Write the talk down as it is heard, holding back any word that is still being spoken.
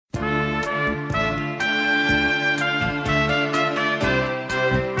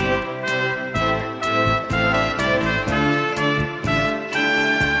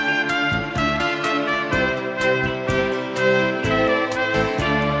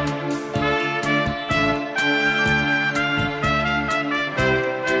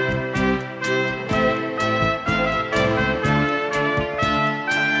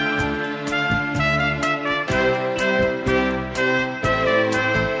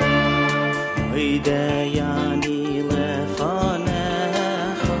dayani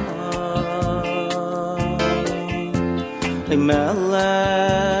lefanecha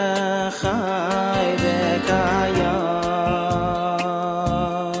melech chai v'kayam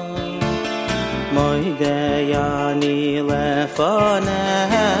moy dayani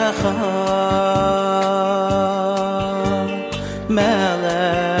lefanecha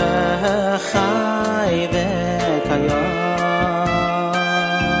melech chai v'kayam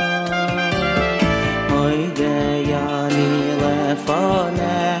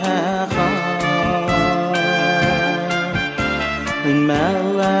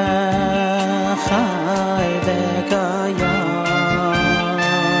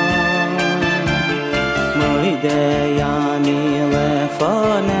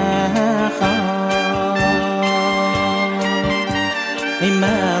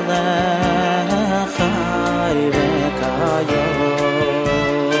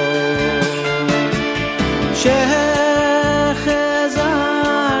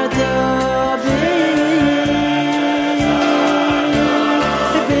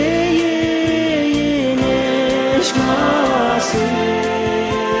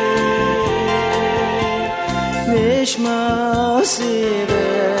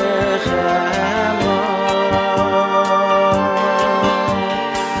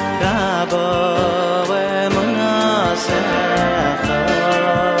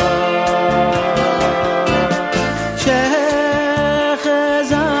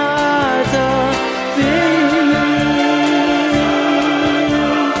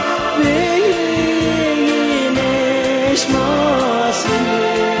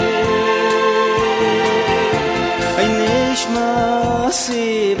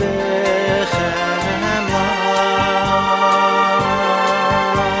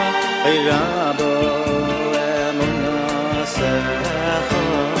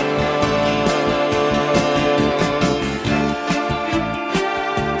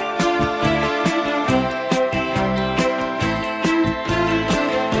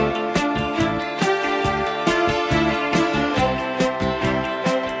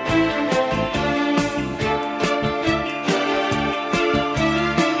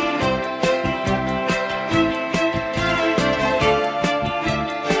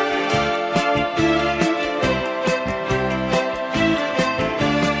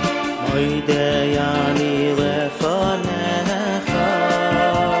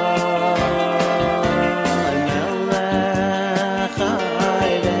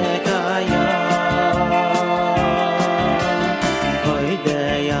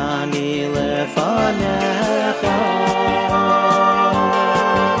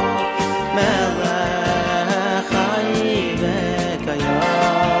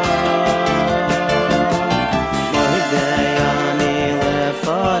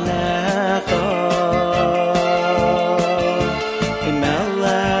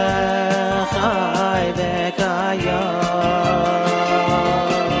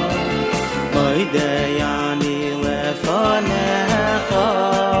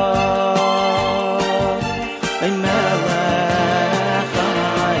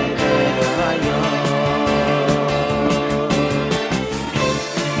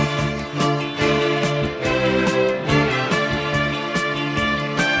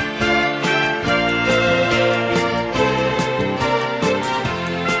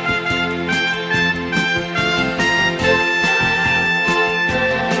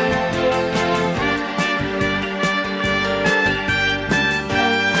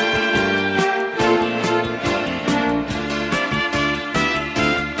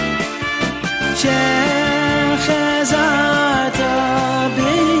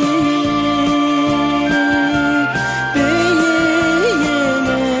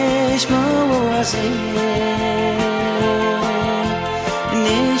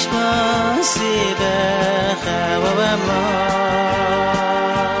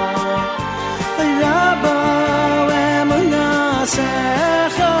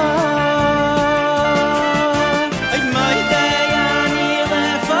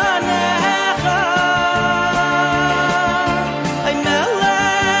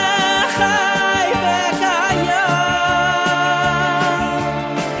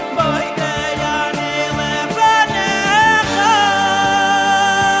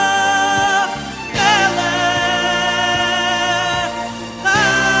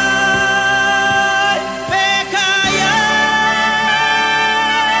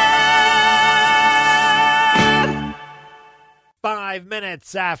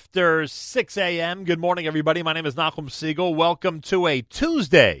After 6 a.m. Good morning, everybody. My name is Nachum Siegel. Welcome to a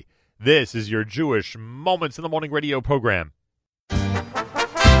Tuesday. This is your Jewish Moments in the Morning radio program.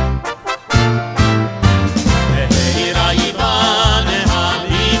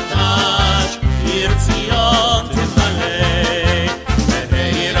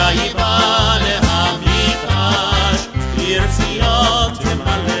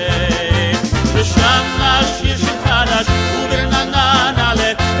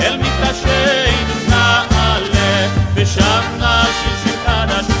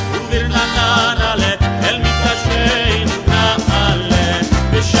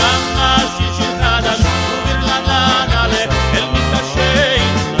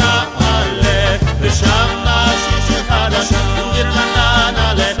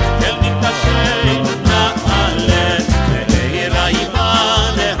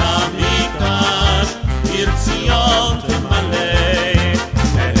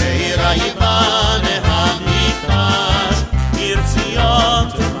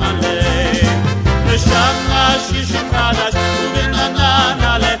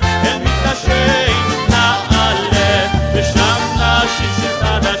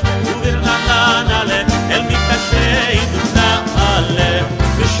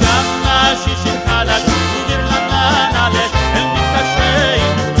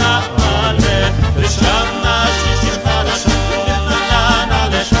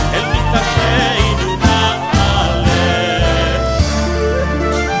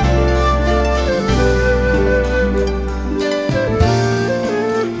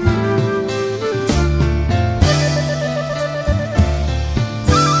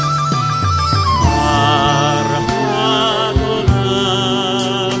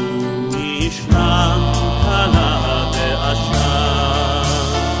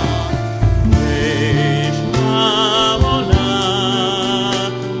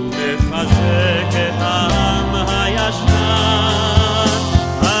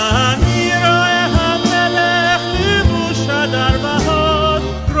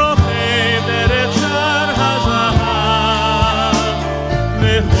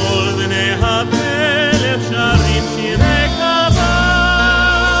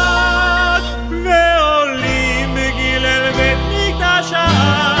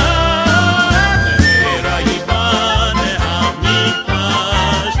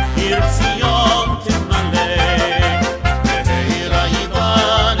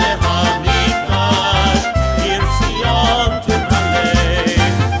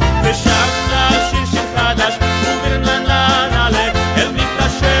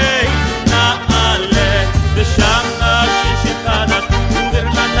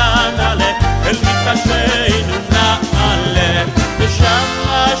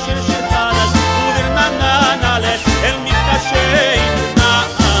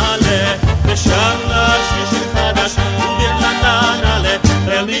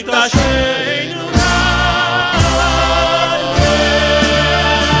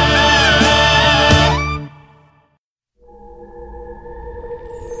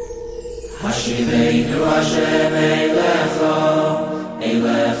 Hashiveinu Hashem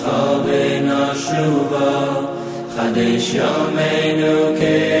Eilecha v'noshuva Chadesh yomeinu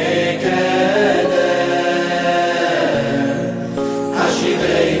kekedem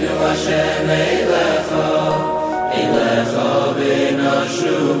Hashiveinu Hashem Eilecha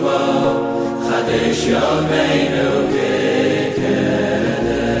v'noshuva Chadesh yomeinu kekedem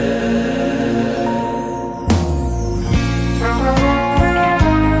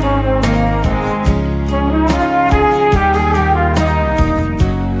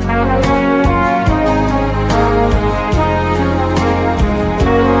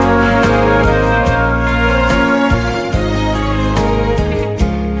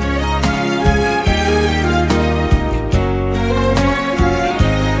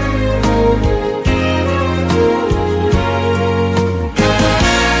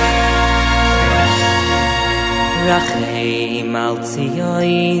Rachem al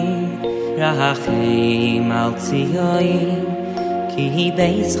Tzion, Rachem al Tzion, Ki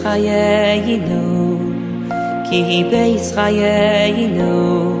beis chayenu, Ki beis chayenu,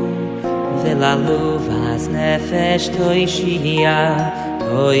 V'lalu vas nefesh toishia,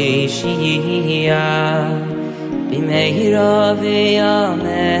 B'meira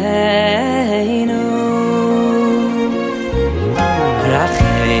v'yameinu.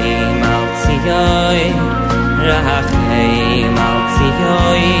 Rachem al Tzion, Rachem al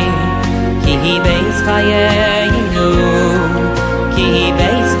Tzion, Ki beis chayenu, Ki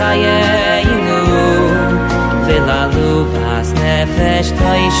beis chayenu, V'lalu vas nefesh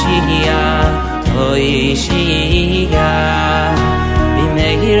toishia,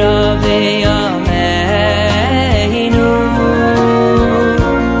 B'meira v'yameinu.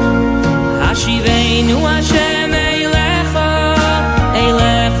 Hashiveinu Hashem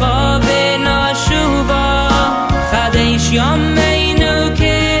Eilecha v'noshuva Chadesh yomeinu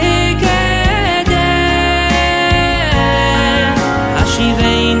kekedem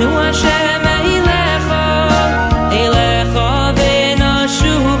Hashiveinu Hashem Eilecha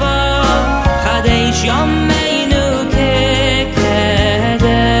v'noshuva Chadesh yomeinu kekedem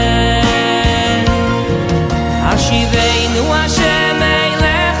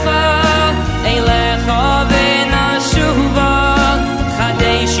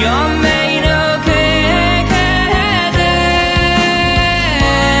Yomeinu kekedem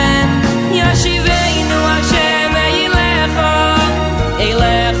Yashiveinu Hashem Eilecha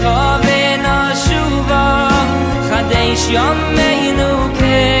Eilecha v'nashuva Chadesh Yomeinu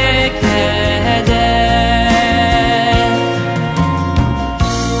kekedem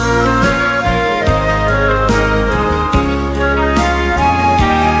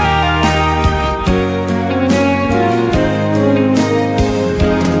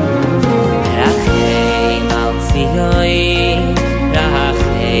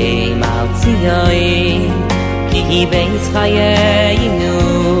Ki beis chayenu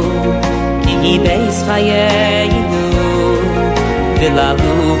Ki beis chayenu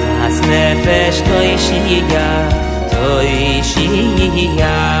V'lalu v'has nefesh toishiya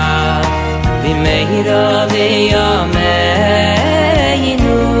V'meira v'yameinu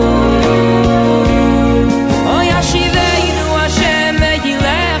O yashiveinu Hashem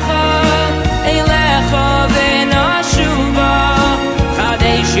eilecha Eilecha v'nashuva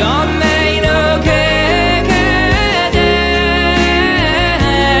Chadesh Yomeinu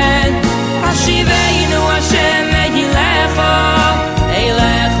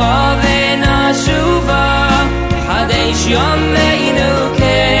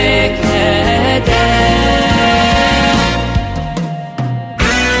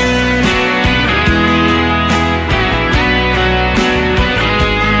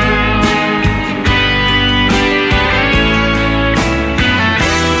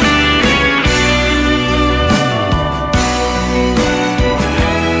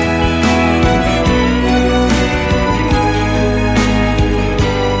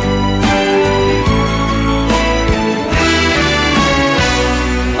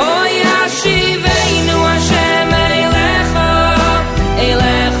Hashiveinu Hashem Eilecha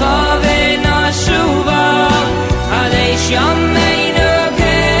Eilecha v'nashuva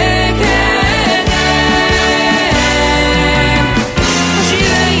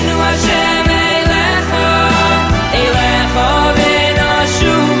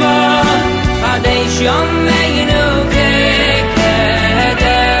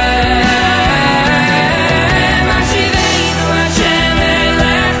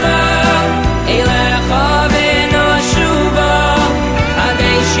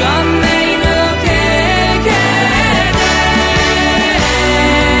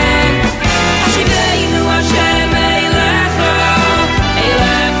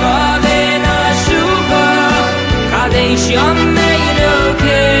Chadesh Yomeinu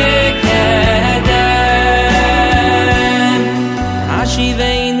kekedem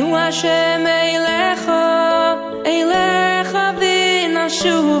Hashiveinu Hashem Eilecha Eilecha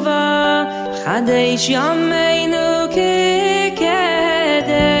v'nashuva Chadesh Yomeinu kekedem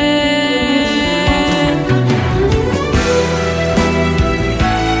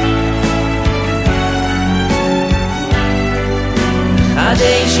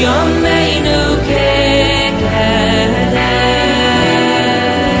Chadesh Yomeinu kekedem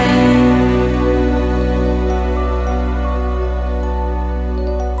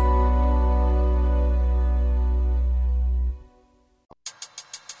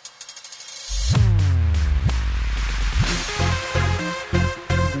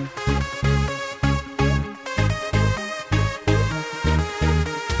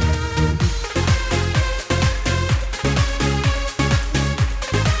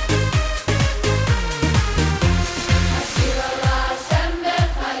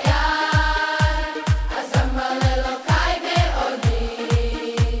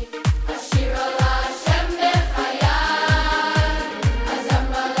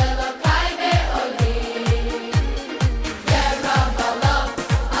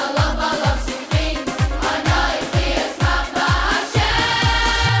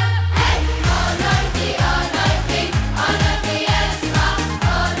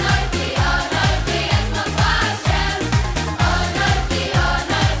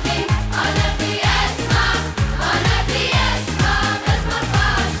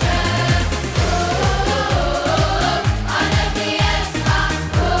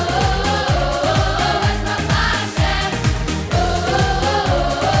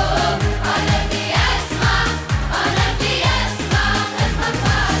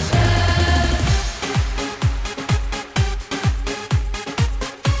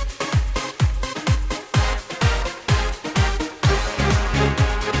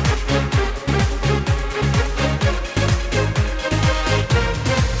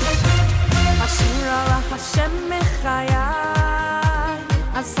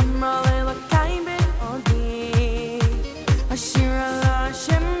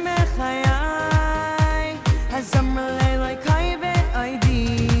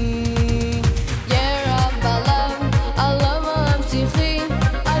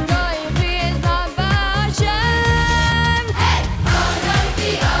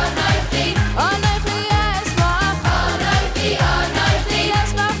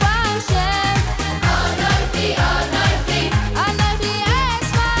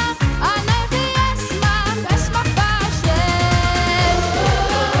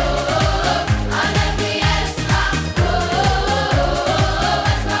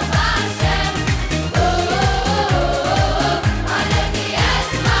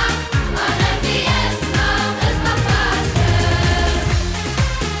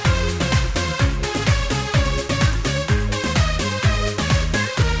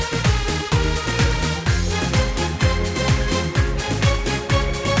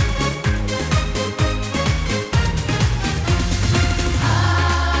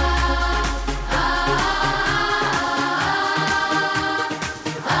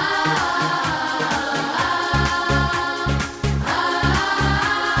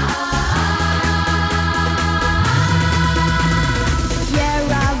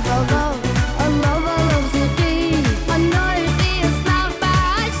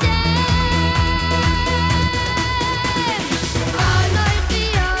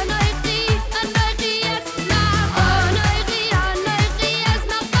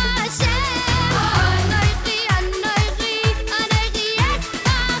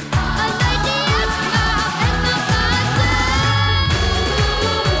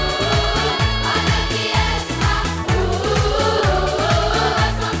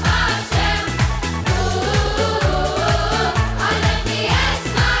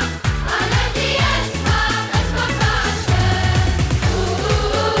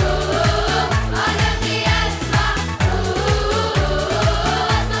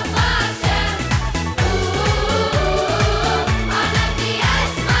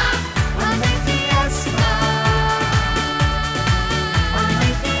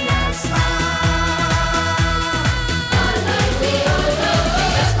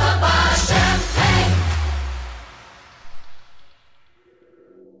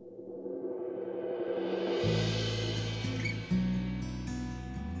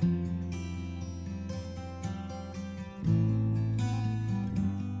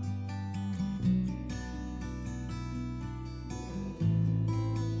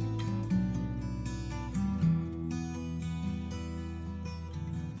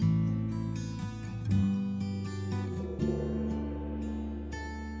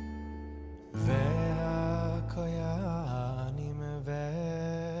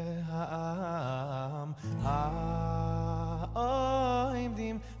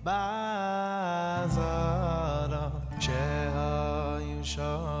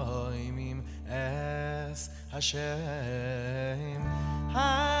Hashem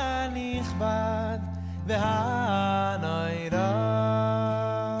hanichbad v'hanoira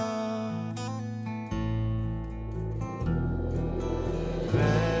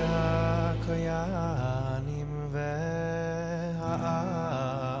v'hakoyanim v'ha'am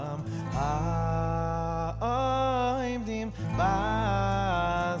ha'oimdim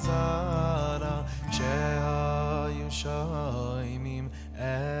b'azara shehayu shoimim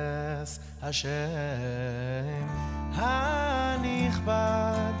es Hashem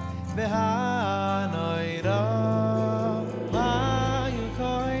hanichbad v'hanoira hayu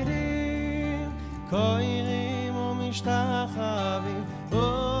koirim u'mishtachavim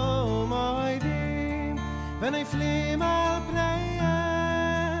u'moidim v'niflim al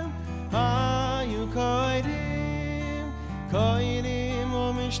pneihem hayu koirim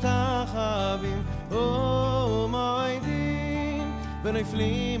u'mishtachavim u'moidim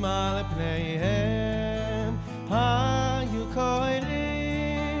v'niflim al pneihem hayu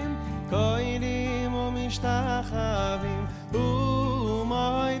koirim u'mishtachavim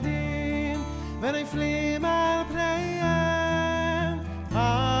u'moidim v'niflim al pneihem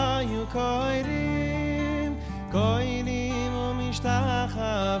hayu koirim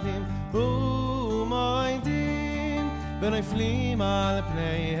u'mishtachavim u'moidim v'niflim al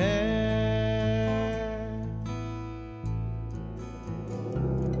pneihem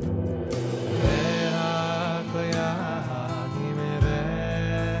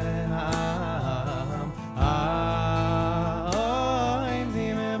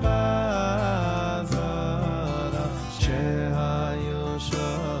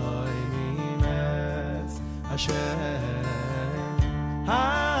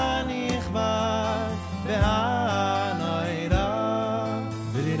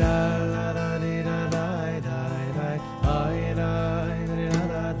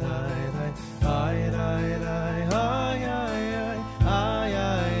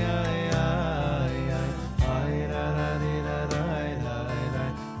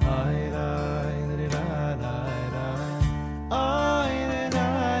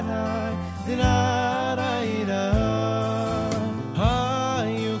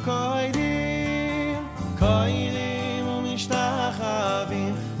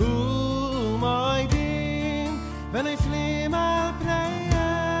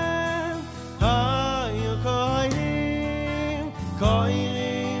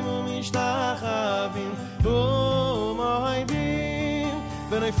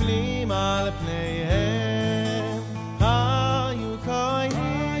ונפלים על פניהם היו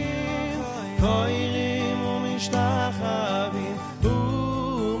קוירים ומשתחווים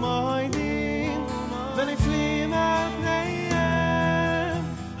ומועדים ונפלים על פניהם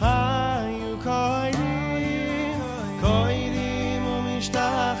היו קוירים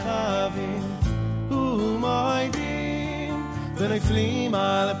ומשתחווים ומועדים ונפלים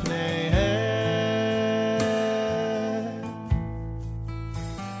על פניהם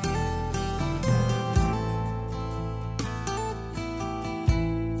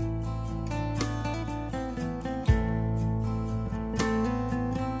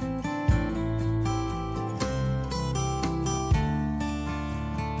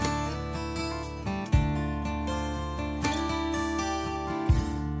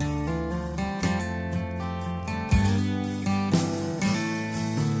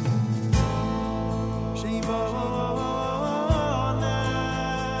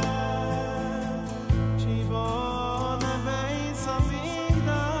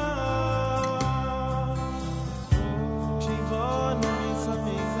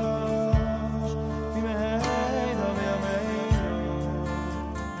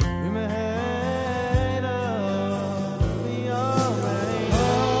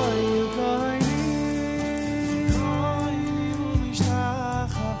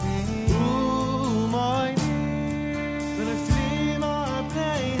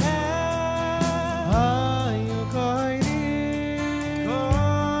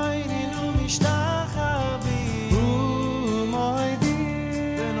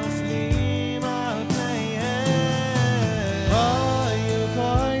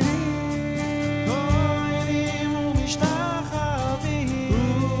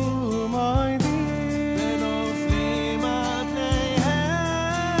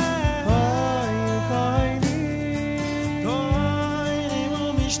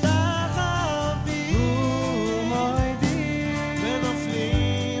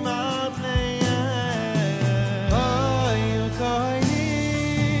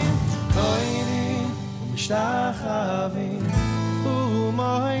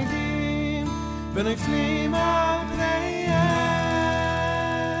ונפלים על פניהם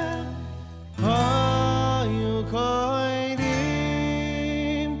היו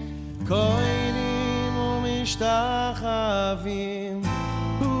koinim umishtachavim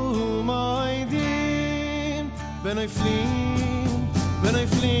umoidim benoiflim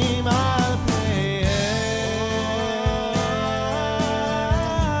al pneihem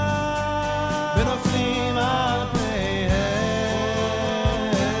benoiflim al pneihem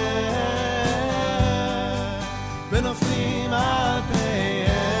benoiflim al pneihem.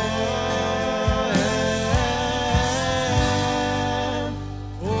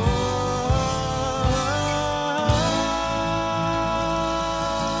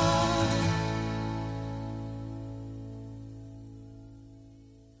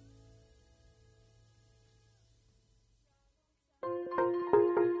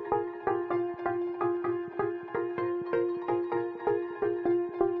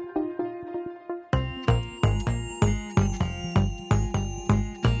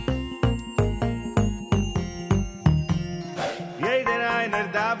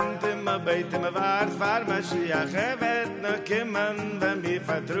 Beten wir war Mashiach wird nur kommen, wenn wir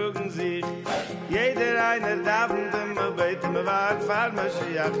vertrugen sich. Jeder einer darf und immer beten wir war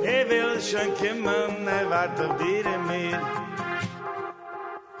Mashiach. Will schon kommen, wart auf dir in mir.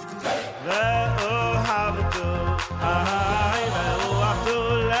 Ve'o havtu, ahai, ve'o havtu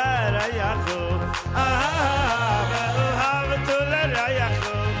l'rayachu, ahai, ve'o havtu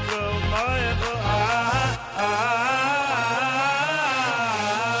l'rayachu, k'moechu, ahai.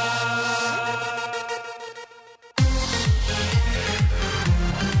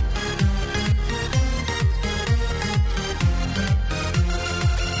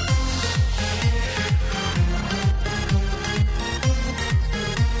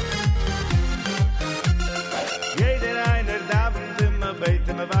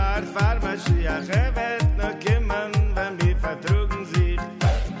 Beten wir war Mashiach wird nur kommen, wenn wir vertrugen sich.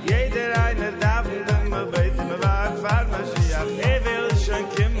 Jeder einer darf und immer beten wir war Mashiach. Will schon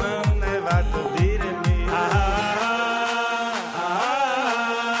kommen, wart auf dir in mir.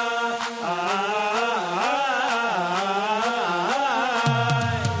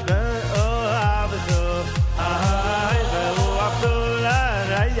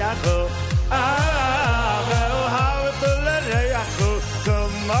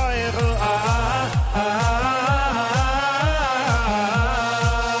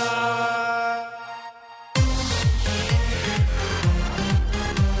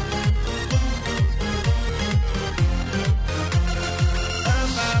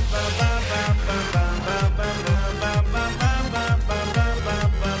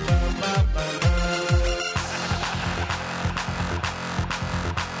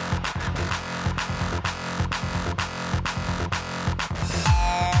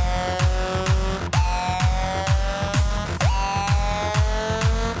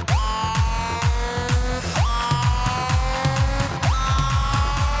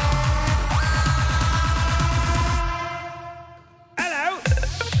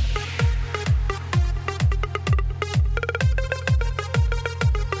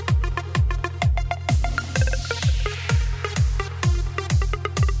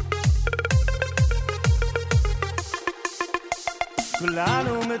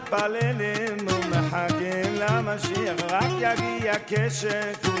 כולנו מתפללים ומחכים למשיח רק יגיע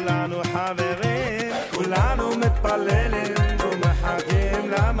כשכולנו חברים כולנו מתפללים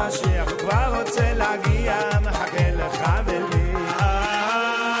ומחכים למשיח כבר רוצה להגיע מחכה לך ולי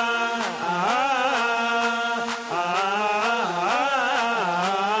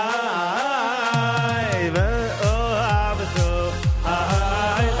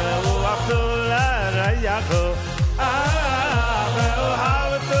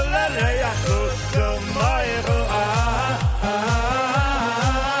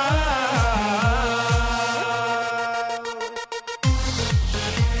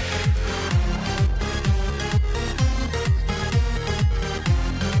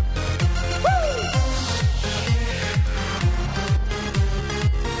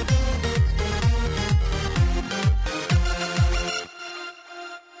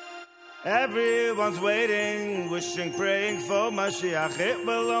Everyone's waiting, wishing, praying for Mashiach. It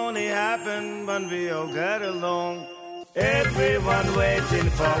will only happen when we all get along. Everyone waiting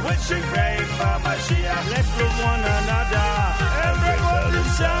for, wishing, praying for Mashiach. Let's love one another and break out in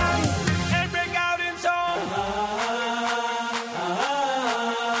song. And break out in song.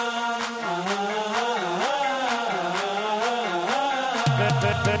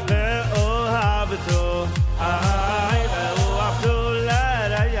 Oh, habito.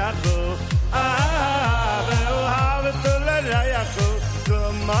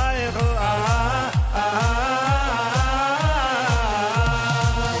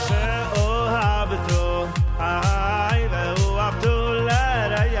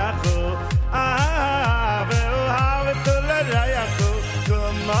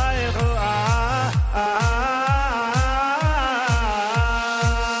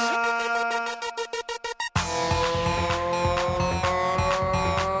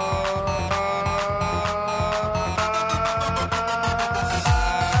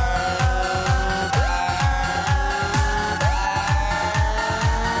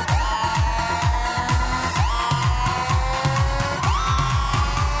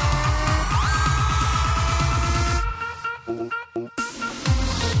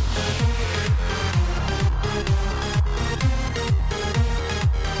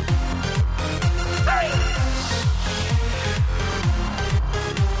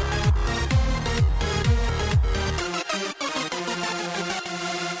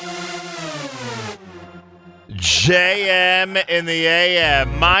 JM in the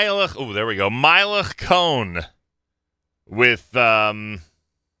AM. Milech, oh, there we go. Milech Cohn with Via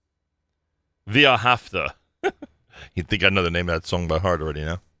Hafta. You'd think I know the name of that song by heart already,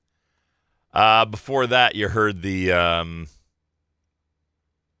 no? Before that, you heard the... I'd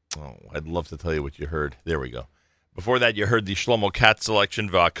love to tell you what you heard. There we go. Before that, you heard the Shlomo Katz selection,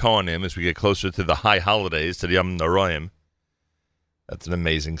 Va'akonim, as we get closer to the high holidays, to the Yom Naroyim. That's an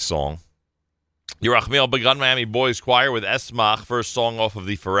amazing song. Yerachmiel Begun Miami Boys Choir with Esmach, first song off of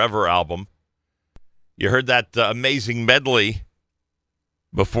the Forever album. You heard that amazing medley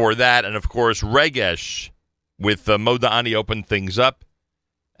before that, and of course, Regesh with Moda Ani opened things up.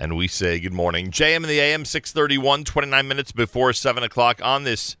 And we say good morning. JM in the AM, 6:31, 29 minutes before 7 o'clock on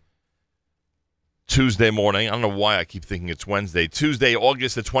this Tuesday morning. I don't know why I keep thinking it's Wednesday. Tuesday,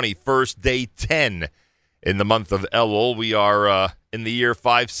 August the 21st, day 10 in the month of Elul. We are in the year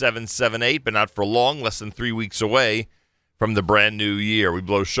 5778, but not for long, less than 3 weeks away from the brand new year. We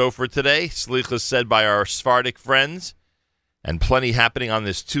blow shofar today. Slichas said by our Sephardic friends, and plenty happening on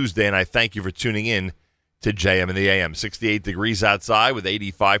this Tuesday, and I thank you for tuning in to JM in the AM. 68 degrees outside with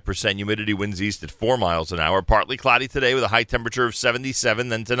 85% humidity, winds east at 4 miles an hour. Partly cloudy today with a high temperature of 77.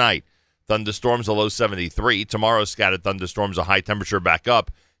 Then tonight, thunderstorms, a low 73. Tomorrow, scattered thunderstorms, a high temperature back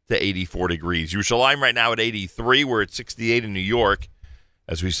up to 84 degrees. Yerushalayim right now at 83. We're at 68 in New York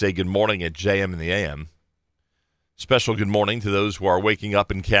as we say good morning at JM in the AM. Special good morning to those who are waking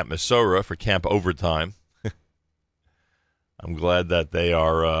up in Camp Mesorah for Camp Overtime. I'm glad that they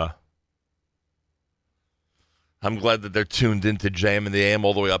are... I'm glad that they're tuned into JM in the AM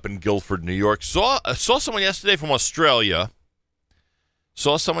all the way up in Guilford, New York. Saw someone yesterday from Australia.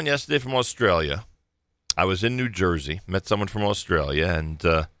 I was in New Jersey, met someone from Australia, and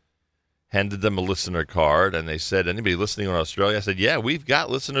handed them a listener card. And they said, anybody listening in Australia? I said, yeah, we've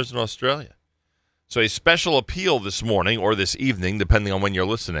got listeners in Australia. So a special appeal this morning or this evening, depending on when you're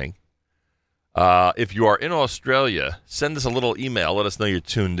listening. If you are in Australia, send us a little email. Let us know you're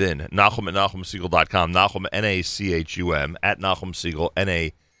tuned in. Nachum at NachumSegal.com. Nachum, N-A-C-H-U-M, at Nachum Segal,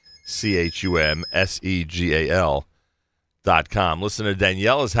 N-A-C-H-U-M-S-E-G-A-L.com. Listener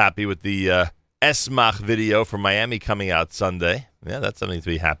Danielle is happy with the Esmach video from Miami coming out Sunday. Yeah, that's something to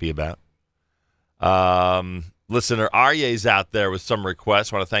be happy about. Listener Aryeh's out there with some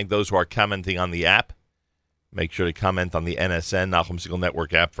requests. I want to thank those who are commenting on the app. Make sure to comment on the NSN, Nachum Segal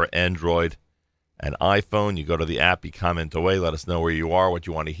Network app for Android and iPhone. You go to the app, you comment away, let us know where you are, what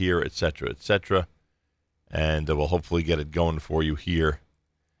you want to hear, etc., etc. And we'll hopefully get it going for you here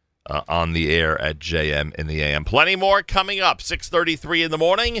on the air at JM in the AM. Plenty more coming up, 6:33 in the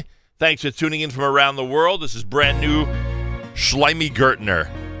morning. Thanks for tuning in from around the world. This is brand new Shlomi Gertner.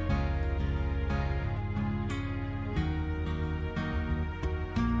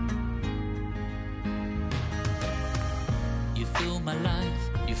 You fill my life,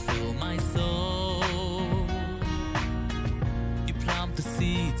 you fill my soul. You plant the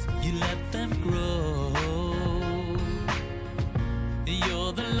seeds, you let them grow.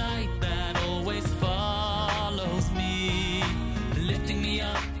 You're the light that always follows me, lifting me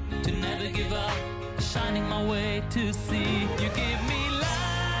up to never give up, shining my way to see. You give me life.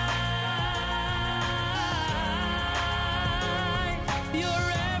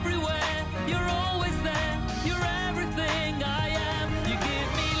 You're everywhere, you're always there, you're everything I am. You give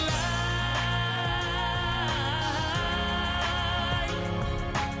me life.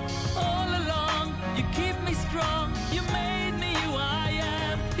 All along, you keep me strong, you made me who I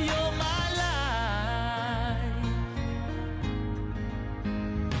am. You're my life.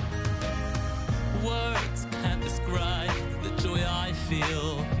 Words can't describe the joy I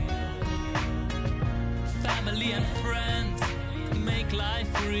feel. Family and friends make life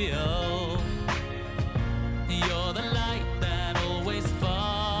real. You're the light that always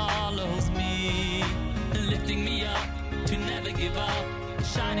follows me, lifting me up to never give up,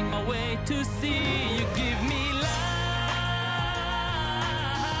 shining my way to see. You give me life.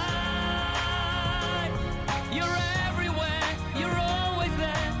 You're everywhere, you're always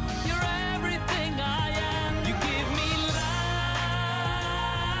there, you're everything I am. You give me life.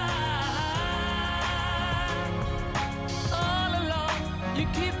 All along, you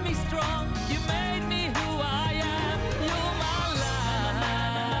keep me strong, you made me who I am. You're my life.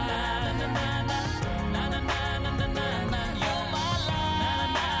 You're my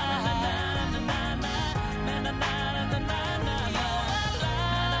life.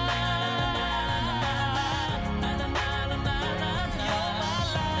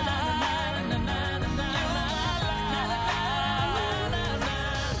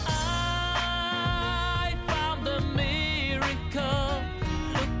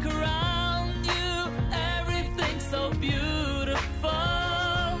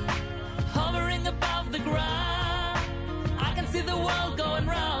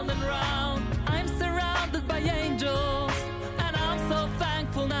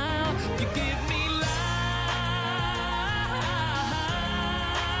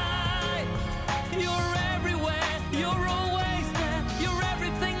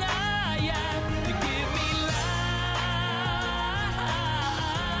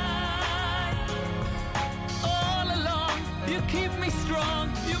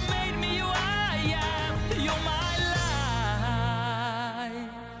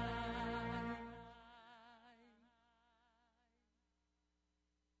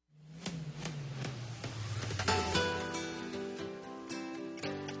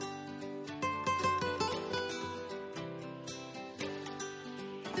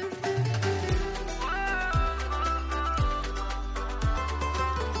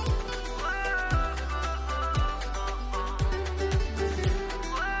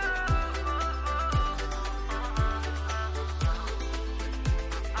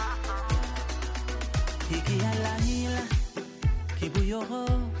 הגיע לילה, כיבוי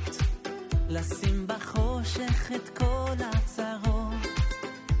אורות, לשים בחושך את כל הצרות,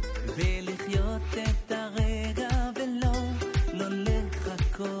 ולחיות את הרגע ולא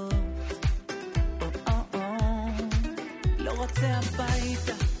לחכות. לא רוצה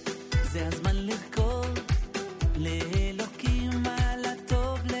הביתה, זה הזמן לרקוד, לאלוקים על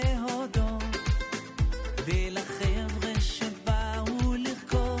הטוב להודות, ולחבר'ה שבאו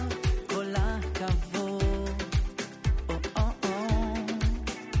לרקוד כל הכבוד.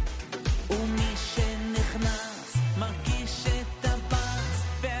 ומי שנכנס מרגיש את הבאס,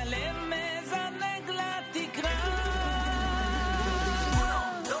 והלב מזנג לתקרה.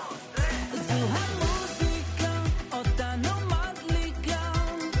 זו המוזיקה אותנו מדליקה,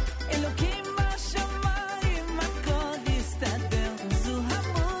 אלוקים בשמיים הכל יסתדר. זו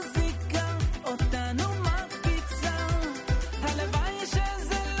המוזיקה אותנו מקפיצה, הלוואי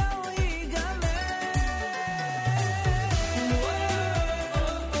שזה לא ייגמר.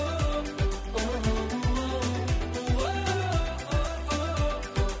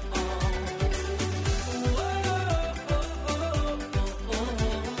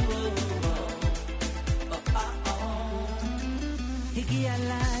 הגיע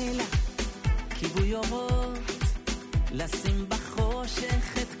לילה, כיבוי אורות, לשים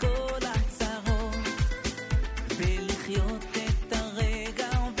בחושך את כל הצרות, ולחיות את הרגע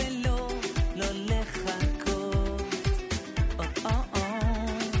ולא לחכות.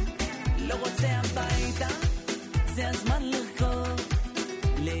 לא רוצה הביתה, זה הזמן לרקוד,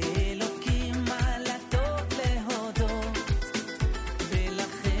 לאלוקים על הטוב להודות,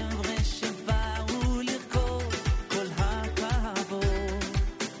 ולחבר'ה שבאו לרקוד כל הכבוד.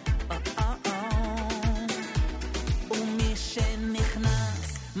 ומי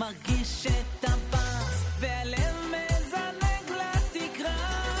שנכנס מרגיש את הבאס, והלב מזנג לתקרה.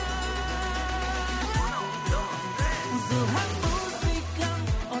 זו המוזיקה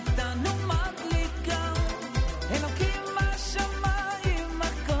אותנו מדליקה, אלוקים בשמיים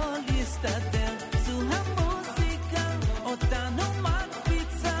הכל יסתדר. זו המוזיקה אותנו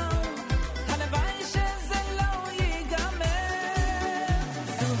מקפיצה, הלוואי שזה לא ייגמר.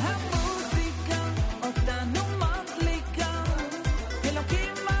 זו המוזיקה אותנו מדליקה,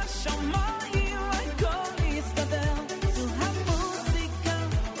 אלוקים בשמיים הכל יסתדר. זו המוזיקה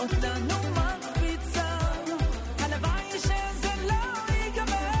אותנו מקפיצה, הלוואי שזה לא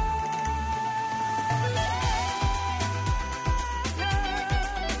ייגמר.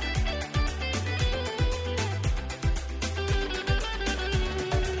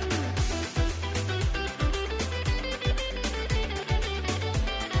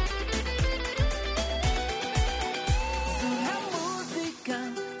 זו המוזיקה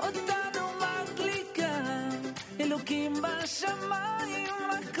אותנו מדליקה, אלוקים בשמיים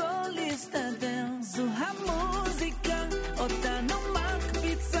הכל יסתדר. זו המוזיקה אותנו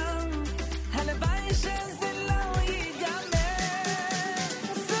מקפיצה, הלוואי שזה לא ייגמר.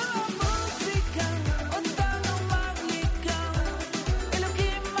 זו המוזיקה אותנו מדליקה,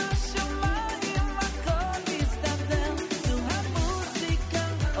 אלוקים בשמיים הכל יסתדר. זו המוזיקה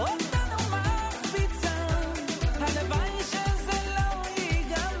אותנו מקפיצה, הלוואי שזה לא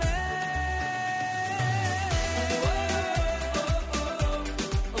ייגמר.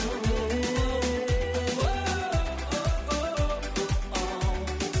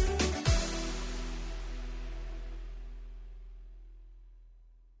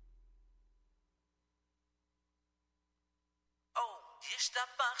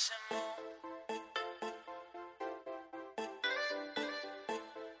 ישתבח שמו,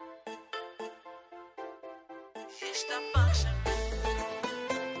 ישתבח שמו.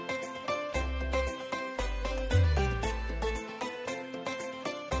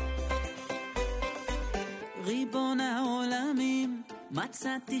 ריבון העולמים,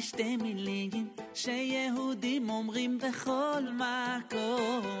 מצאתי שתי מילים שיהודים אומרים בכל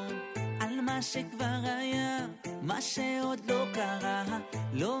מקום, על מה שכבר היה, מה שעוד לא קרה,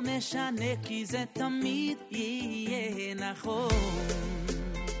 לא משנה כי זה תמיד יהיה נכון.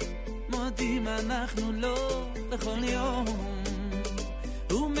 מודים אנחנו לא בכל יום,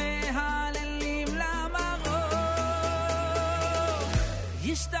 ומהללים למרום.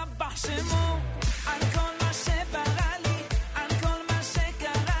 ישתבח שמו על כל מה שברא לי, על כל מה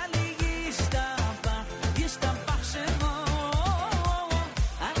שקרה לי. ישתבח, ישתבח שמו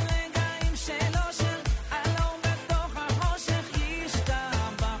על רגעים של אושר, על אור בתוך החושך.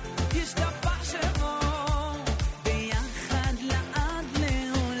 ישתבח, ישתבח שמו ביחד לעד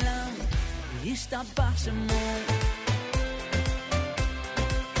לעולם. ישתבח שמו.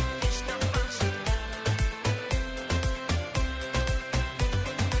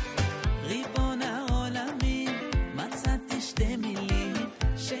 ריבון העולם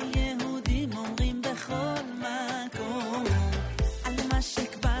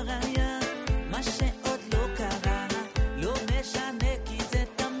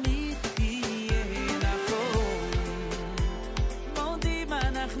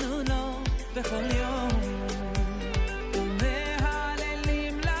בכל יום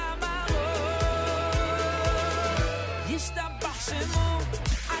ומהללים למרור ישתבח שמו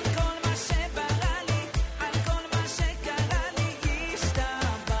על כל מה שברא לי על כל מה שקרה לי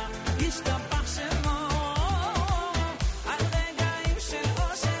ישתבח שמו על רגעים של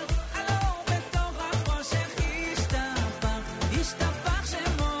אושר על אור בתוך החושך ישתבח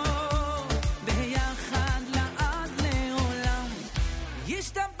שמו ביחד לעד לעולם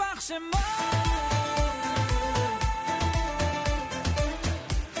ישתבח שמו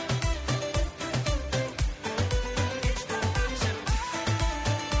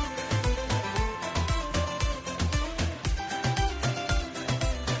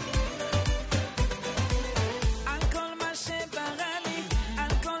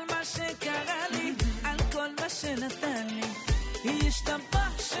שנתן לי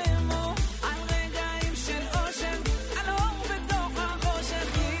ישתבח שמו על רגעים של אושר על אור בתוך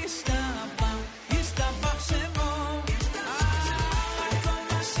החושך ישתבח שמו על כל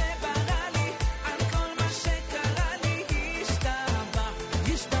מה שברא לי על כל מה שקרה לי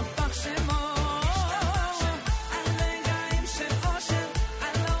ישתבח שמו על רגעים של אושר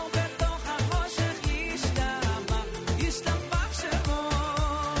על אור בתוך החושך ישתבח שמו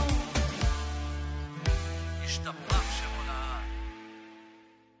ישתבח שמו לעד.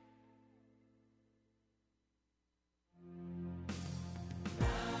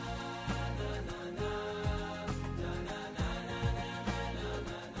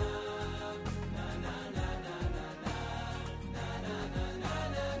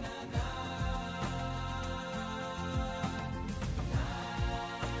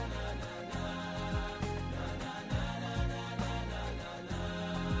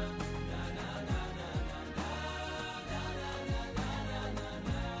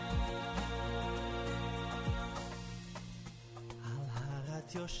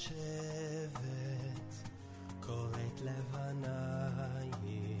 יושבת קוראת לבנייך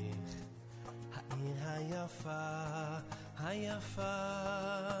העיר היפה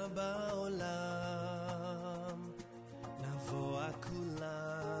בעולם נבוא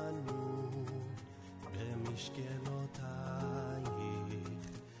כולנו במשכנותייך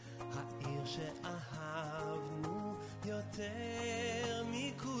העיר שאהבנו יותר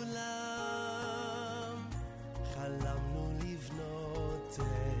מכולם חלמנו לבנות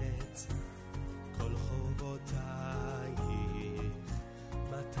את כל חובותייך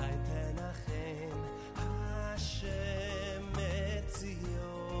מתי תנחם השם את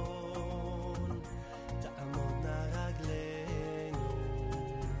ציון תעמודנה רגלינו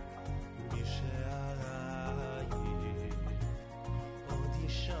בשערייך עוד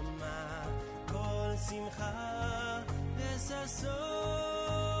יישמע כל שמחה וששון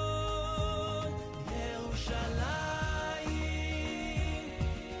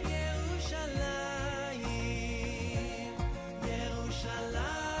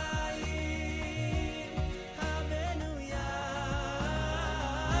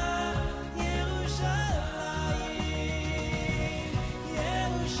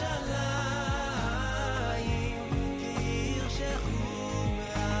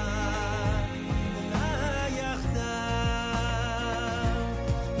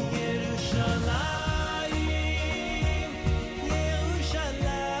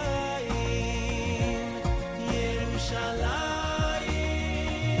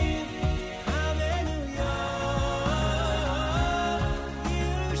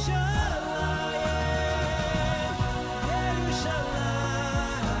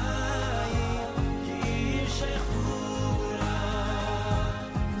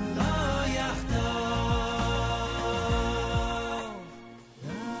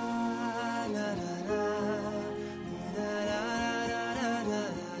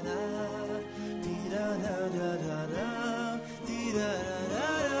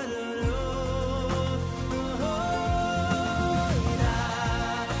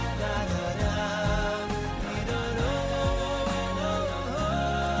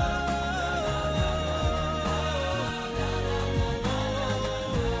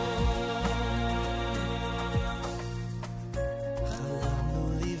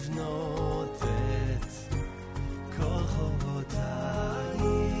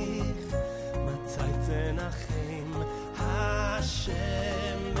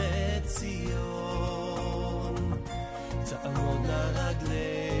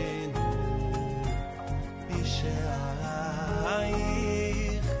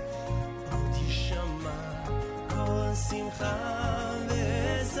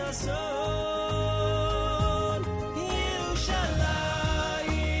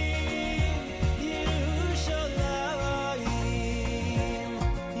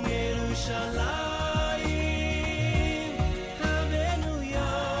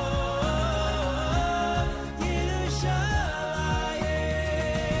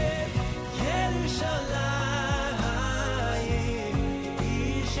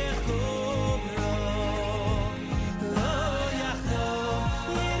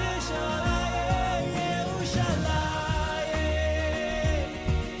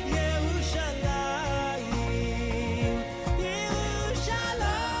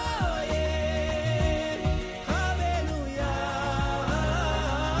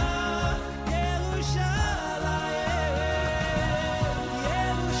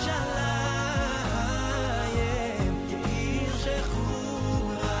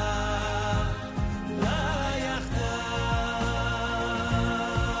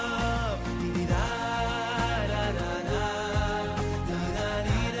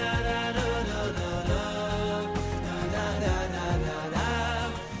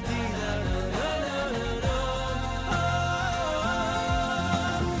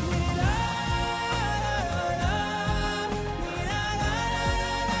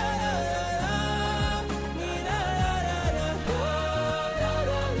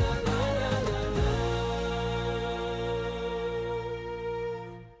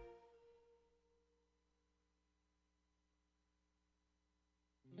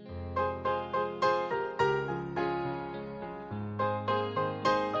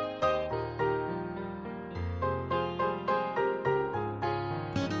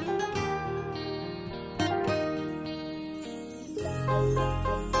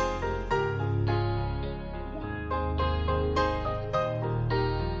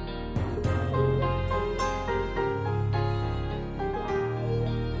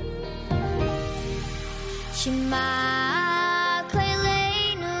Shema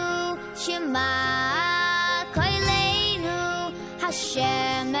Koleinu, Shema Koleinu,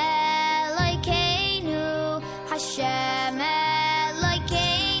 Hashem Elokeinu, Hashem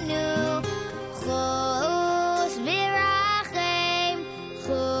Elokeinu, Chus v'rachem,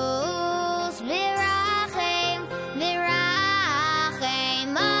 Chus v'rachem,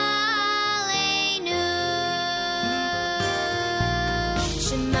 v'rachem aleinu.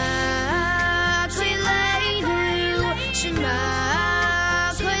 Shema Shema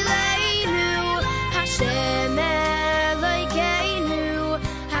Koleinu, Hashem Elokeinu,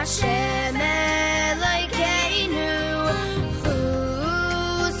 Hashem Elokeinu,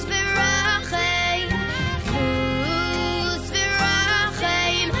 Chus v'rachem, Chus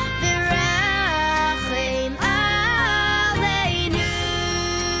v'rachem, v'rachem aleinu.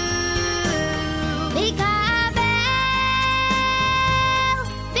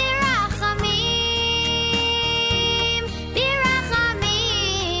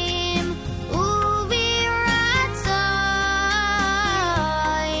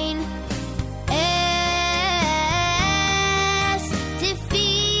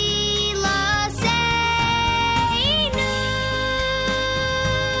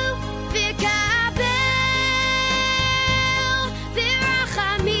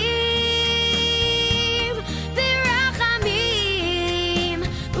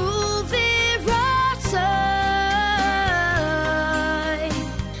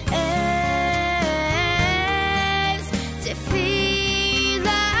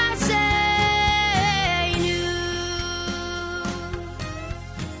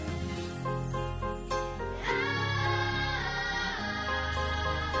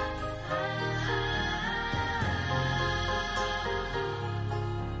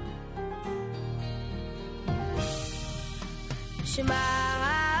 Shema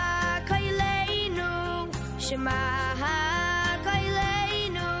Koleinu, Shema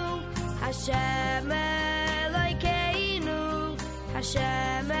Koleinu, Hashem Elokeinu,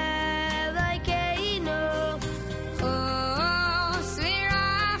 Hashem Elokeinu, Chus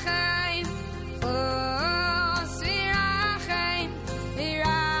v'rachem, Chus v'rachem,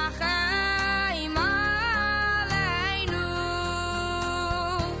 v'rachem aleinu.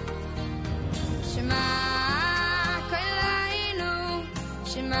 Shema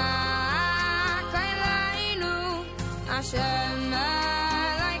Shema Koleinu, Hashem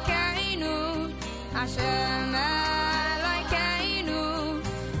Elokeinu, Hashem Elokeinu,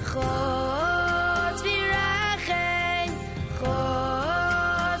 Chus v'rachem,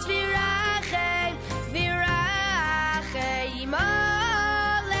 Chus v'rachem, v'rachem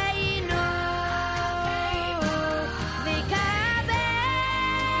aleinu. V'kabel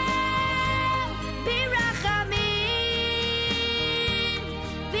b'rachamim,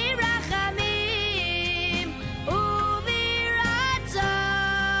 Birachamim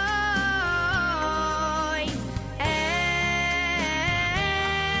u'biratzoy, es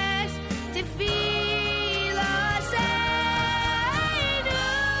tefiloseinu.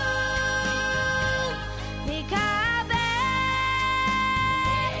 V'kabel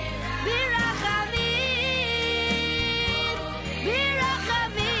birachamim,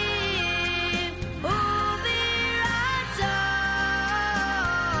 birachamim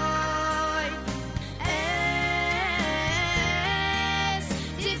u'biratzoy, es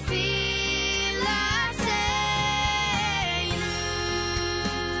tefiloseinu.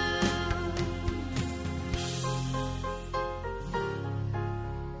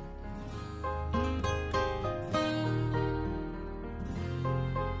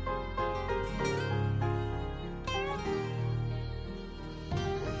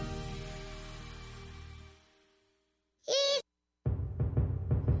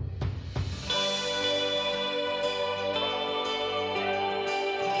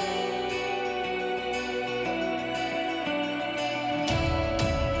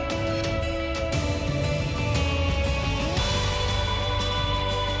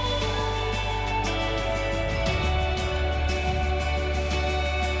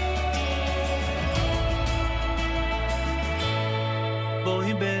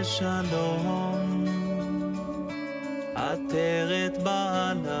 בואי בשלום, עטרת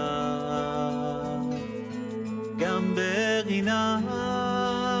בעלה, גם ברינה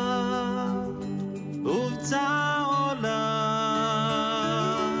ובצע עולה,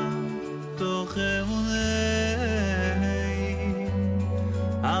 תוך אמוני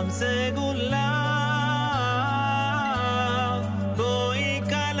עם סגולה. בואי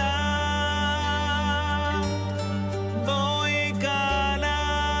קלה, בואי קלה,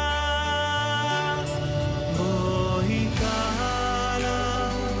 בואי קלה,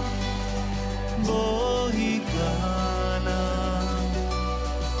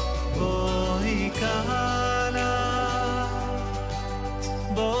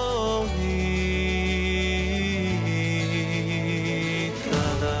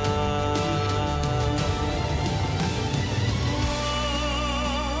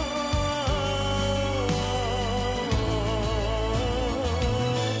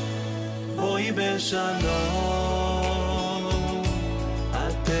 בשלום,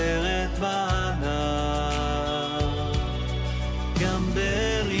 עטרת בענן, גם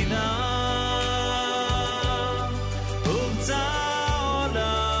ברינה ובצע עולם,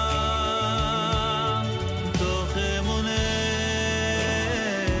 תוך אמוני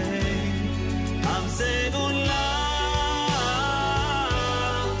עם סגולה,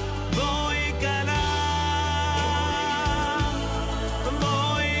 בואי קלה,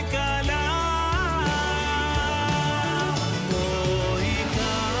 בואי קלה, בואי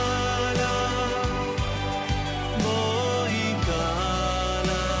קלה, בואי קלה,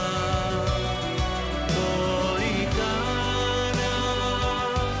 בואי קלה,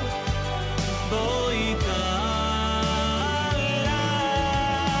 בואי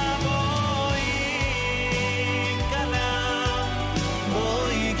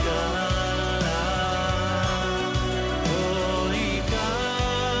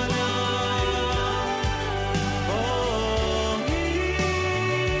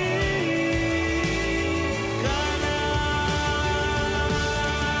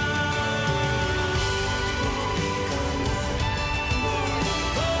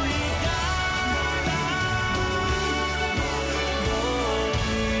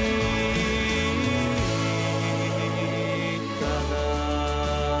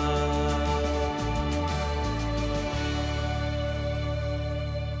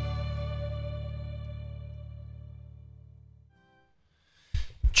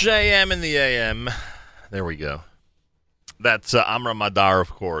JM in the AM. There we go. That's Amra Madar,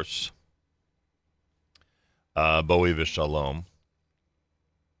 of course. Bowie Vishalom.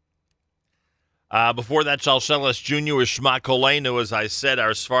 Before that, Shalshelas Jr. with Shema Kolenu. As I said,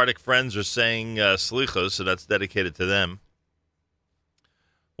 our Sephardic friends are saying Slichos, so that's dedicated to them.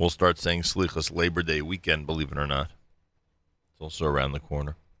 We'll start saying Slichos Labor Day weekend, believe it or not. It's also around the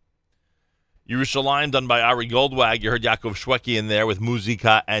corner. Yerushalayim done by Ari Goldwag. You heard Yaakov Shweki in there with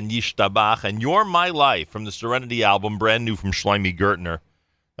Muzika and Yishtabach. And You're My Life from the Serenity album, brand new from Shlomi Gertner.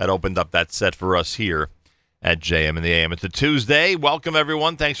 That opened up that set for us here at JM in the AM. It's a Tuesday. Welcome,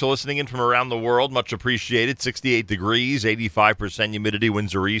 everyone. Thanks for listening in from around the world. Much appreciated. 68 degrees, 85% humidity,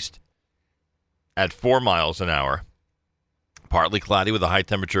 winds are east at 4 miles an hour. Partly cloudy with a high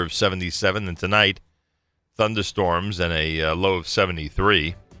temperature of 77. And tonight, thunderstorms and a low of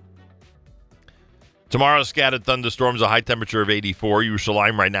 73. Tomorrow, scattered thunderstorms, a high temperature of 84.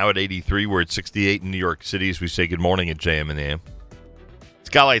 Yerushalayim right now at 83. We're at 68 in New York City as we say good morning at JM in the AM. It's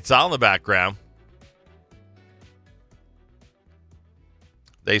Galei Tzal in the background.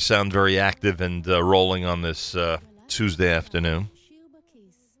 They sound very active and rolling on this Tuesday afternoon.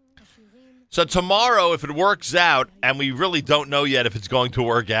 So tomorrow, if it works out, and we really don't know yet if it's going to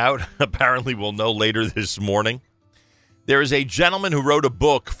work out, apparently we'll know later this morning, there is a gentleman who wrote a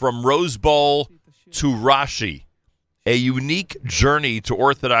book from Rose Bowl to Rashi, a unique journey to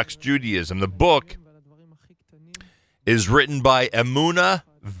Orthodox Judaism. The book is written by Emuna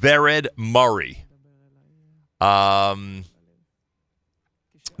Vered Murray. That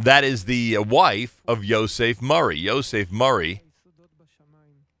is the wife of Yosef Murray. Yosef Murray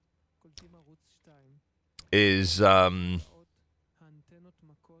is trying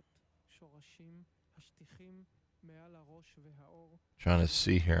to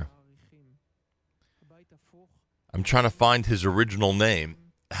see here. I'm trying to find his original name,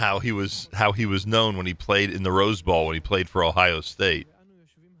 how he was known when he played in the Rose Bowl, when he played for Ohio State.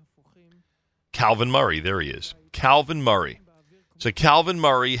 Calvin Murray, there he is. Calvin Murray. So Calvin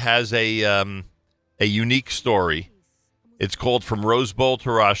Murray has a unique story. It's called From Rose Bowl to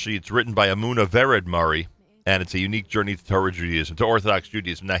Rashi. It's written by Emuna Vered Murray, and it's a unique journey to Torah Judaism, to Orthodox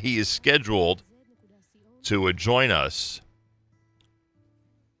Judaism. Now, he is scheduled to join us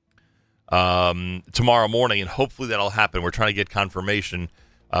tomorrow morning, and hopefully that'll happen. We're trying to get confirmation,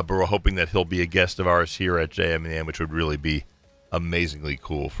 but we're hoping that he'll be a guest of ours here at JMN, which would really be amazingly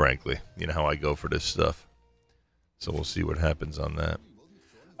cool, frankly. You know how I go for this stuff. So we'll see what happens on that.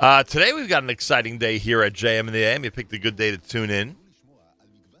 Today we've got an exciting day here at JMN. You picked a good day to tune in.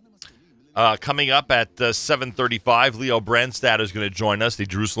 Coming up at 7:35, Leo Brandstatter is going to join us. The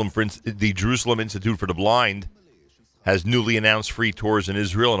Jerusalem Institute for the Blind has newly announced free tours in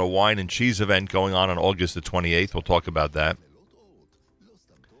Israel and a wine and cheese event going on August the 28th. We'll talk about that.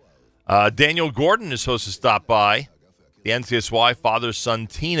 Daniel Gordon is supposed to stop by. The NCSY Father-Son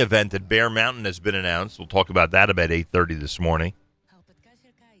Teen event at Bear Mountain has been announced. We'll talk about that about 8:30 this morning.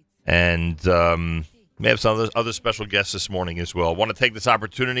 And may have some other special guests this morning as well. I want to take this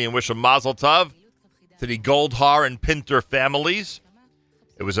opportunity and wish a mazel tov to the Goldhar and Pinter families.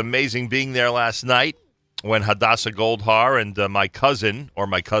 It was amazing being there last night when Hadassah Goldhar and my cousin, or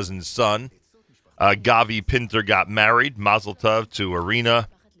my cousin's son, Gavi Pinter got married. Mazel tov to Arena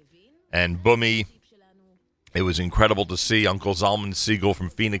and Bumi. It was incredible to see Uncle Zalman Siegel from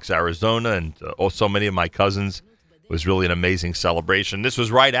Phoenix, Arizona, and also many of my cousins. It was really an amazing celebration. This was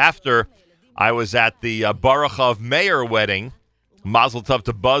right after I was at the Baruchov Mayer wedding. Mazel tov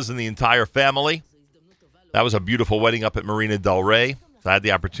to Buzz and the entire family. That was a beautiful wedding up at Marina Del Rey. So I had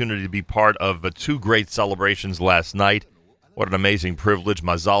the opportunity to be part of two great celebrations last night. What an amazing privilege.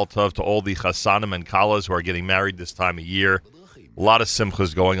 Mazal tov to all the Chassanim and Kalas who are getting married this time of year. A lot of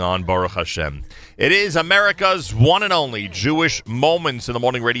simchas going on, Baruch Hashem. It is America's one and only Jewish Moments in the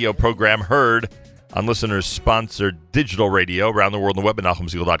Morning radio program, heard on listeners-sponsored digital radio around the world on the web at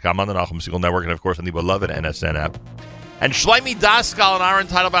NachumSegal.com, on the Nachum Segal Network, and, of course, on the beloved NSN app. And Shlomi Daskal and Aaron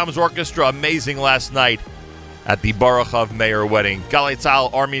Teitelbaum's orchestra, amazing last night at the Baruchov Mayer wedding. Galei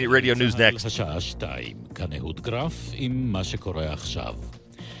Tzahal, Army Radio News next. השעה 2, כאן אהוד גרף עם מה שקורה עכשיו.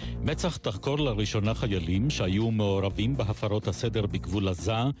 מצ"ח תחקור לראשונה חיילים שהיו מעורבים בהפרות הסדר בגבול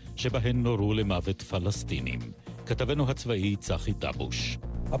עזה, שבהן נורו למוות פלסטינים. כתבנו הצבאי צחי דבוש.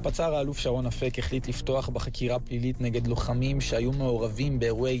 הפצ"ר האלוף שרון אפק החליט לפתוח בחקירה פלילית נגד לוחמים שהיו מעורבים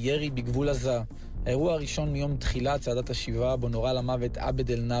באירועי ירי בגבול עזה. האירוע הראשון מיום תחילת צעדת השיבה בו נורה למוות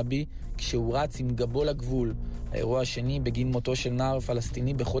עבד אל-נבי כשהוא רץ עם גבו לגבול. האירוע השני בגין מותו של נער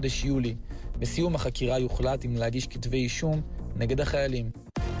פלסטיני בחודש יולי. בסיום החקירה יוחלט אם להגיש כתבי אישום נגד החיילים.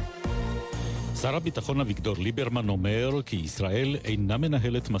 שר הביטחון אביגדור ליברמן אומר כי ישראל אינה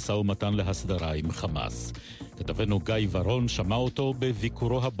מנהלת משא ומתן להסדרה עם חמאס. כתבנו גיא ורון שמע אותו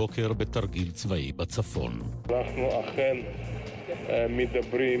בביקורו הבוקר בתרגיל צבאי בצפון. אנחנו אכן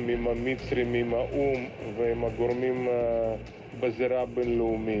מדברים עם המצרים, עם האום ועם הגורמים בזירה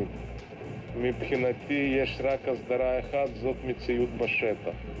בינלאומית. מבחינתי יש רק הסדרה אחת, זאת מציאות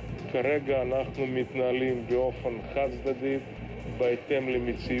בשטח. כרגע אנחנו מתנהלים באופן חד צדדי בהתאם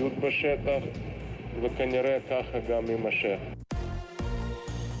למציאות בשטח, וכנראה ככה גם יימשך.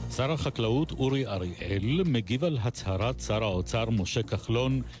 שר החקלאות אורי אריאל מגיב על הצהרת שר האוצר משה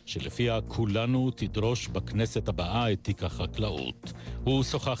כחלון שלפיה כולנו תדרוש בכנסת הבאה את תיק החקלאות. הוא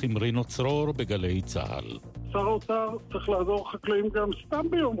שוחח עם רינו צרור בגלי צהל. שר האוצר צריך לעזור חקלאים גם סתם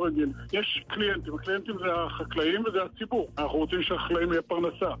ביום רגיל. יש קליינטים, הקליינטים זה החקלאים וזה הציבור. אנחנו רוצים שהחקלאים יהיה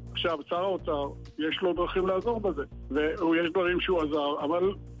פרנסה. עכשיו, שר האוצר יש לו דרכים לעזור בזה, ויש דברים שהוא עזר,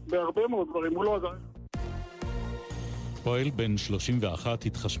 אבל בהרבה מאוד דברים הוא לא עזר. פועל בן 31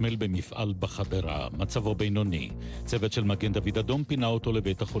 התחשמל במפעל בחדרה, מצבו בינוני. צוות של מגן דוד אדום פינה אותו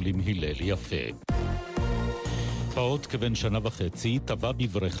לבית החולים הלל יפה. פעוט כבן שנה וחצי טבע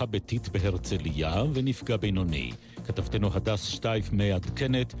בבריכה ביתית בהרצליה ונפגע בינוני. כתבתנו הדס שטייף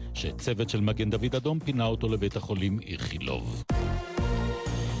מעדכנת שצוות של מגן דוד אדום פינה אותו לבית החולים איכילוב.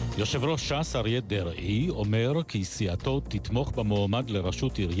 יושב ראש ש"ס אריה דרעי אומר כי סיעתו תתמוך במועמד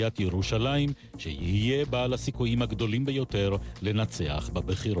לראשות עיריית ירושלים שיהיה בעל הסיכויים הגדולים ביותר לנצח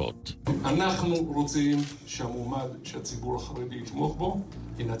בבחירות. אנחנו רוצים שהמועמד שהציבור החרדי יתמוך בו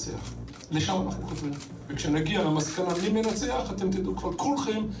ינצח. לשם אנחנו חותרים. וכשנגיע למסקנה מי מנצח, אתם תדעו כבר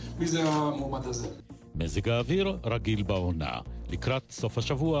כולכם מי זה המועמד הזה. מזג האוויר רגיל בעונה. לקראת סוף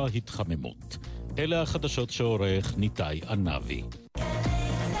השבוע התחממות. אלה החדשות שעורך ניתאי ענבי.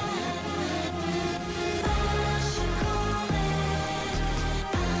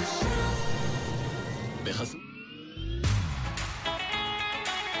 בחסות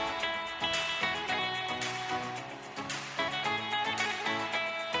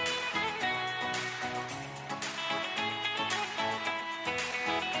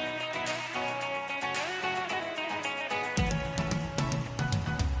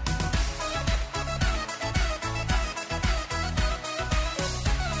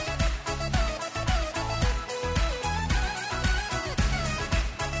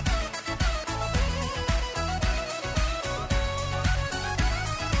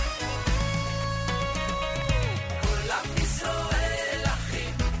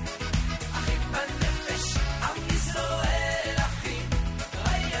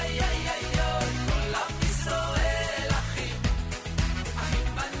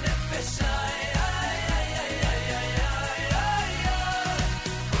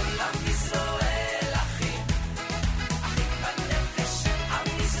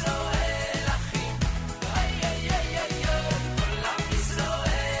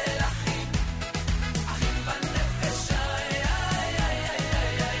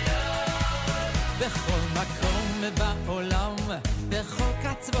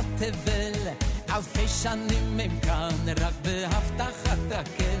אלפי שנים הם כאן רק בהבטחת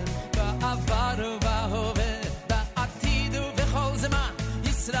הקל בעבר ובהווה בעתיד ובכל זמן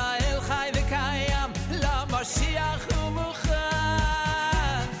ישראל חי וקיים למשיח הוא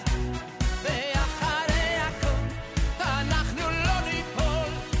מוכן ויחד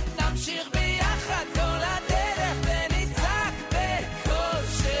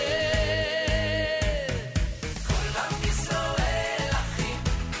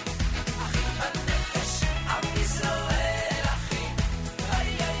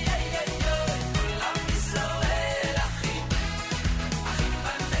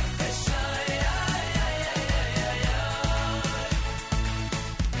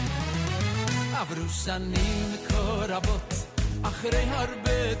שושנים מקורבות, אחרי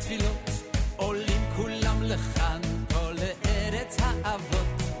הרבה תפילות, עולים כולם לכאן, כל לארץ האבות,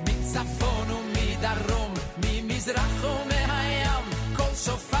 מצפון ומדרום, ממזרח ומהים, כל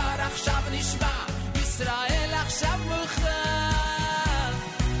שופר עכשיו נשמע, ישראל עכשיו מוכן,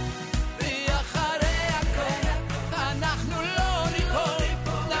 ואחרי הכל, אנחנו לא ניפול,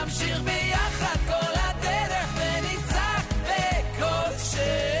 נמשיך ביחד כל הדרך, ונצעק בקול שם.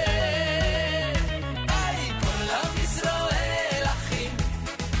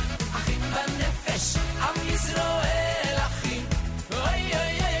 ישראל אחים, אוי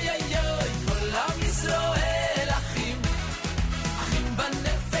אוי אוי אוי אוי, כל עם ישראל אחים, אחים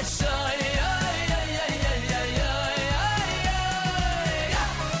בנפש, אוי אוי אוי אוי אוי אוי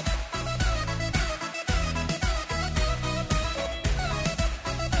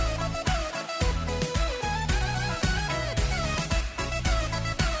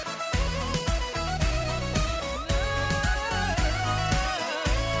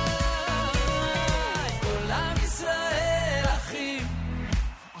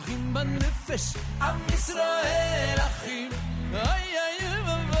בנפש, עם ישראל אחים, אוי אוי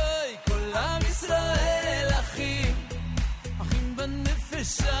אוי, כל עם ישראל אחים, אחים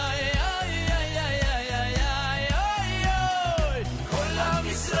בנפש, אוי אוי אוי אוי אוי אוי אוי, כל עם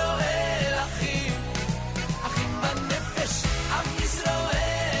ישראל אחים, אחים בנפש, עם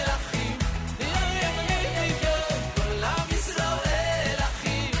ישראל אחים, אוי אוי אוי אוי, כל עם ישראל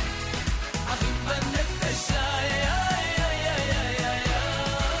אחים, אחים בנפש, אוי אוי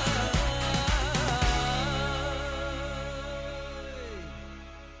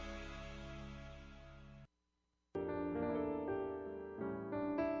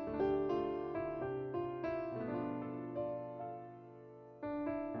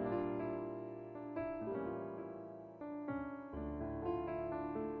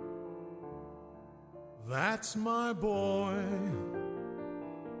That's my boy,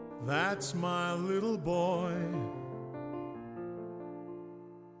 that's my little boy,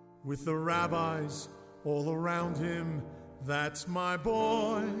 with the rabbis all around him, that's my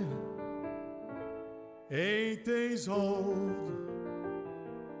boy, 8 days old,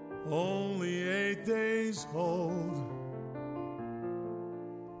 only 8 days old,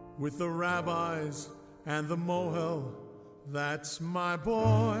 with the rabbis and the mohel, that's my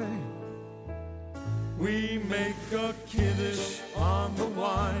boy. We make a kiddush on the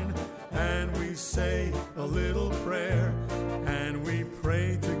wine, and we say a little prayer, and we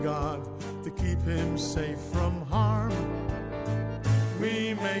pray to God to keep him safe from harm.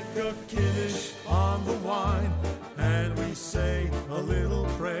 We make a kiddush on the wine, and we say a little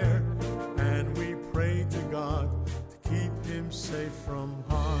prayer, and we pray to God to keep him safe from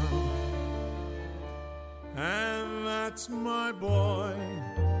harm. And that's my boy,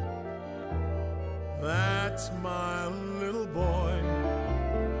 that's my little boy,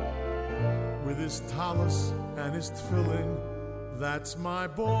 with his talus and his tefillin, that's my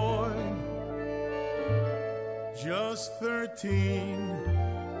boy, just 13,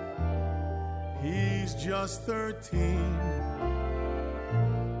 he's just 13,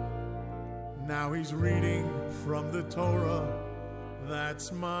 now he's reading from the Torah,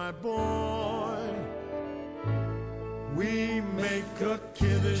 that's my boy. We make a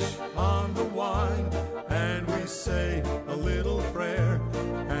kiddush on the wine, and we say a little prayer,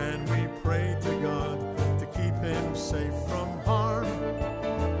 and we pray to God to keep him safe from harm.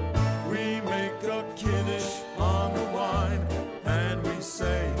 We make a kiddush on the wine, and we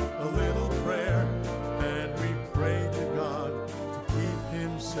say a little prayer, and we pray to God to keep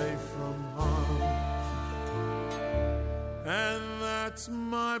him safe from harm. And that's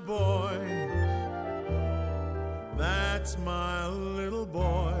my boy, that's my little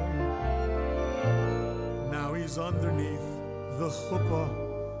boy. Now he's underneath the chuppah,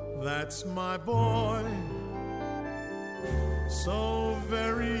 that's my boy. So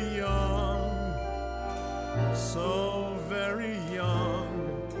very young, so very young,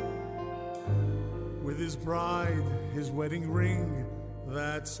 with his bride, his wedding ring,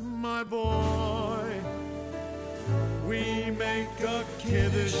 that's my boy. We make a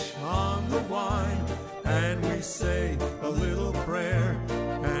kiddush on the wine, and we say a little prayer,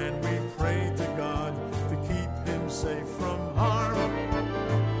 and we pray to God to keep him safe from harm.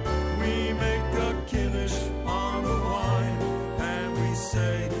 We make a kiddush on the wine, and we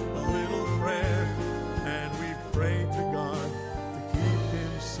say a little prayer, and we pray to God to keep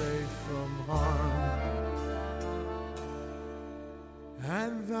him safe from harm.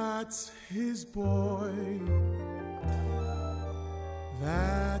 And that's his boy,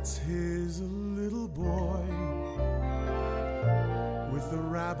 that's his little boy, with the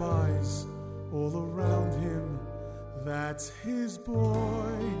rabbis all around him, that's his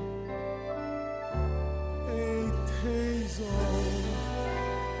boy. 8 days old,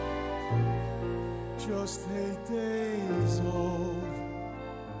 just 8 days old,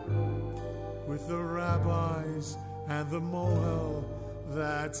 with the rabbis and the mohel,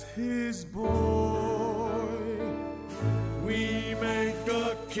 that's his boy. We make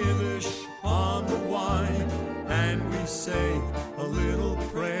a kiddush on the wine, and we say a little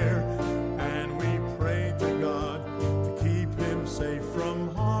prayer, and we pray to God to keep him safe from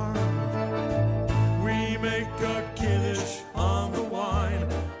harm. We make a kiddush on the wine,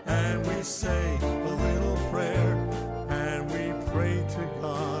 and we say a little prayer, and we pray to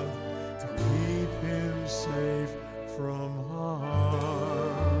God to keep him safe from harm.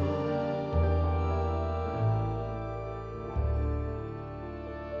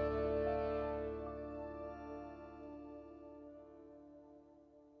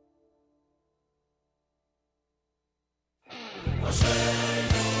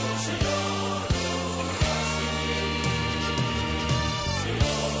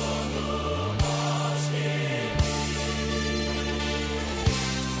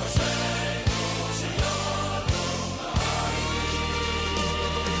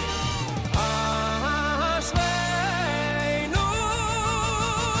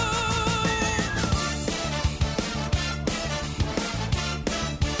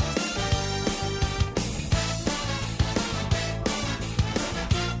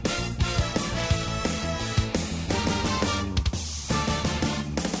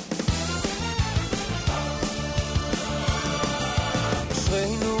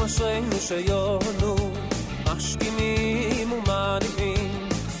 אשרינו שיונו משכימים ומניבים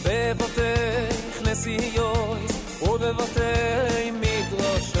בבתי כנסיות ובבתי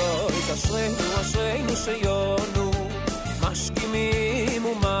מדרשות. אשרינו שיונו משכימים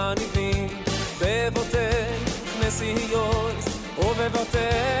ומניבים בבתי כנסיות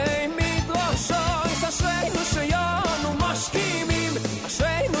ובבתי מדרשות. אשרינו שיונו משכימים,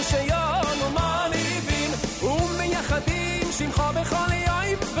 אשרינו שיונו מניבים ומייחדים שמחה בכל יום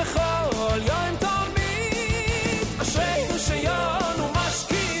בכל יום תמיד. אשרינו שיונו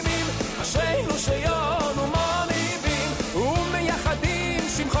משכימים, אשרינו שיונו מניבים ומייחדים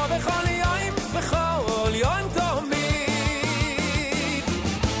שמחה בכל יום בכל יום תמיד.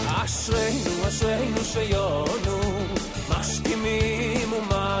 אשרינו שיונו משכימים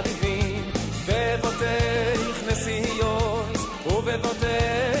ומניבים בבתי כנסיות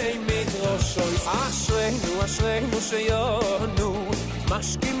ובבתי מדרשות. אשרינו שיונו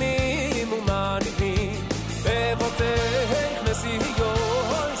משכימים ומניבים בבתי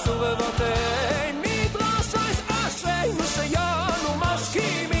כנסיות ובבתי מדרשות. אשרינו שיונו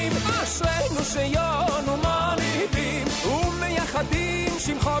משכימים, אשרינו שיונו מניבים ומייחדים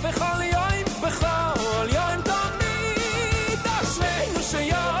שמחה בכל יום בכל יום תמיד. אשרינו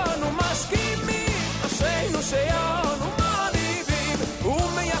שיונו משכימים, אשרינו שיונו מניבים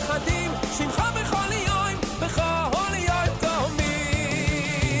ומייחדים שמחה בכל יום בכל יום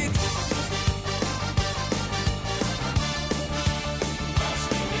תמיד.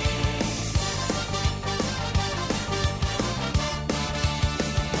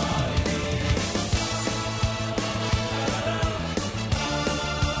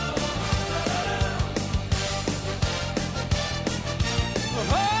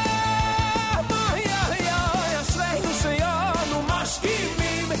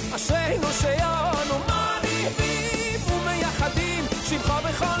 אשרינו שיונו מניבים ומייחדים שמחה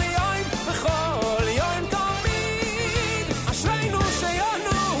בכל יום בכל יום תמיד. אשרינו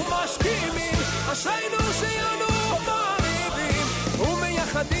שיונו משכימים, אשרינו שיונו מניבים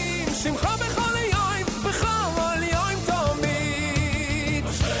ומייחדים שמחה בכל יום בכל יום תמיד.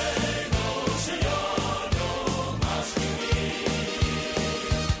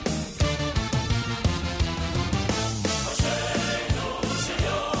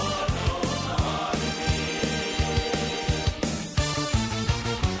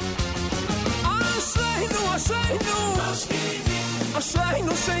 אשרינו שיונו משכימים,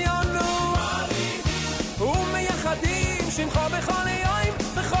 אשרינו שיונו ומייחדים שמחה בכל יום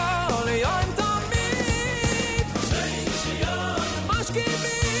בכל יום תמיד. אשרינו שיונו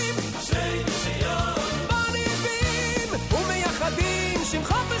משכימים, אשרינו שיונו מניבים ומייחדים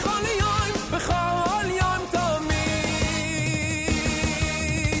שמחה בכל יום בכל יום תמיד.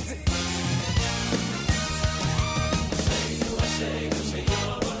 אשרינו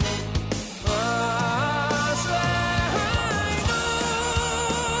שיונו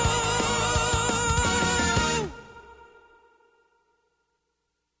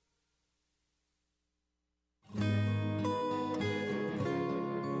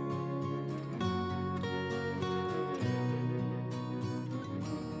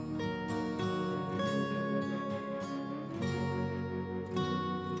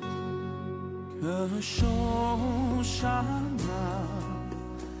Shoshana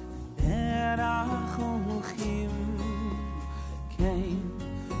Erach Olchim Kein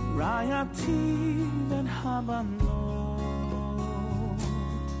Rayati Ben Habanot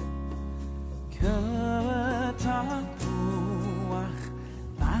Ketakuach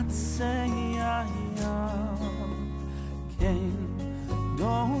Batseyayam Kein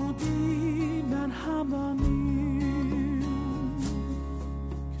Dodi Ben Habanim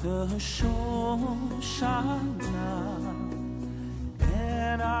Shoshana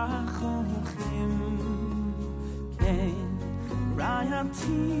Erach Olchim Kein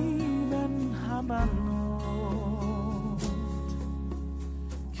Rayati Ben Habanot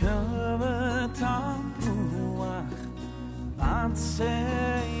Kevetapuach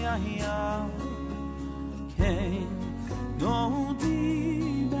Batseyayam Kein Dodi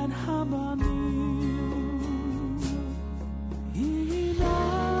Ben Habanim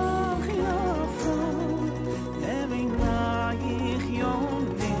Hinach Yafot Evinayich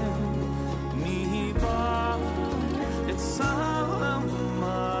Yonim Mibar Salam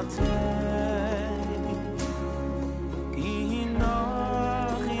Matei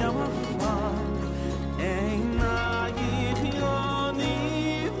Inach Yamafa Einayich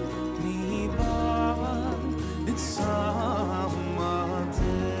Yonim Mibar Salam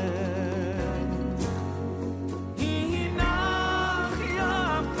Matei Inach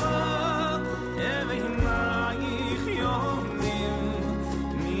Yafa Einayich Yonim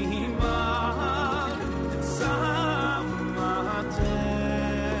Mibar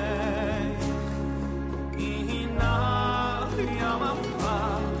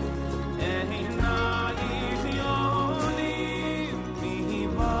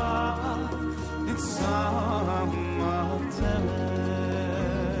Salam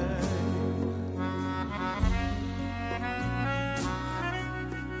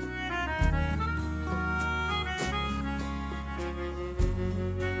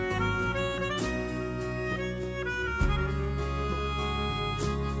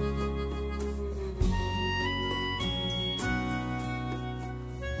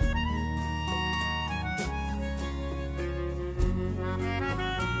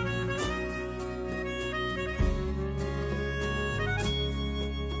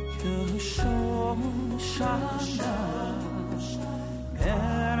Shoshana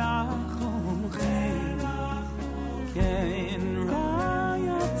Erach Olchim Kein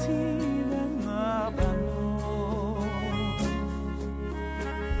Rayati Ben Habanot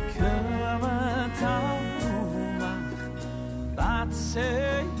Kevetapuach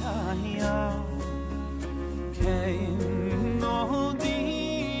Batseyayam Kein Dodi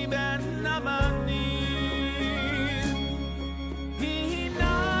Ben Habanim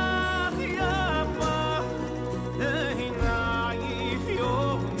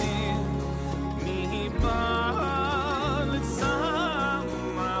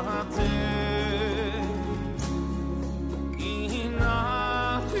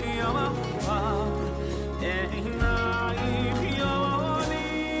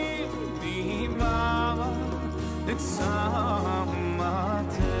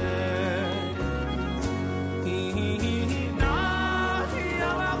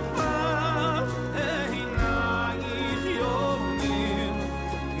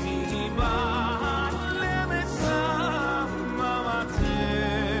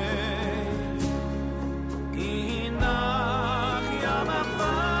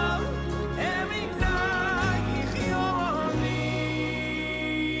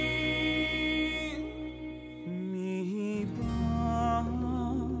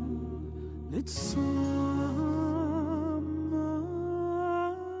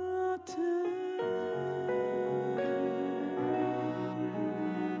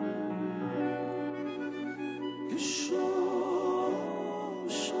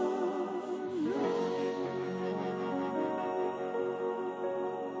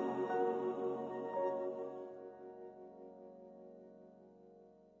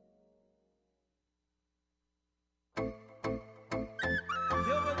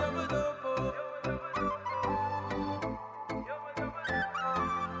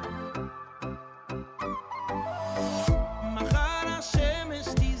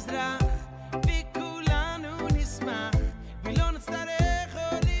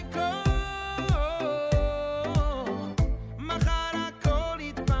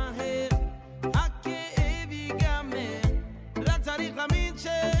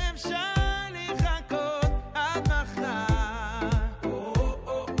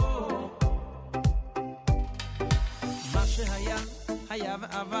היה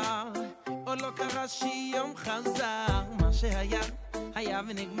ועבר, עוד לא קרה שיום חזר. מה שהיה, היה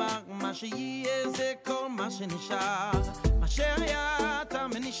ונגמר, מה שיהיה זה כל מה שנשאר. מה שהיה אתה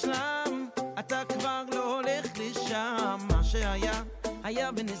ונשלם, אתה כבר לא הולך לשם. מה שהיה, היה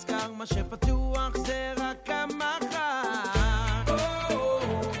ונזכר, מה שפתוח זה רק המחר.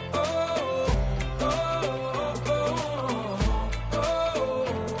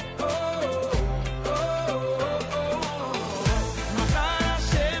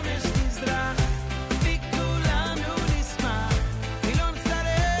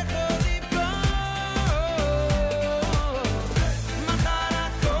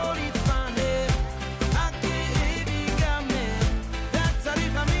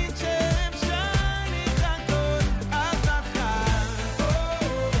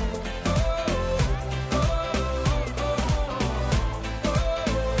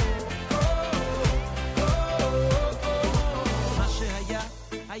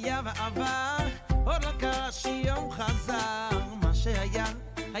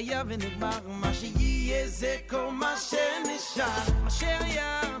 היה ונגמר, מה שיהיה זה כל מה שנשאר. מה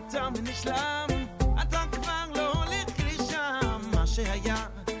שהיה תם ונשלם, אתה כבר לא הולך לשם. מה שהיה,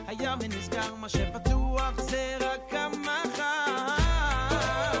 היה ונסגר, מה שפתוח זה רק המחר.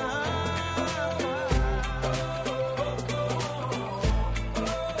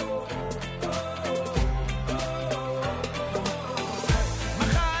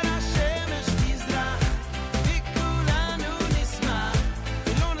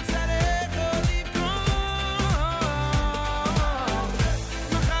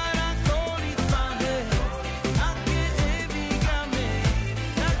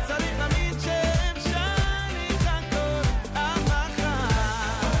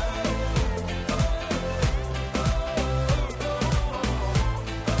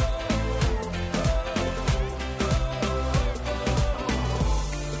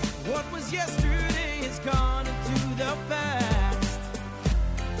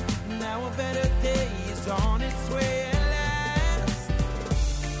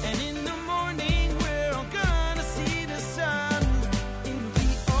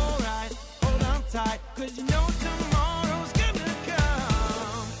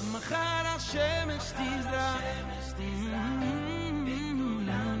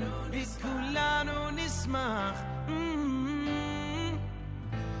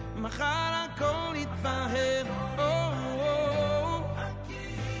 מחר הכל יתבהר,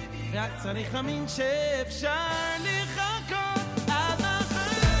 רק צריך להאמין שאפשר לחכות עד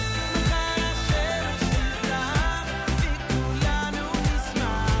מחר. מחר השמש תזרח וכולנו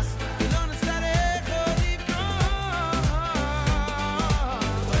נשמח ולא נצטרך עוד לבכות.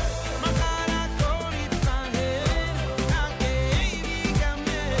 מחר הכל יתבהר, הכאב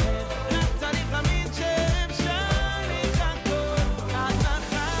ייגמר, רק צריך להאמין שאפשר לחכות עד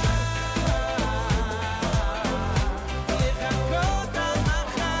מחר. לחכות עד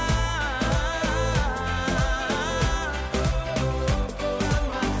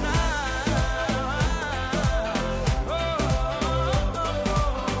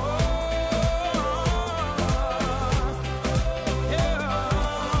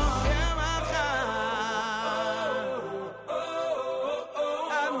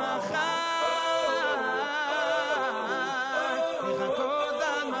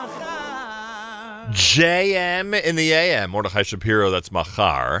JM in the AM. Mordechai Shapiro, that's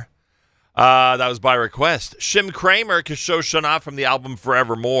Machar. That was by request. Shim Kramer, Kisho Shana from the album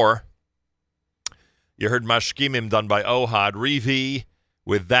Forevermore. You heard Mashkimim done by Ohad. Rivi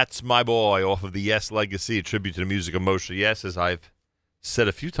with That's My Boy off of the Yes Legacy, a tribute to the music of Moshe Yes, as I've said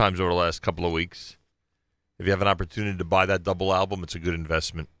a few times over the last couple of weeks. If you have an opportunity to buy that double album, it's a good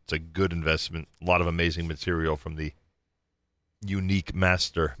investment. It's a good investment. A lot of amazing material from the unique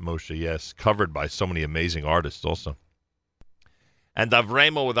master Moshe Yes, covered by so many amazing artists also. And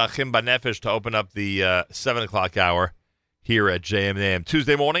Avremo with Achim Banefesh to open up the 7 o'clock hour here at JM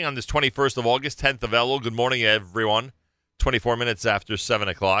Tuesday morning on this 21st of August, 10th of Elul. Good morning, everyone. 24 minutes after 7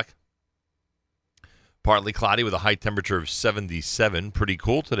 o'clock. Partly cloudy with a high temperature of 77. Pretty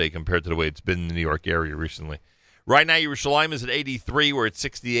cool today compared to the way it's been in the New York area recently. Right now, Yerushalayim is at 83. We're at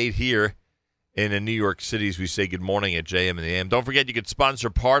 68 here in New York City as we say good morning at JM and the AM. Don't forget you could sponsor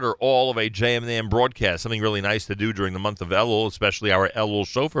part or all of a JM and the AM broadcast, something really nice to do during the month of Elul, especially our Elul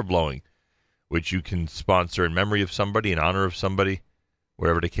shofar blowing, which you can sponsor in memory of somebody, in honor of somebody,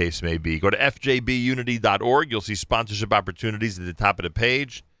 wherever the case may be. Go to fjbunity.org. You'll see sponsorship opportunities at the top of the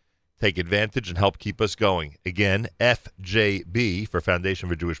page. Take advantage and help keep us going. Again, FJB for Foundation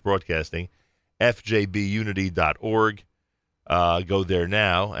for Jewish Broadcasting, fjbunity.org. Go there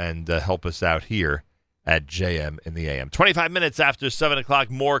now and help us out here at JM in the AM. 25 minutes after 7 o'clock,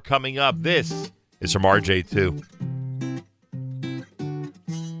 more coming up. This is from RJ2.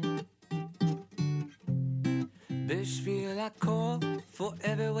 Bishvil HaKol for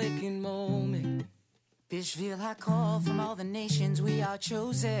every waking moment. Bishvil HaKol from all the nations we are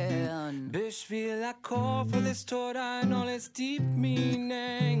chosen. Bishvil HaKol for this Torah and all its deep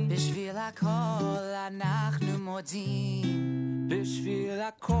meaning. Bishvil HaKol anachnu modim. Bishvil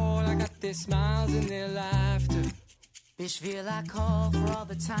HaKol I got their smiles and their laughter. Bishvil HaKol for all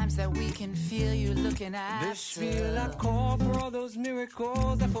the times that we can feel you looking after. Bishvil HaKol for all those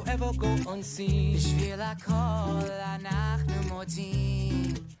miracles that forever go unseen. Bishvil HaKol anachnu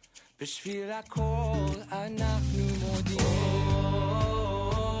modim. Bishvil HaKol אנחנו מודים.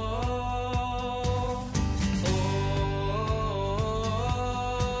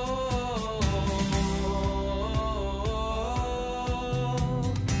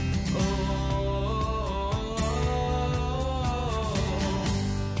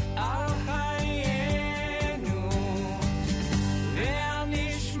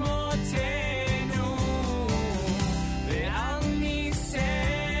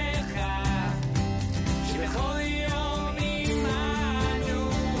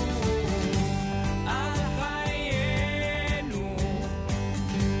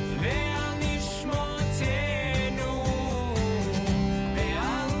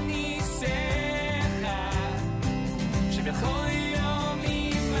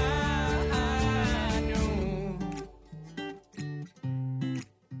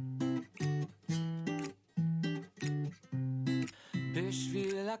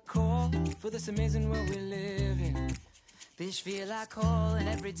 For this amazing world we live in. Bishvil HaKol, and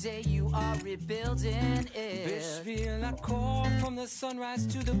every day you are rebuilding it. Bishvil HaKol, from the sunrise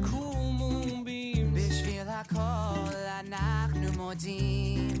to the cool moonbeams. Bishvil HaKol, אנחנו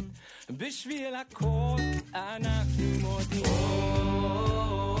modim. Bishvil HaKol, אנחנו modim.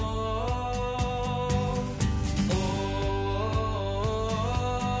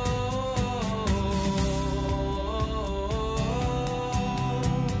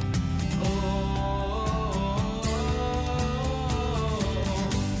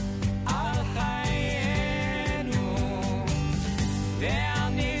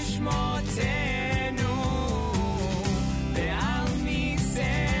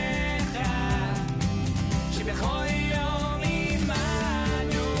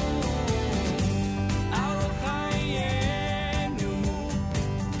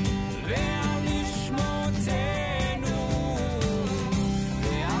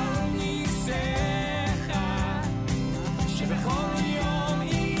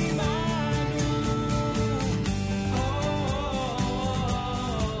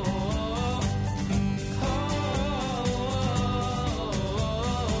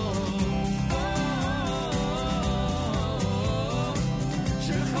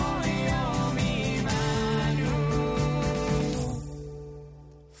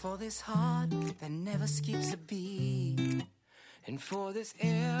 For this heart that never skips a beat, and for this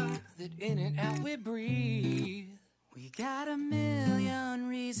air that in and out we breathe, we got a million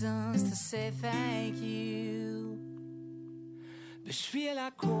reasons to say thank you. בשביל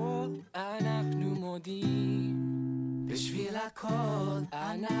הכל אנחנו מודים. בשביל הכל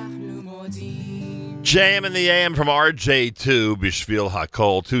אנחנו מודים. JM in the AM from RJ2, Bishvil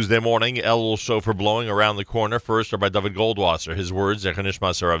HaKol. Tuesday morning, Elul Shofar blowing around the corner. First, Rabbi David Goldwasser. His words, Zecher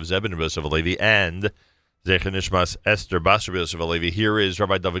Nishmas Rav Zeb ben Yosef Alevi, and Zecher Nishmas Esther Bas Rabbi Yosef Alevi. Here is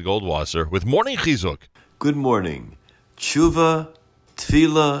Rabbi David Goldwasser with Morning Chizuk. Good morning. Tshuva,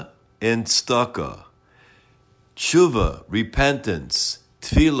 Tefillah, and Tzedakah. Tshuva, repentance.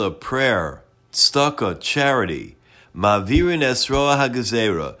 Tefillah, prayer. Tzedakah, charity. Ma'avirin es roa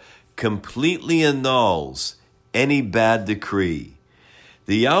hagazera, completely annuls any bad decree.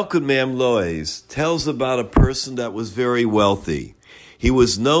 The Yalkut Me'am Loez tells about a person that was very wealthy. He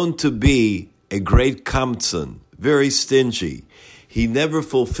was known to be a great kamtzon, very stingy. He never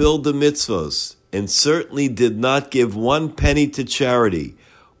fulfilled the mitzvos and certainly did not give 1 penny to charity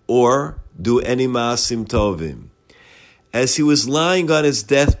or do any ma'asim tovim. As he was lying on his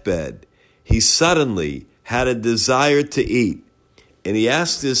deathbed, he suddenly had a desire to eat, and he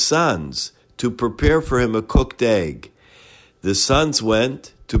asked his sons to prepare for him a cooked egg. The sons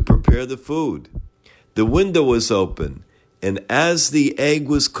went to prepare the food. The window was open, and as the egg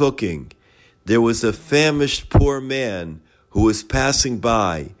was cooking, there was a famished poor man who was passing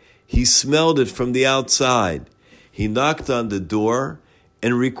by. He smelled it from the outside. He knocked on the door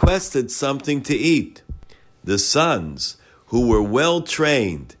and requested something to eat. The sons, who were well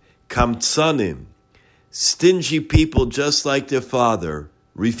trained, kamtsanim, stingy people just like their father,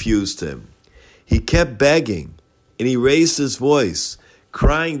 refused him. He kept begging, and he raised his voice,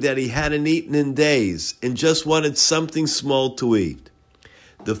 crying that he hadn't eaten in days and just wanted something small to eat.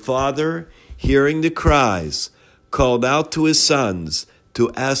 The father, hearing the cries, called out to his sons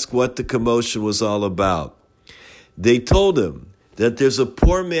to ask what the commotion was all about. They told him that there's a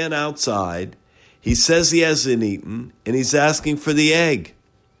poor man outside. He says he hasn't eaten, and he's asking for the egg.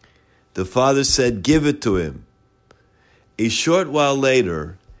 The father said, give it to him. A short while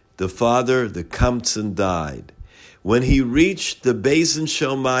later, the father, the Kamtzin, died. When he reached the Beis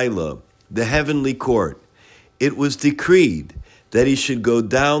Shomayla, the heavenly court, it was decreed that he should go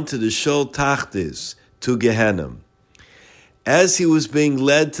down to the Shol Tachtis, to Gehenna. As he was being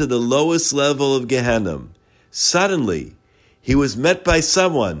led to the lowest level of Gehenna, suddenly he was met by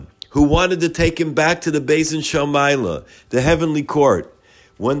someone who wanted to take him back to the Beis Shomayla, the heavenly court.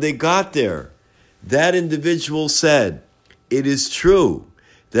 When they got there, that individual said, it is true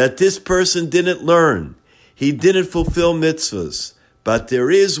that this person didn't learn. He didn't fulfill mitzvahs. But there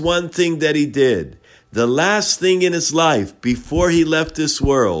is one thing that he did. The last thing in his life, before he left this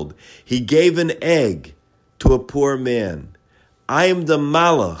world, he gave an egg to a poor man. I am the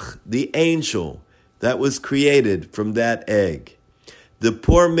malach, the angel, that was created from that egg. The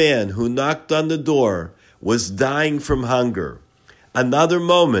poor man who knocked on the door was dying from hunger. Another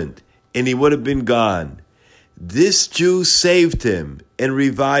moment, and he would have been gone. This Jew saved him and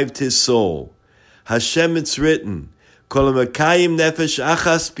revived his soul. Hashem, it's written, Kol Mekayim nefesh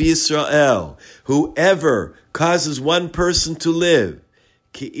achas b'Yisrael, whoever causes one person to live,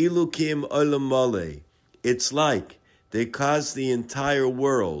 Ki'ilu kim olam mole, it's like they caused the entire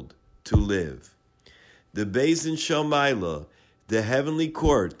world to live. The Beis Shomayla, the heavenly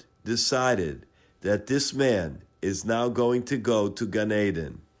court, decided that this man is now going to go to Gan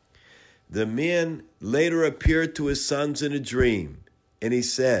Eden. The man later appeared to his sons in a dream, and he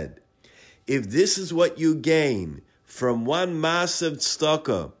said, if this is what you gain from one massive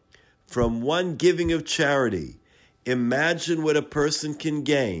tzedakah, from one giving of charity, imagine what a person can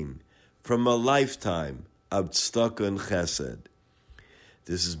gain from a lifetime of tzedakah and chesed.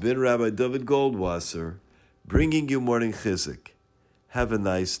 This has been Rabbi David Goldwasser, bringing you Morning Chizuk. Have a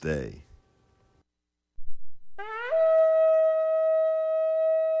nice day.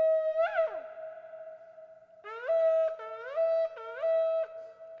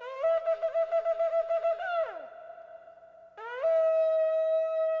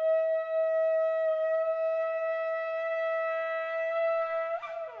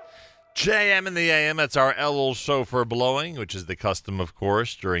 JM in the AM, that's our Elul shofar blowing, which is the custom, of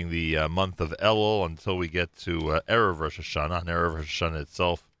course, during the month of Elul until we get to Erev Rosh Hashanah. On Erev Rosh Hashanah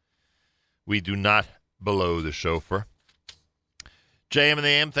itself, we do not blow the shofar. JM in the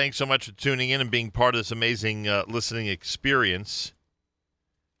AM, thanks so much for tuning in and being part of this amazing listening experience.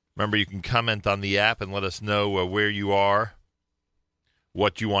 Remember, you can comment on the app and let us know where you are,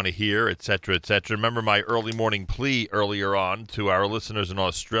 what you want to hear, etc., etc. Remember my early morning plea earlier on to our listeners in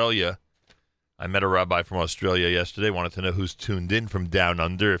Australia. I met a rabbi from Australia yesterday, wanted to know who's tuned in from down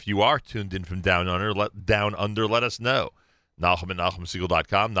under. If you are tuned in from down under, let us know. Nachum at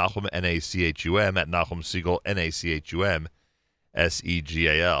NachumSegal.com, Nachum, N-A-C-H-U-M, at Nachum Segal, N-A-C-H-U-M,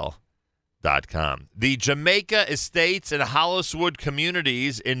 S-E-G-A-L.com. The Jamaica Estates and Holliswood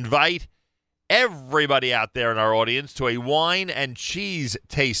communities invite everybody out there in our audience to a wine and cheese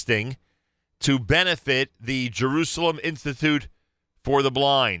tasting to benefit the Jerusalem Institute for the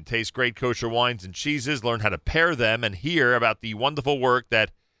Blind. Taste great kosher wines and cheeses, learn how to pair them, and hear about the wonderful work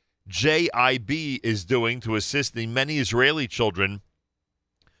that JIB is doing to assist the many Israeli children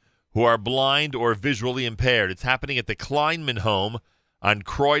who are blind or visually impaired. It's happening at the Kleinman home on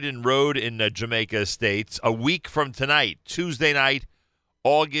Croydon Road in Jamaica Estates a week from tonight, Tuesday night,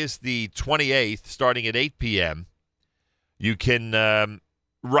 August the 28th, starting at 8 p.m. You can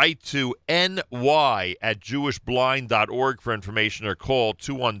write to ny@jewishblind.org for information or call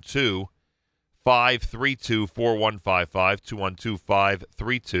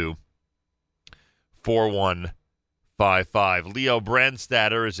 212-532-4155, 212-532-4155. Leo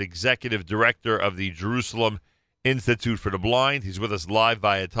Brandstatter is Executive Director of the Jerusalem Institute for the Blind. He's with us live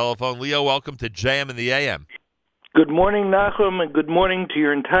via telephone. Leo, welcome to JM in the AM. Good morning, Nachum, and good morning to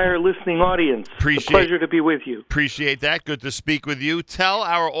your entire listening audience. It's a pleasure to be with you. Appreciate that. Good to speak with you. Tell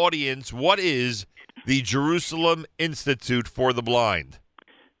our audience, what is the Jerusalem Institute for the Blind?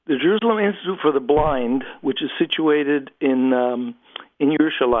 The Jerusalem Institute for the Blind, which is situated in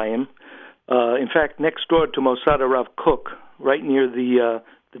Yerushalayim, in fact, next door to Mossad Rav Kook, right near the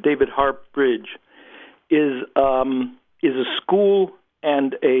David Harp Bridge, is a school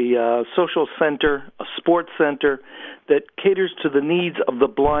and a social center, a sports center that caters to the needs of the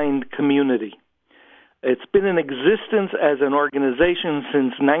blind community. It's been in existence as an organization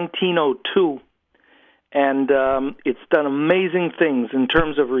since 1902, and it's done amazing things in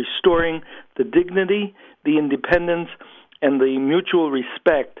terms of restoring the dignity, the independence, and the mutual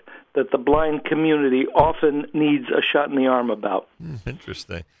respect that the blind community often needs a shot in the arm about.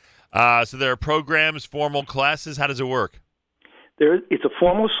 Interesting. So there are programs, formal classes. How does it work? It's a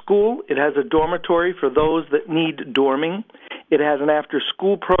formal school. It has a dormitory for those that need dorming. It has an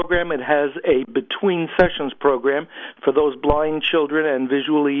after-school program. It has a between-sessions program for those blind children and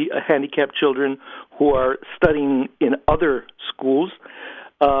visually handicapped children who are studying in other schools.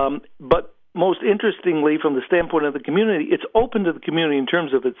 But most interestingly, from the standpoint of the community, it's open to the community in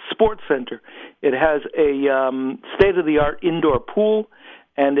terms of its sports center. It has a state-of-the-art indoor pool,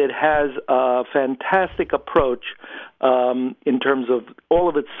 and it has a fantastic approach in terms of all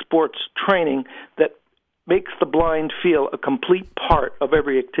of its sports training that makes the blind feel a complete part of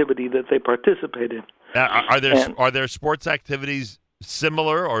every activity that they participate in. Are there sports activities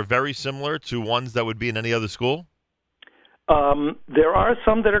similar or very similar to ones that would be in any other school? There are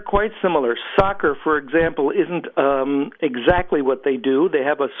some that are quite similar. Soccer, for example, isn't exactly what they do. They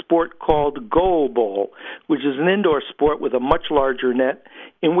have a sport called goal ball, which is an indoor sport with a much larger net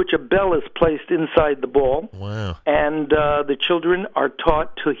in which a bell is placed inside the ball. Wow. And the children are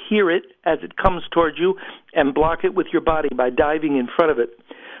taught to hear it as it comes towards you and block it with your body by diving in front of it.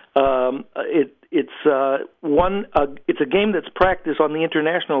 It's a game that's practiced on the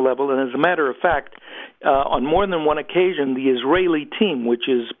international level, and as a matter of fact, on more than one occasion, the Israeli team, which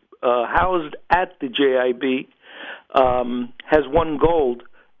is housed at the JIB, has won gold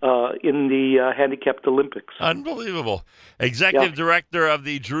in the Handicapped Olympics. Unbelievable. Executive Director of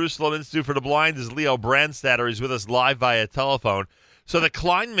the Jerusalem Institute for the Blind is Leo Brandstatter. He's with us live via telephone. So the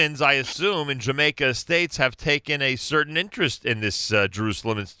Kleinmans, I assume, in Jamaica Estates have taken a certain interest in this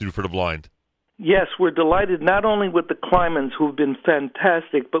Jerusalem Institute for the Blind. Yes, we're delighted not only with the Kleinmans, who've been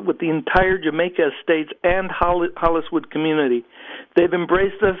fantastic, but with the entire Jamaica Estates and Holliswood community. They've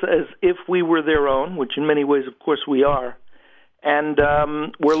embraced us as if we were their own, which in many ways, of course, we are. And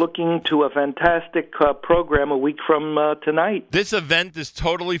we're looking to a fantastic program a week from tonight. This event is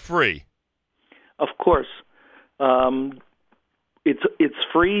totally free. Of course. It's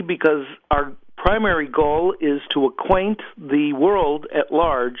free because our primary goal is to acquaint the world at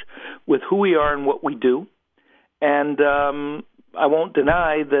large with who we are and what we do. And I won't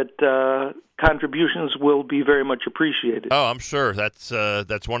deny that contributions will be very much appreciated. Oh, I'm sure. That's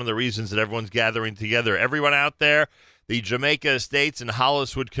one of the reasons that everyone's gathering together. Everyone out there, the Jamaica Estates and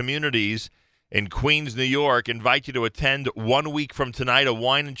Holliswood communities in Queens, New York, invite you to attend 1 week from tonight a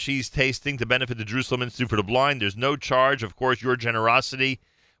wine and cheese tasting to benefit the Jerusalem Institute for the Blind. There's no charge. Of course, your generosity,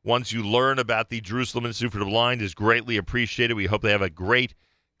 once you learn about the Jerusalem Institute for the Blind, is greatly appreciated. We hope they have a great,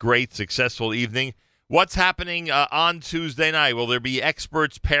 successful evening. What's happening on Tuesday night? Will there be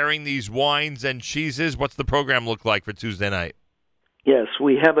experts pairing these wines and cheeses? What's the program look like for Tuesday night? Yes,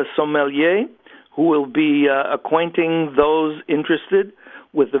 we have a sommelier who will be acquainting those interested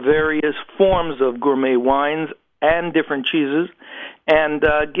with the various forms of gourmet wines and different cheeses, and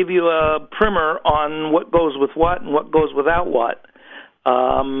give you a primer on what goes with what and what goes without what.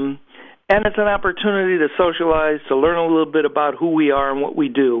 And it's an opportunity to socialize, to learn a little bit about who we are and what we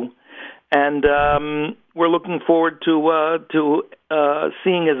do. And we're looking forward to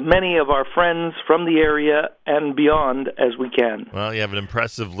seeing as many of our friends from the area and beyond as we can. Well, you have an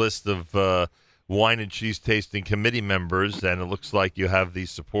impressive list of wine and cheese tasting committee members, and it looks like you have the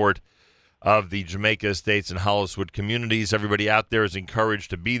support of the Jamaica Estates and Holliswood communities. Everybody out there is encouraged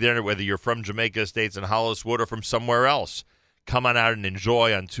to be there, whether you're from Jamaica Estates and Holliswood or from somewhere else. Come on out and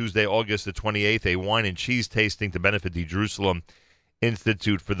enjoy on Tuesday, August the 28th, a wine and cheese tasting to benefit the Jerusalem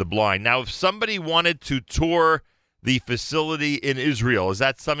Institute for the Blind. Now, if somebody wanted to tour the facility in Israel, is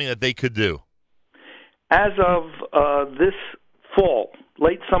that something that they could do? As of this fall,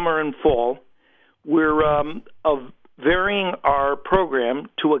 late summer and fall, we're varying our program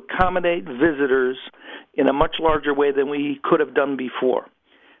to accommodate visitors in a much larger way than we could have done before.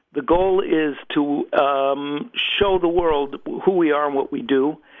 The goal is to show the world who we are and what we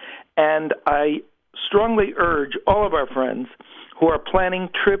do, and I strongly urge all of our friends who are planning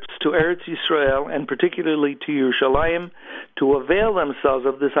trips to Eretz Yisrael, and particularly to Yerushalayim, to avail themselves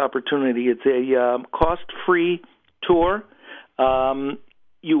of this opportunity. It's a cost-free tour.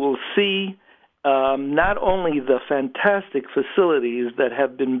 You will see not only the fantastic facilities that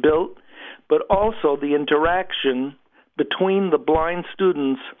have been built, but also the interaction between the blind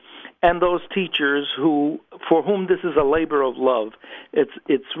students and those teachers for whom this is a labor of love.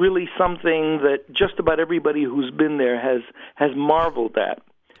 It's really something that just about everybody who's been there has marveled at.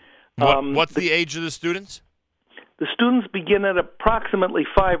 What's the age of the students? The students begin at approximately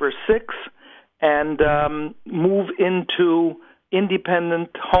 5 or 6, and move into independent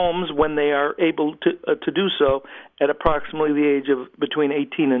homes when they are able to do so at approximately the age of between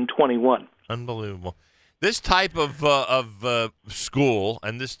 18 and 21. Unbelievable. This type of school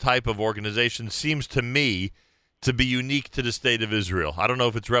and this type of organization seems to me to be unique to the state of Israel. I don't know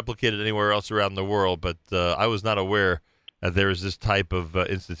if it's replicated anywhere else around the world, but I was not aware that there is this type of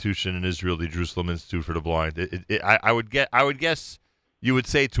institution in Israel, the Jerusalem Institute for the Blind. I would guess you would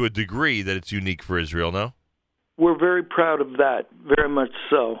say to a degree that it's unique for Israel, no? We're very proud of that, very much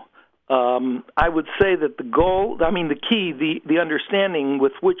so. I would say that the goal, the key, the understanding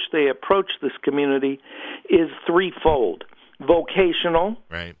with which they approach this community is threefold. Vocational,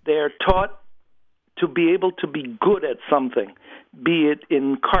 right. They are taught to be able to be good at something, be it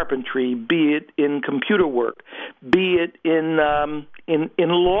in carpentry, be it in computer work, be it in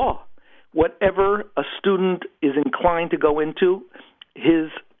law. Whatever a student is inclined to go into,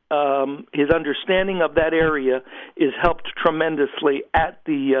 his understanding of that area is helped tremendously at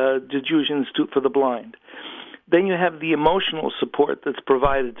the Jewish Institute for the Blind. Then you have the emotional support that's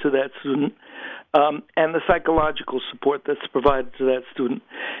provided to that student, and the psychological support that's provided to that student,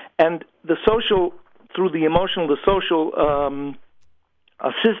 and the social, through the emotional, the social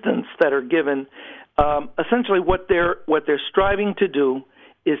assistance that are given. Essentially, what they're striving to do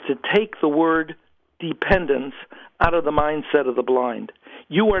is to take the word dependence out of the mindset of the blind.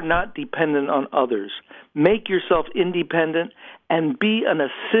 You are not dependent on others. Make yourself independent and be an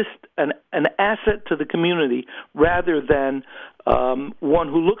asset to the community rather than one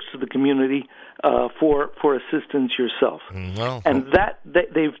who looks to the community for assistance yourself. Well, and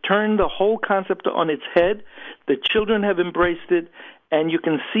they've turned the whole concept on its head. The children have embraced it, and you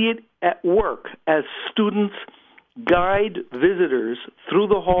can see it at work as students guide visitors through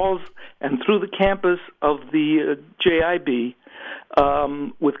the halls and through the campus of the JIB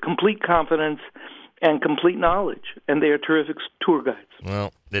with complete confidence and complete knowledge, and they are terrific tour guides.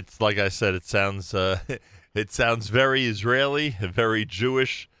 Well, it's like I said, it sounds very Israeli, very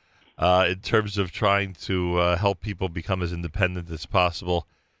Jewish in terms of trying to help people become as independent as possible.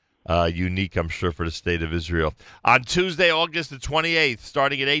 Unique, I'm sure, for the state of Israel. On Tuesday, August the 28th,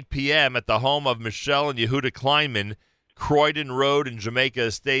 starting at 8 p.m. at the home of Michelle and Yehuda Kleinman, Croydon Road in Jamaica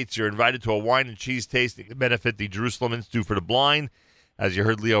Estates, you're invited to a wine and cheese tasting to benefit the Jerusalem Institute for the Blind. As you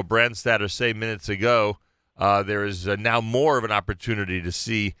heard Leo Brandstatter say minutes ago, there is now more of an opportunity to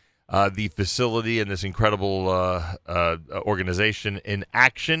see the facility and this incredible organization in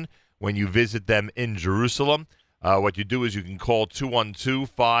action when you visit them in Jerusalem. What you do is you can call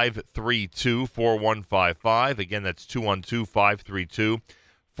 212-532-4155. Again, that's 212-532-4155,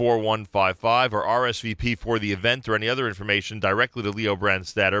 or RSVP for the event or any other information directly to Leo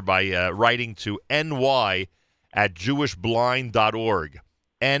Brandstatter by writing to ny@jewishblind.org,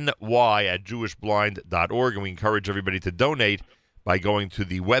 ny@jewishblind.org, and we encourage everybody to donate by going to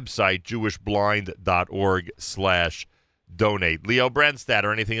the website jewishblind.org/donate. Leo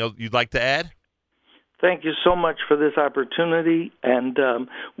Brandstatter, anything else you'd like to add? Thank you so much for this opportunity, and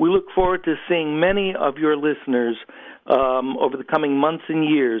we look forward to seeing many of your listeners over the coming months and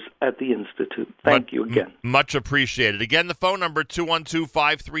years at the Institute. Thank you again. Much appreciated. Again, the phone number,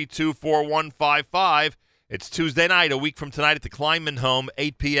 212-532-4155. It's Tuesday night, a week from tonight at the Kleinman home,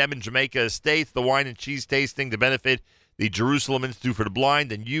 8 p.m. in Jamaica Estates, the wine and cheese tasting to benefit the Jerusalem Institute for the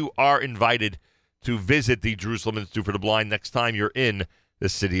Blind, and you are invited to visit the Jerusalem Institute for the Blind next time you're in the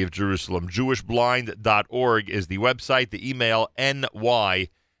city of Jerusalem. Jewishblind.org is the website. The email,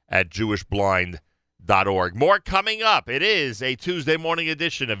 ny@jewishblind.org. More coming up. It is a Tuesday morning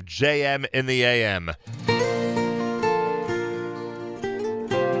edition of JM in the AM.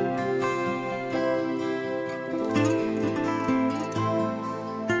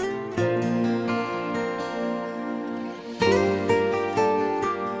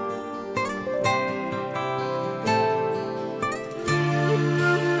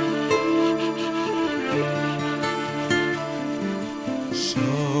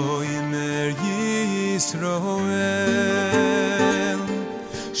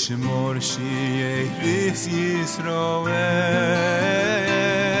 Shemor Sheiris Yisroel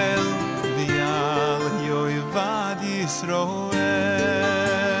V'yal Yoivad Yisroel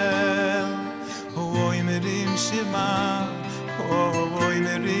Hoi Merim Shema Hoi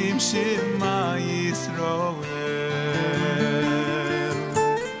Merim Shema Yisroel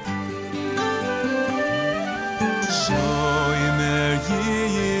Shoi Mer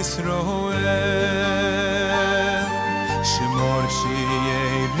Yisroel Shemor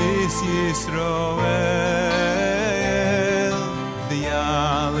Sheiris Yisroel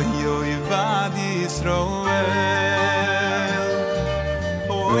V'yal Yoivad Yisroel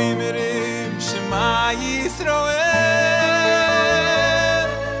Hoi Merim Shema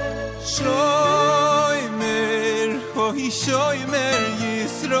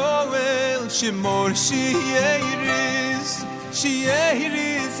Shemor Sheiris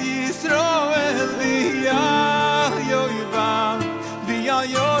Yisroel V'yah Yoivan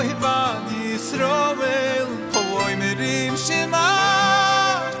Yisroel Hoy Merim Shema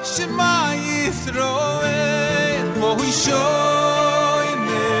Yisroel Hoy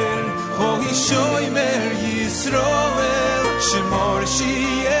Shoimer Yisroel Shemor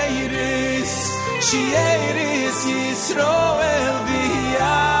Sheiris Yisroel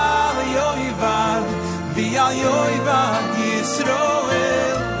V'yah Yoivan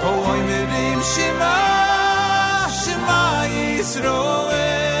Yisroel Hoy Merim Shema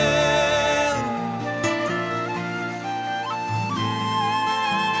Yisroel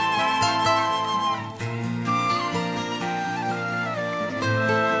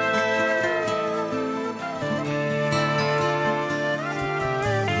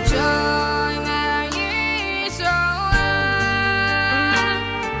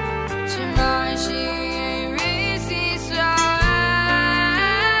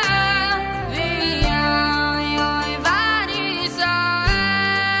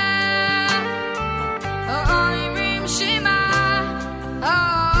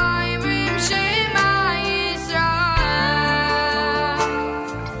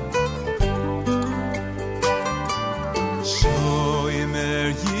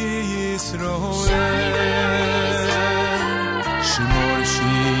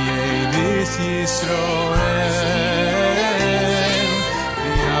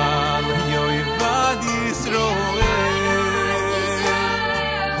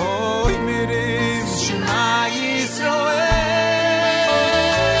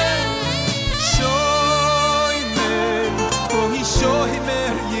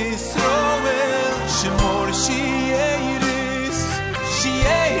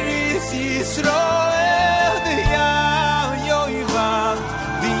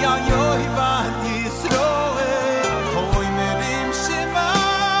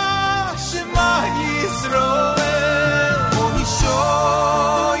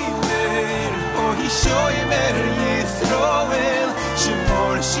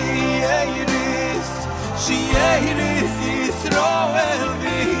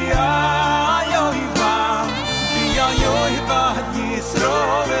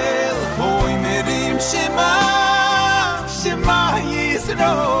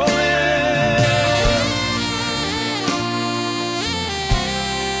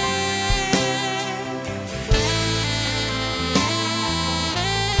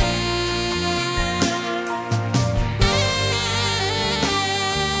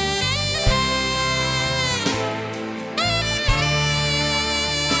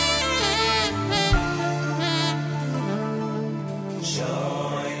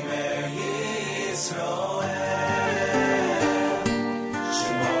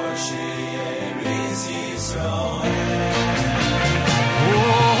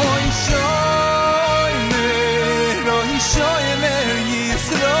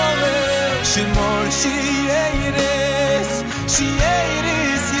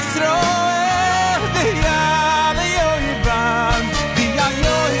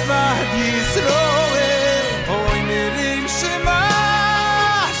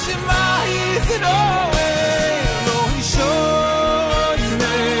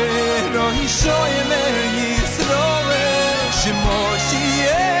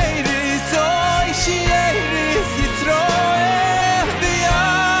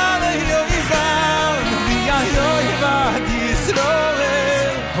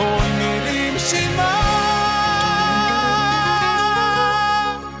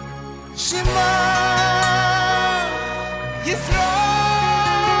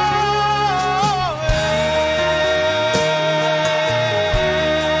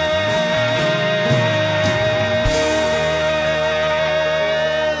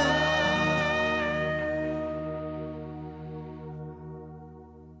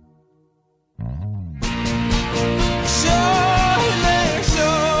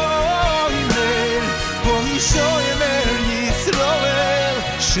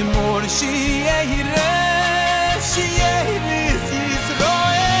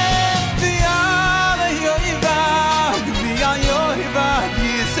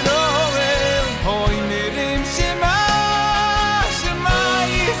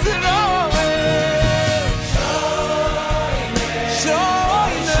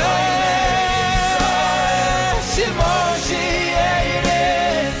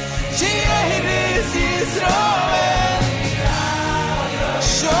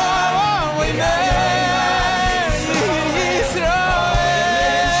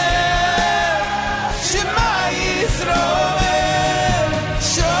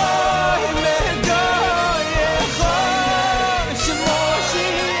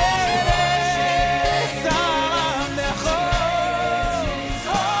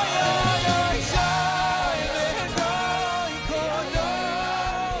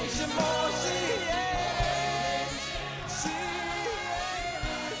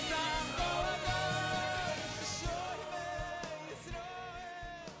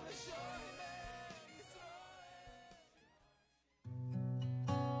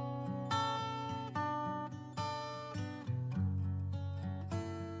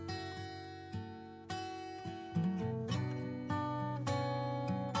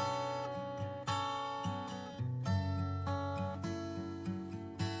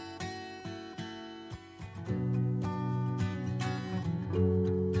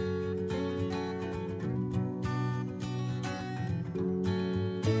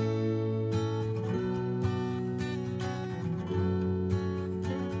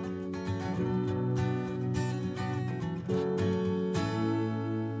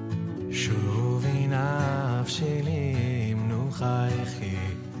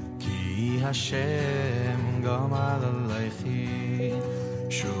כי השם גמל עליכי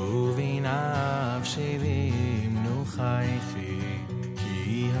שובי נפשי למנוחייכי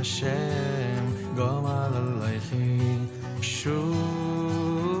כי השם גמל עליכי שובי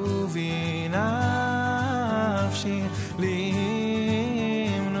נפשי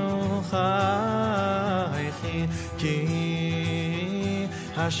למנוחייכי כי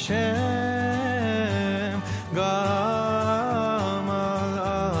השם גמל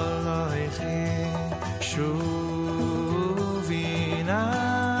עליכי שובי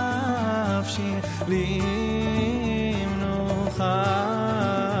נפשי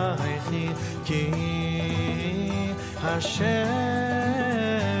למנוחייכי כי השם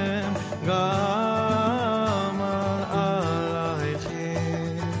גמל עליכי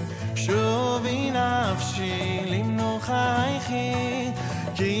שובי נפשי למנוחייכי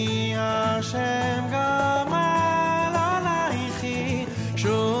כי השם גמל עליכי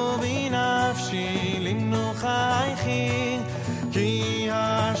שובי נפשי למנוחייכי כי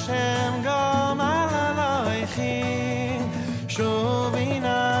השם גמל עליכי שובי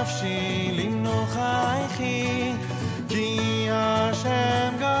נפשי למנוחייכי כי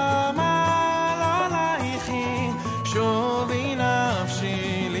השם גמל עליכי שובי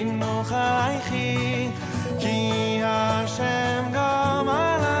נפשי למנוחייכי כי השם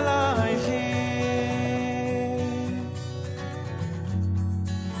גמל עליכי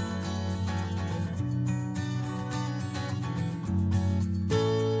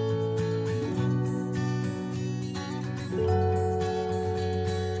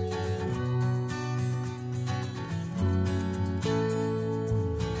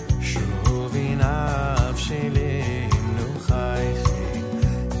שובי נפשי למנוחייכי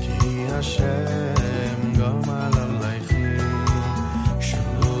כי השם גמל עליכי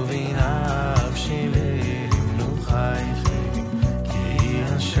שובי נפשי למנוחייכי כי השם גמל עליכי שובי נפשי למנוחייכי כי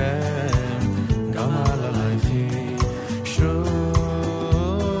השם גמל עליכי שובי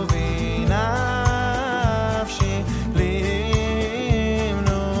נפשי למנוחייכי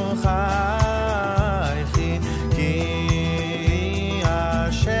כי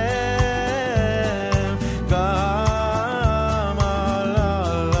השם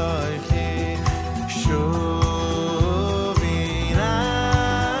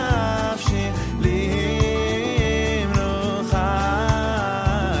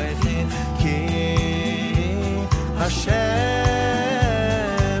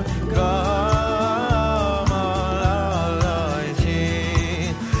עליכי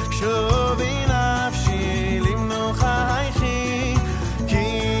שובי נפשי למנוחייכי כי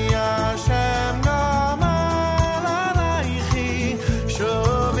השם גמל עליכי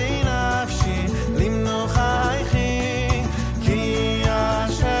שובי נפשי למנוחייכי כי השם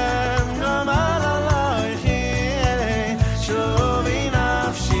גמל עליכי שובי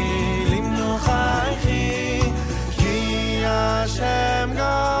נפשי למנוחייכי כי השם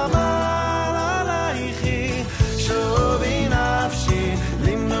גמל עליכי שובי נפשי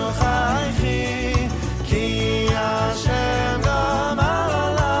למנוחייכי כי השם גמל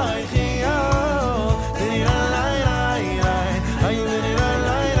עליכי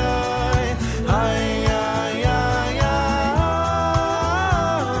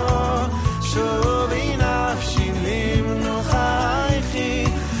שובי נפשי למנוחייכי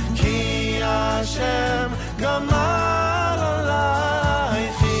כי השם גמל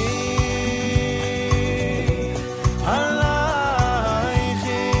עליכי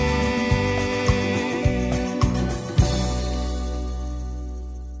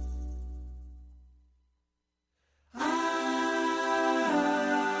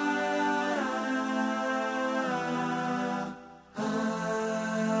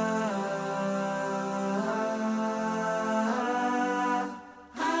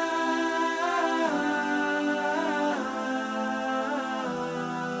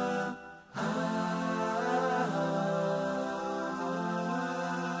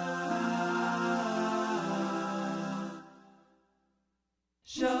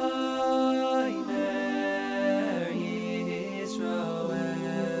Shomer Yisroel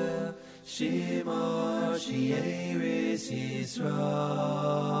Shemor She'eris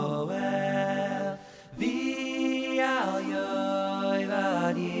Yisroel V'al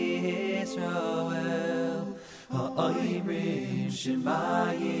Yoivad Yisroel Ha'oimrim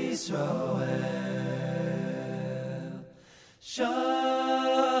Shema Yisroel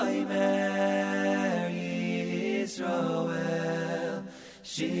Shomer Yisroel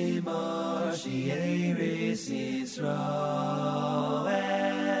Shemor She'eris Yisroel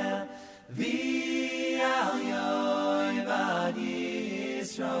V'al Yoivad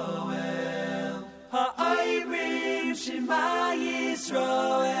Yisroel Ha'oimrim Shema Yisroel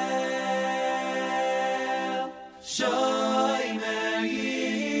Shomer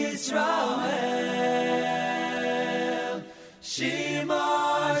Yisrael,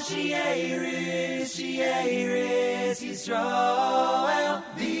 Shema Shieris Yisrael,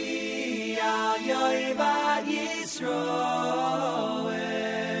 V'al Yoivad Yisrael,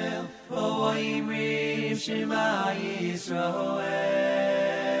 Oimrim Shema Yisrael,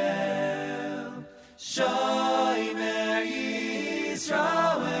 Shomer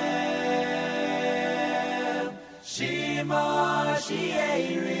Yisrael, Shema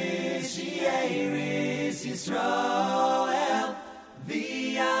Shieris Yisrael,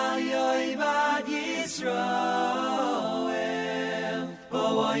 V'al Yoivad Yisrael,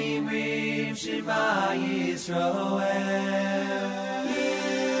 Oimrim Shema Yisrael,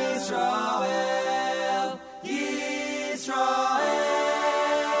 Yisrael, Yisrael.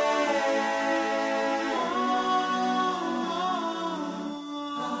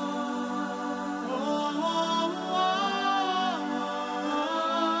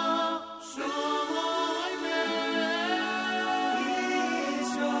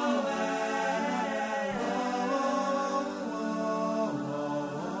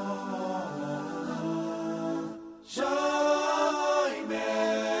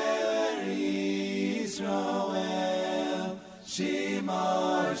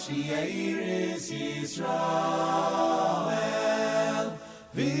 Shieris Yisrael,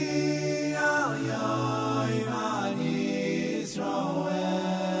 V'al Yoivad Yisrael,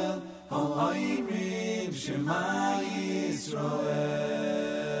 Ha'oimrim Shema Yisrael.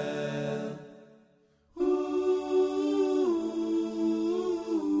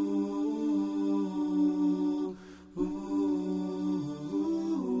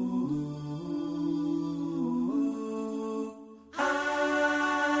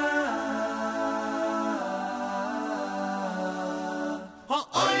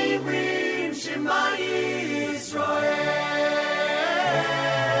 Ha'oimrim Shema Yisrael,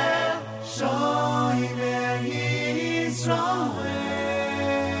 Shomer Yisrael,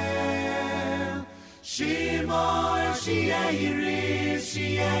 Shema Shieris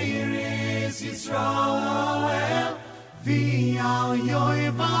Yisrael, V'al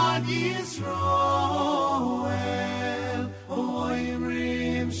Yoivad Yisrael,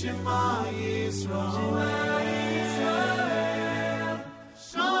 Ha'oimrim Shema Yisrael.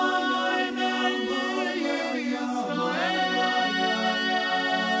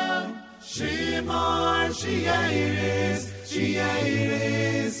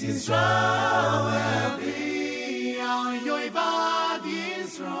 Shieris Yisrael, V'al Yoivad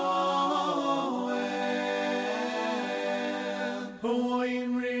Yisrael,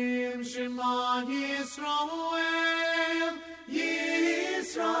 Ha'oimrim Shema Yisrael,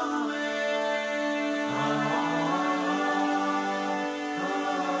 Yisrael.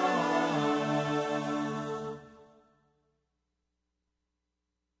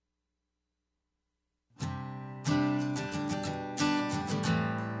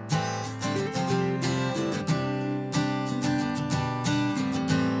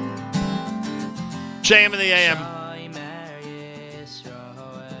 JM in the AM.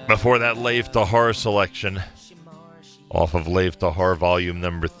 Before that, Lev Tahar selection off of Lev Tahar volume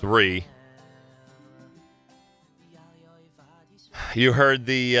number 3. You heard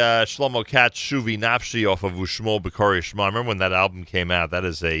the Shlomo Katz Shuvi Nafshi off of Ushmo B'Kari Shema. I remember when that album came out. That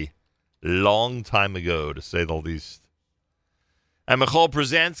is a long time ago, to say the least. And Michal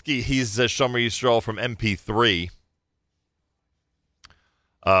Brzezinski, he's Shomer Yisrael from MP3.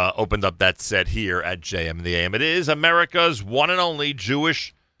 Opened up that set here at JM in the AM. It is America's one and only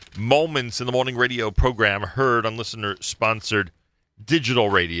Jewish Moments in the Morning radio program, heard on listener-sponsored digital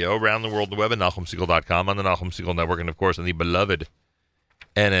radio around the world, the web at NachumSegal.com, on the Nachum Segal Network, and, of course, on the beloved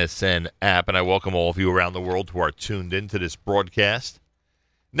NSN app. And I welcome all of you around the world who are tuned into this broadcast.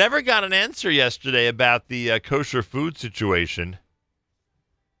 Never got an answer yesterday about the kosher food situation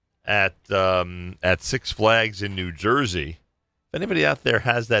at Six Flags in New Jersey. If anybody out there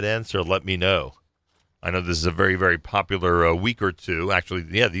has that answer, let me know. I know this is a very, very popular week or two. Actually,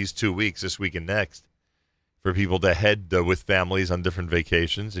 yeah, these 2 weeks, this week and next, for people to head with families on different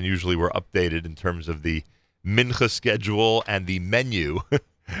vacations. And usually we're updated in terms of the mincha schedule and the menu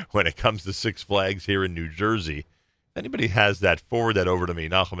when it comes to Six Flags here in New Jersey. If anybody has that, forward that over to me,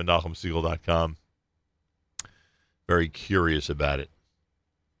 Nachum at NachumSegal.com. Very curious about it.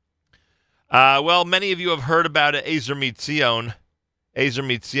 Well, many of you have heard about Ezer Mizion. Ezer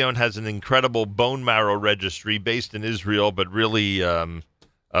Mizion has an incredible bone marrow registry based in Israel, but really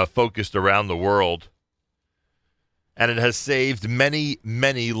focused around the world. And it has saved many,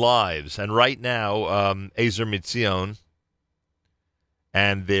 many lives. And right now, Ezer Mizion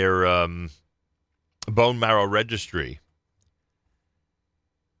and their bone marrow registry.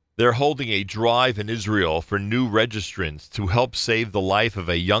 They're holding a drive in Israel for new registrants to help save the life of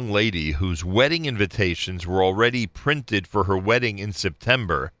a young lady whose wedding invitations were already printed for her wedding in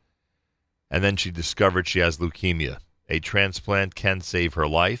September, and then she discovered she has leukemia. A transplant can save her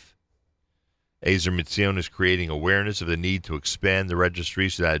life. Ezer Mizion is creating awareness of the need to expand the registry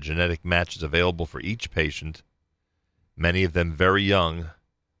so that a genetic match is available for each patient, many of them very young,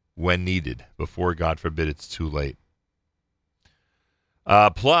 when needed, before, God forbid, it's too late.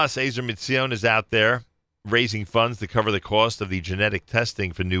 Plus, Ezer Mizion is out there raising funds to cover the cost of the genetic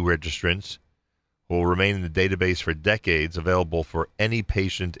testing for new registrants who will remain in the database for decades, available for any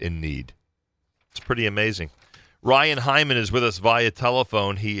patient in need. It's pretty amazing. Ryan Hyman is with us via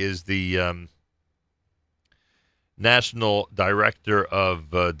telephone. He is the National Director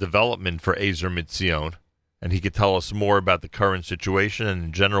of Development for Ezer Mizion, and he could tell us more about the current situation and,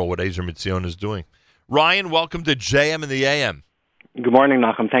 in general, what Ezer Mizion is doing. Ryan, welcome to JM and the AM. Good morning,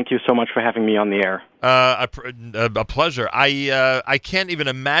 Nachum. Thank you so much for having me on the air. A pleasure. I can't even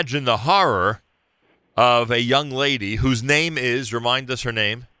imagine the horror of a young lady whose name is, remind us her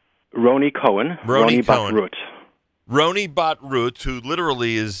name. Roni Cohen. Roni Bat-Rut. Roni Bat-Rut, who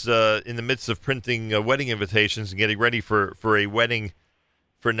literally is in the midst of printing wedding invitations and getting ready for a wedding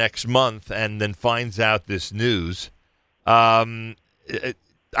for next month, and then finds out this news. I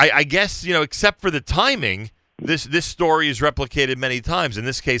guess, except for the timing, this story is replicated many times. In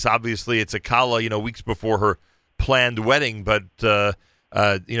this case, obviously, it's a kala, weeks before her planned wedding, but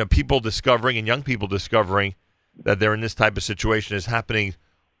people discovering and young people discovering that they're in this type of situation is happening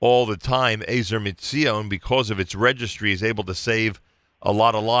all the time. Ezer Mizion, because of its registry, is able to save a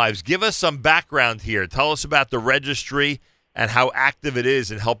lot of lives. Give us some background here. Tell us about the registry and how active it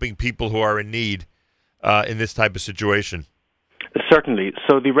is in helping people who are in need in this type of situation. Certainly.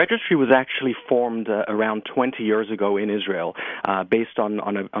 So the registry was actually formed around 20 years ago in Israel, based on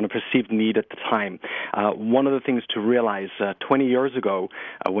a perceived need at the time. One of the things to realize, 20 years ago,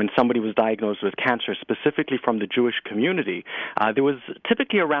 when somebody was diagnosed with cancer, specifically from the Jewish community, there was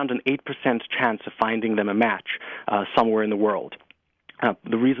typically around an 8% chance of finding them a match somewhere in the world.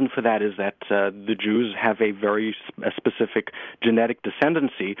 The reason for that is that the Jews have a very specific genetic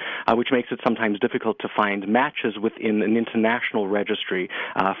descendancy, which makes it sometimes difficult to find matches within an international registry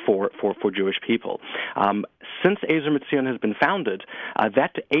for Jewish people. Since Ezer Mizion has been founded,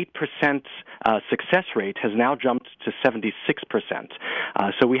 that 8% success rate has now jumped to 76%.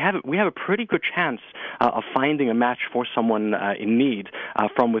 So we have a pretty good chance of finding a match for someone in need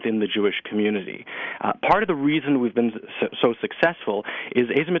from within the Jewish community. Part of the reason we've been so successful is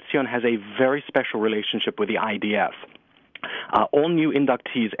Ezer Mizion has a very special relationship with the IDF. All new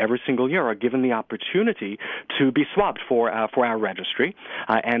inductees every single year are given the opportunity to be swabbed for our registry,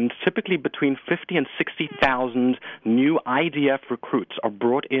 and typically between 50 and 60,000 new IDF recruits are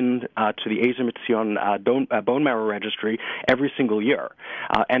brought in to the Ezer Mizion bone marrow registry every single year.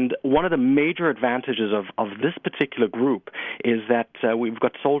 And one of the major advantages of this particular group is that we've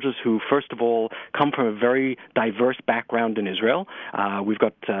got soldiers who, first of all, come from a very diverse background in Israel. We've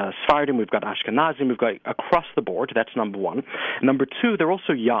got Sephardim, we've got Ashkenazim, we've got across the board. That's number one. Number two, they're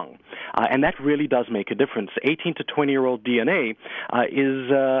also young, and that really does make a difference. 18 to 20-year-old DNA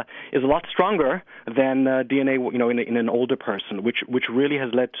is a lot stronger than DNA, in an older person, which really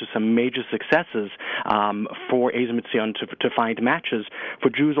has led to some major successes for Ezer Mizion to find matches for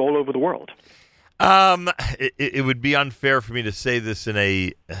Jews all over the world. It would be unfair for me to say this in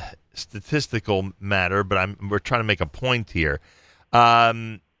a statistical matter, but we're trying to make a point here.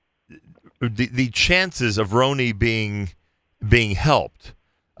 The chances of Roni being helped,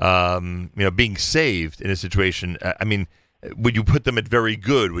 being saved in a situation, would you put them at very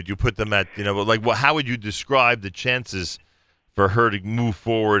good? Would you put them at, how would you describe the chances for her to move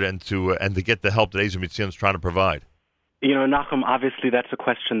forward and to get the help that Ezer Mizion is trying to provide? Nachum, obviously that's a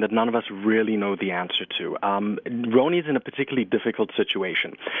question that none of us really know the answer to. Roni's in a particularly difficult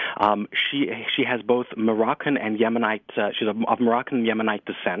situation. She has both Moroccan and Yemenite, she's of Moroccan and Yemenite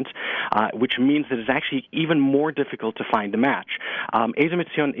descent, which means that it's actually even more difficult to find a match. Ezer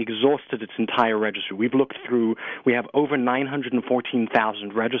Mizion exhausted its entire registry. We have over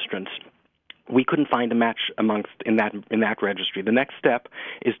 914,000 registrants. We couldn't find a match in that registry. The next step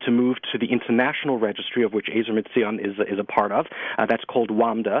is to move to the international registry, of which Ezer Mizion is a part of. That's called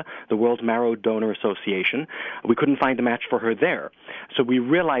WAMDA, the World Marrow Donor Association. We couldn't find a match for her there. So we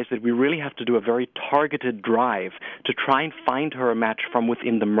realized that we really have to do a very targeted drive to try and find her a match from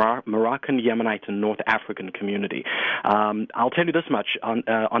within the Moroccan, Yemenite, and North African community. I'll tell you this much.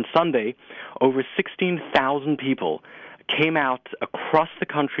 On Sunday, over 16,000 people came out across the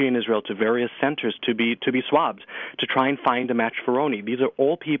country in Israel to various centers to be swabbed, to try and find a match for Roni. These are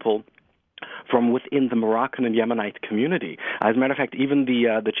all people from within the Moroccan and Yemenite community. As a matter of fact, even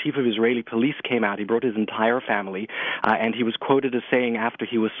the chief of Israeli police came out. He brought his entire family, and he was quoted as saying after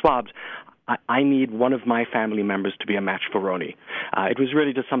he was swabbed, I need one of my family members to be a match for Roni. It was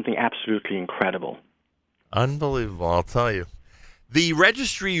really just something absolutely incredible. Unbelievable, I'll tell you. The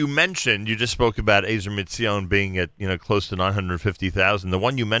registry you mentioned, you just spoke about Ezer Mizion being at close to 950,000. The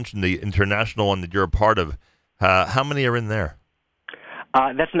one you mentioned, the international one that you're a part of, how many are in there?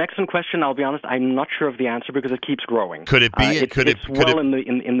 That's an excellent question. I'll be honest, I'm not sure of the answer because it keeps growing. Could it be?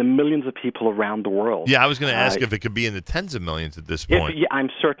 In the millions of people around the world. Yeah, I was going to ask if it could be in the tens of millions at this point. I'm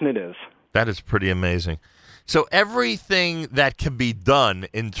certain it is. That is pretty amazing. So everything that can be done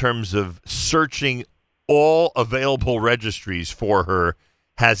in terms of searching all available registries for her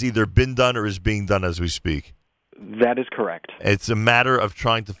has either been done or is being done as we speak. That is correct. It's a matter of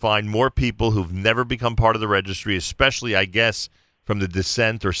trying to find more people who've never become part of the registry, especially, I guess, from the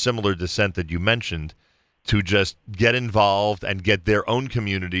descent or similar descent that you mentioned, to just get involved and get their own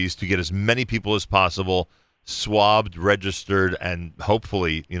communities to get as many people as possible swabbed, registered, and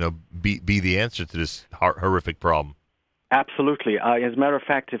hopefully, be the answer to this horrific problem. Absolutely. As a matter of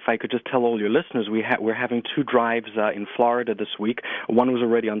fact, if I could just tell all your listeners, we're having two drives in Florida this week. One was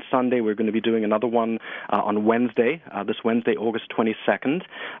already on Sunday. We're going to be doing another one on Wednesday, this Wednesday, August 22nd.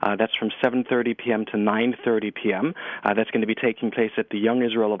 That's from 7:30 p.m. to 9:30 p.m. That's going to be taking place at the Young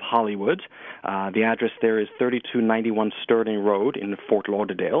Israel of Hollywood. The address there is 3291 Sterling Road in Fort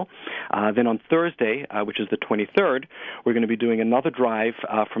Lauderdale. Then on Thursday, which is the 23rd, we're going to be doing another drive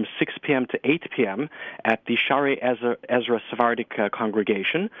from 6 p.m. to 8 p.m. at the Shari Ezra Sephardic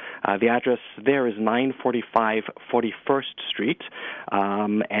congregation. The address there is 945 41st Street,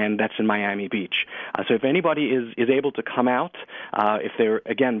 and that's in Miami Beach. So if anybody is able to come out, if they're,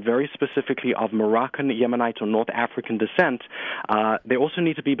 again, very specifically of Moroccan, Yemenite, or North African descent, they also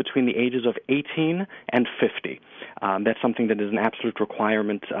need to be between the ages of 18 and 50. That's something that is an absolute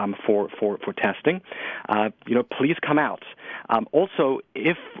requirement for testing. Please come out. Also,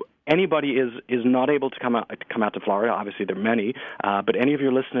 if anybody is not able to come out to Florida, obviously there are many, but any of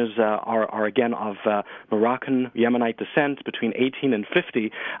your listeners are again of Moroccan, Yemenite descent between 18 and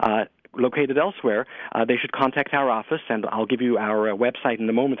 50, located elsewhere, they should contact our office, and I'll give you our website in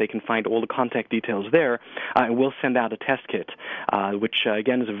a moment. They can find all the contact details there, and we'll send out a test kit, which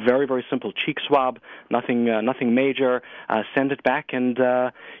again is a very, very simple cheek swab, nothing major. Send it back, and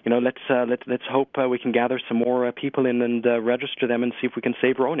let's hope we can gather some more people in and register them and see if we can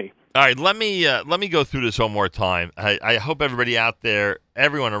save Roni. All right, let me go through this one more time. I hope everybody out there,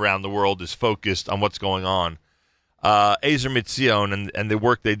 everyone around the world, is focused on what's going on. Ezer Mizion and the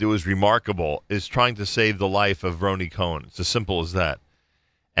work they do is remarkable, is trying to save the life of Roni Cohen. It's as simple as that.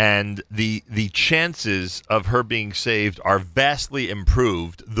 And the chances of her being saved are vastly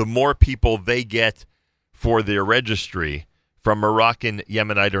improved the more people they get for their registry from Moroccan,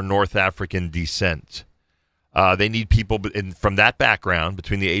 Yemenite, or North African descent. They need people from that background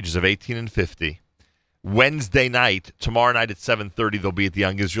between the ages of 18 and 50. Wednesday night, tomorrow night at 7:30, they'll be at the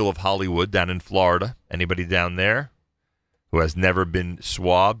Young Israel of Hollywood down in Florida. Anybody down there who has never been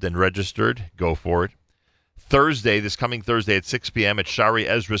swabbed and registered, go for it. Thursday, this coming Thursday at 6 p.m. at Shari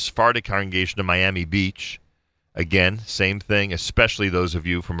Ezra Sephardic congregation in Miami Beach. Again, same thing, especially those of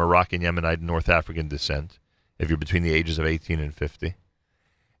you from Moroccan, Yemenite, and North African descent, if you're between the ages of 18 and 50.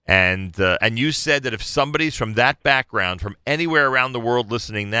 And you said that if somebody's from that background, from anywhere around the world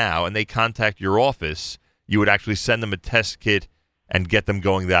listening now, and they contact your office, you would actually send them a test kit and get them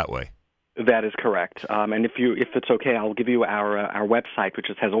going that way. That is correct. And if it's okay, I'll give you our website, which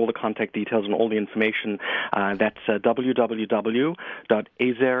has all the contact details and all the information. That's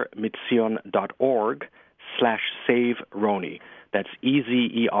www.ezermizion.org/save-Roni. That's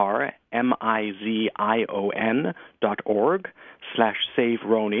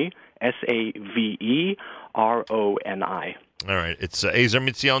EZERMIZION.org/save-Roni, SAVERONI. All right. It's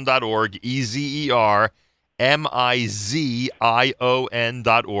EzerMizion.org,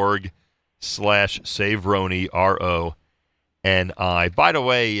 EzerMizion.org/save-Roni, RONI. By the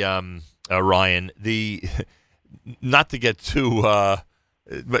way, Ryan, not to get to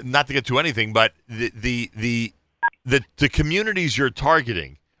anything, but the communities you're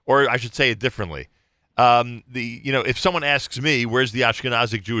targeting, or I should say it differently. If someone asks me, where's the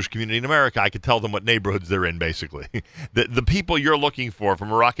Ashkenazic Jewish community in America, I could tell them what neighborhoods they're in, basically. The people you're looking for from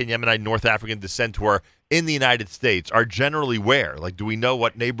Moroccan, Yemenite, North African descent who are in the United States are generally where? Like, do we know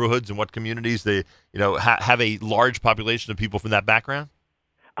what neighborhoods and what communities they, have a large population of people from that background?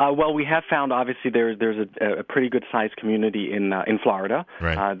 Well, we have found obviously there's a pretty good sized community in Florida.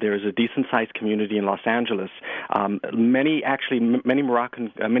 Right. There's a decent sized community in Los Angeles. Many of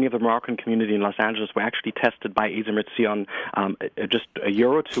the Moroccan community in Los Angeles were actually tested by Ezer Mizion just a year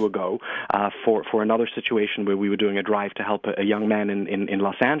or two ago for another situation where we were doing a drive to help a young man in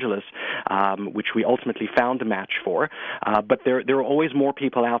Los Angeles, which we ultimately found a match for. But there are always more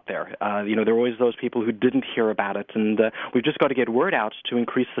people out there. There are always those people who didn't hear about it, and we've just got to get word out to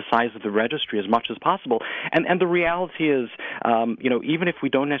increase the size of the registry as much as possible. And the reality is, even if we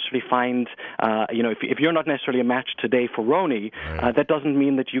don't necessarily find, if you're not necessarily a match today for Roni, that doesn't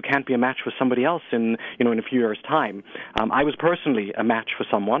mean that you can't be a match for somebody else in a few years' time. I was personally a match for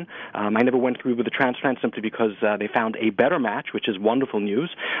someone. I never went through with the transplant simply because they found a better match, which is wonderful news.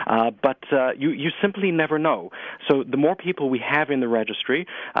 But you simply never know. So the more people we have in the registry,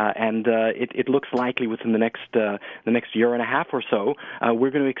 and it looks likely within the next year and a half or so,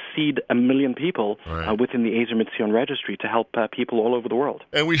 we're going to exceed 1 million people within the Ezer Mizion registry to help people all over the world.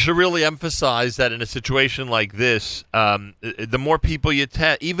 And we should really emphasize that in a situation like this, the more people you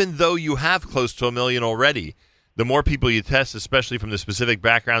test, even though you have close to 1 million already, the more people you test, especially from the specific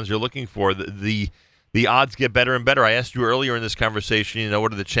backgrounds you're looking for, the odds get better and better. I asked you earlier in this conversation,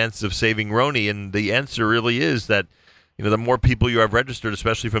 what are the chances of saving Roni? And the answer really is that the more people you have registered,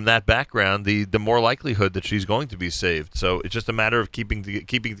 especially from that background, the more likelihood that she's going to be saved. So it's just a matter of keeping to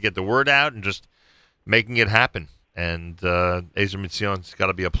get the word out and just making it happen. And Ezer Mizion's got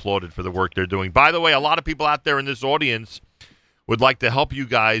to be applauded for the work they're doing. By the way, a lot of people out there in this audience would like to help you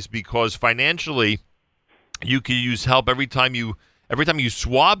guys because financially you can use help every time you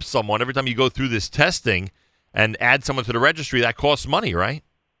swab someone, every time you go through this testing and add someone to the registry. That costs money, right?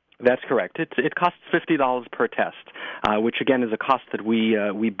 That's correct. It costs $50 per test, which again is a cost that we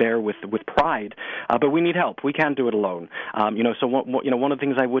bear with pride. But we need help. We can't do it alone. So one of the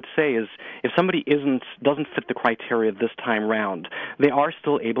things I would say is if somebody doesn't fit the criteria this time round, they are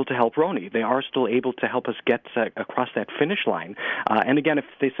still able to help Roni. They are still able to help us get across that finish line. And again, if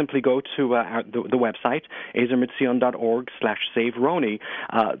they simply go to the website ezermitzion.org/save Roni,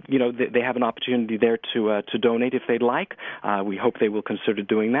 they have an opportunity there to donate if they'd like. We hope they will consider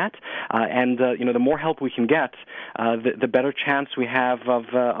doing that. And the more help we can get, the better chance we have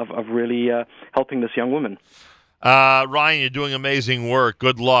of really helping this young woman. Ryan, you're doing amazing work.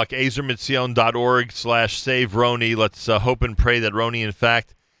 Good luck. ezermitzion.org/save Roni. Let's hope and pray that Roni, in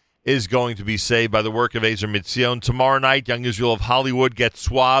fact, is going to be saved by the work of Ezer Mizion. Tomorrow night, Young Israel of Hollywood gets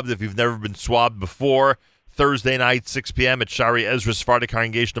swabbed if you've never been swabbed before. Thursday night, 6 p.m. at Shari Ezra Sephardic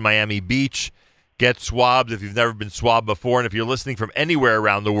Congregation in Miami Beach. Get swabbed if you've never been swabbed before. And if you're listening from anywhere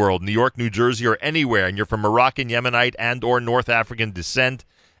around the world, New York, New Jersey, or anywhere, and you're from Moroccan, Yemenite, and or North African descent,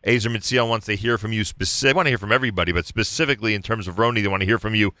 Ezer Mizion wants to hear from you. They want to hear from everybody, but specifically in terms of Roni, they want to hear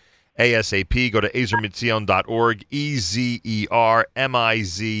from you ASAP. Go to ezermitzion.org,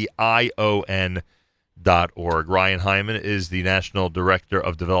 EZERMIZION.org. Ryan Hyman is the National Director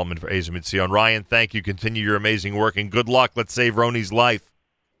of Development for Ezer Mizion. Ryan, thank you. Continue your amazing work, and good luck. Let's save Roni's life.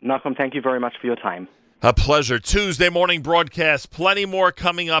 Nachum, thank you very much for your time. A pleasure. Tuesday morning broadcast. Plenty more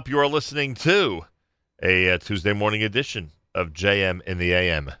coming up. You are listening to a Tuesday morning edition of JM in the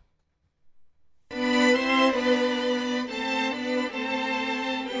AM.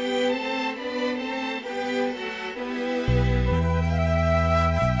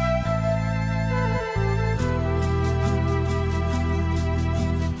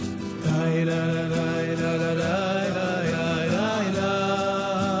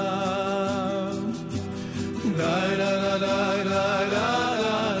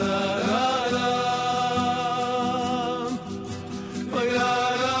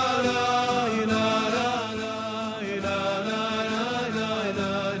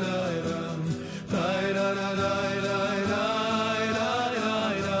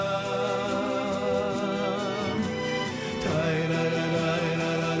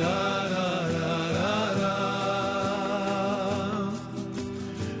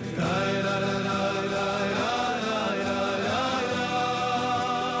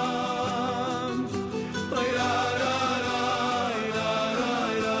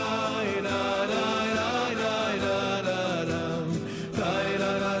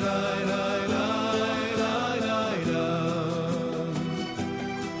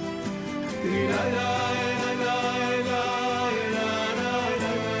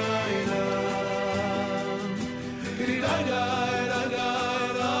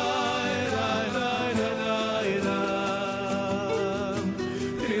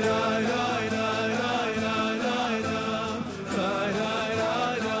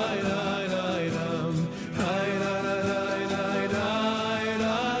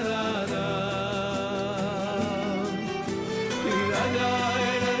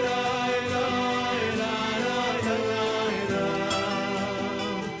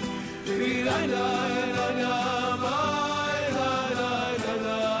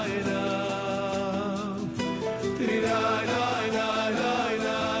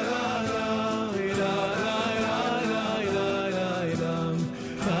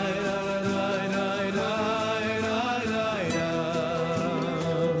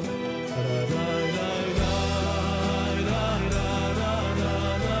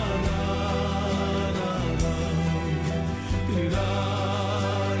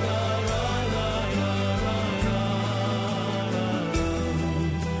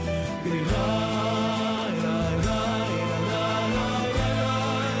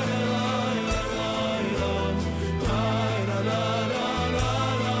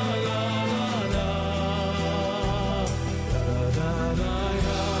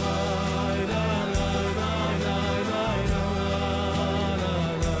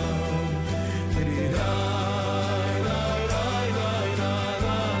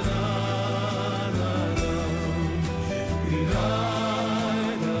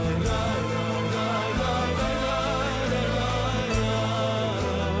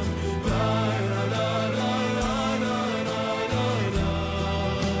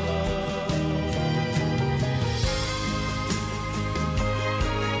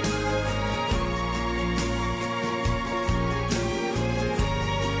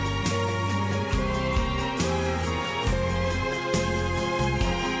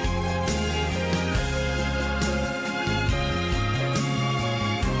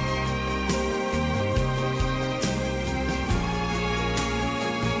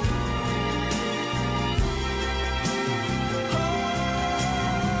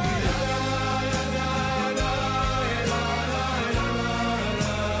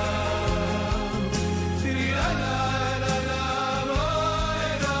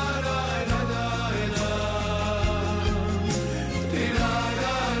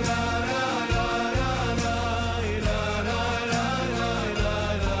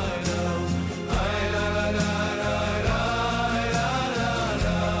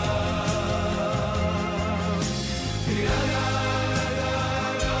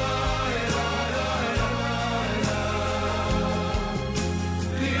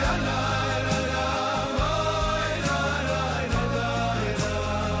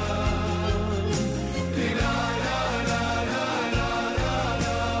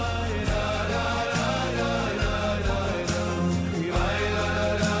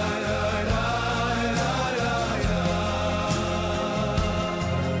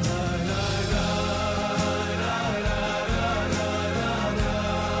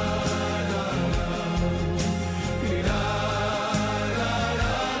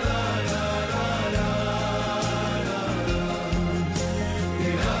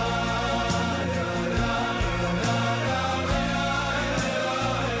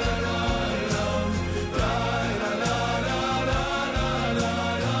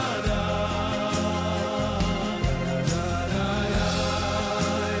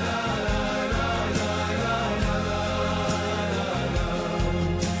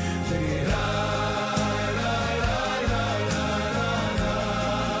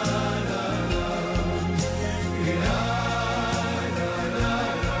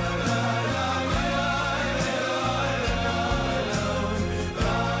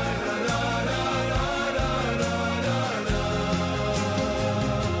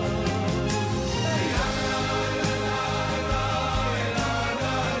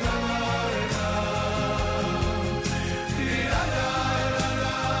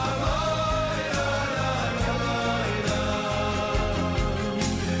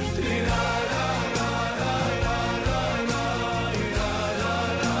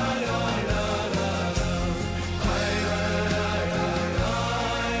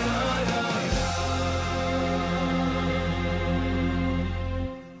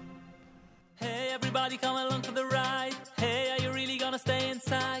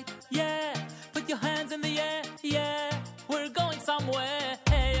 right, yeah. Put your hands in the air, yeah. We're going somewhere.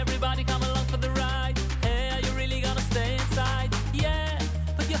 Hey, everybody come along for the ride. Hey, are you really gonna stay inside? Yeah.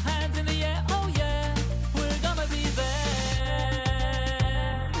 Put your hands in the air, oh yeah. We're gonna be there.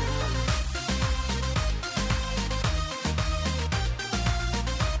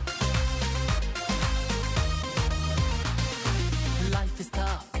 Life is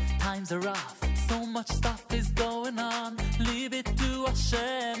tough, times are rough. So much stuff is going on. Leave it to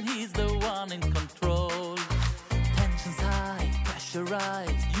Hashem, He's the one in control. Tensions high, pressure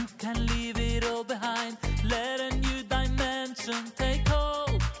rise. You can leave it all behind. Let a new dimension take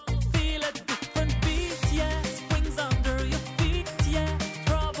hold. Feel a different beat, yeah. Springs under your feet, yeah.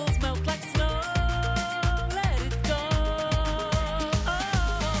 Troubles melt like snow. Let it go.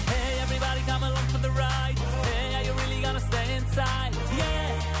 Oh, hey, everybody come along for the ride. Hey, are you really gonna stay inside? Yeah.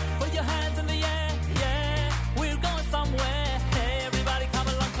 Put your hands in the air, yeah. We're going somewhere. Hey, everybody come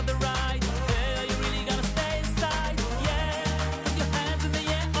along for the ride. Hey, are you really gonna stay inside? Yeah. Put your hands in the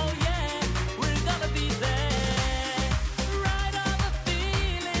air, oh yeah. We're gonna be there. Ride on the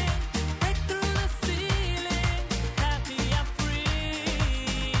feeling, break through the ceiling. Happy and free.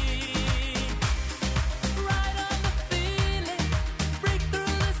 Ride on the feeling, break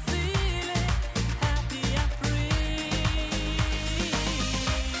through the ceiling. Happy and free.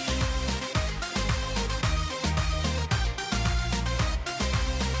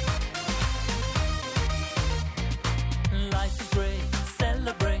 Life is great,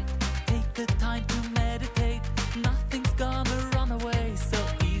 celebrate. Take the time to meditate. Nothing's gonna run away so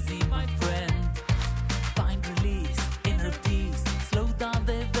easy, my friend. Find release, inner peace. Slow down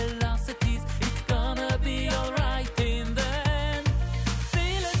the velocities. It's gonna be alright in the end.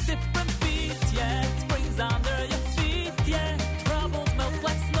 Feel a different beat, yeah. Springs under your feet, yeah. Troubles melt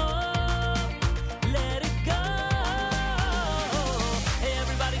like snow. Let it go. Hey,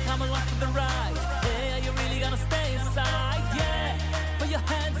 everybody come along for the ride. Hey, are you really gonna stay inside? Yeah. Put your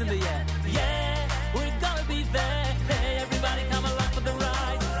hands in the air, yeah. We're gonna be there. Hey, everybody come along for the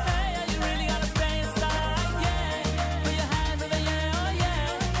ride. Hey, are you really gonna stay inside? Yeah. Put your hands in the air, oh yeah.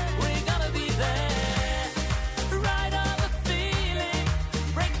 We're gonna be there. Ride on the feeling,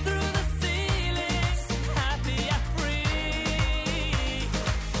 break through the ceiling. Happy and free.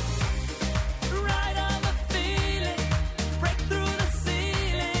 Ride on the feeling, break through the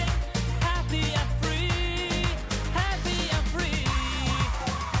ceiling. Happy and free. Happy and free.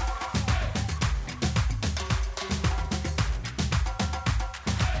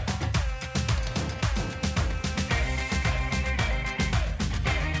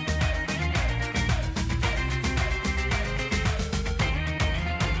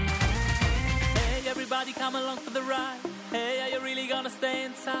 Hey, everybody come along for the ride. Hey, are you really gonna stay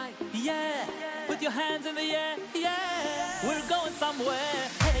inside? Yeah. Put your hands in the air, yeah. We're going somewhere.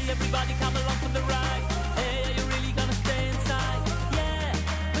 Hey, everybody come along for the ride. Hey, are you really gonna stay inside? Yeah.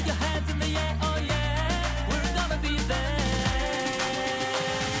 Put your hands in the air, oh yeah. We're gonna be there.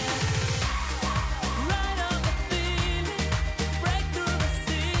 Ride on the feeling, break through the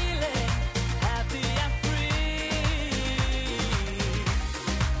ceiling. Happy and free.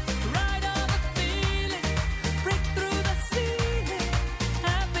 Ride on the feeling, break through the ceiling.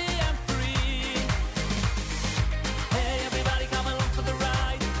 Happy and free. Hey, everybody come along for the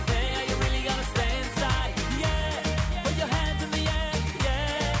ride. Hey, are you really gonna stay inside? Yeah. Put your hands in the air,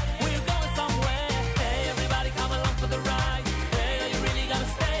 yeah. We're going somewhere. Hey, everybody come along for the ride. Hey, are you really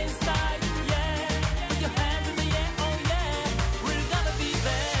gonna stay inside? Yeah. Put your hands in the air, oh yeah. We're gonna be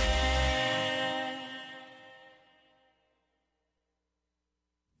there.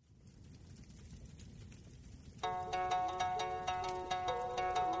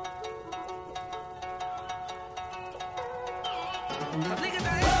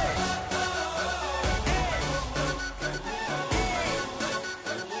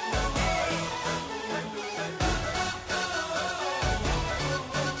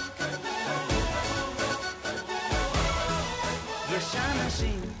 יש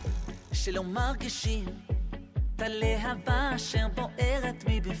אנשים שלא מרגישים את הלהבה אשר בוערת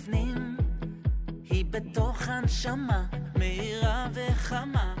מבפנים, היא בתוך הנשמה מהירה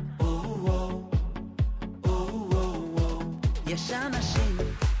וחמה. יש אנשים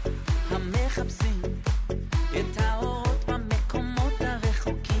המחפשים את האורות במקומות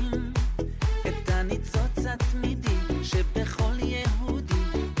הרחוקים, את הניצוץ התמידי שבכל יהודי.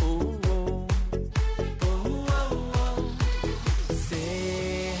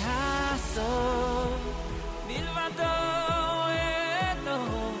 זה הסוף מלבדו אין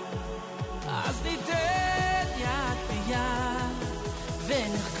עוד, אז ניתן יד ביד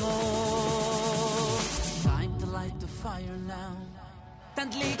ונחקור. Time to light the fire now.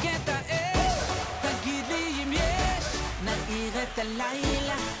 תדליק את האש, תגיד לי אם יש, נאיר את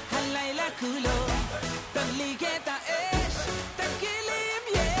הלילה, הלילה כולו. תדליק את האש, תגיד לי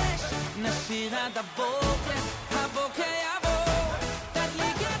אם יש, נשיר עד הבוקר, הבוקר יבוא.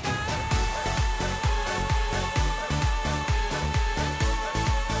 תדליק את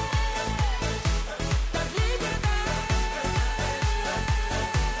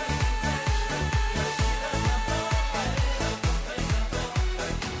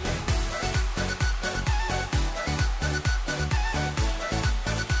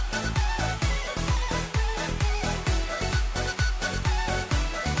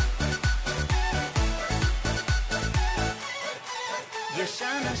יש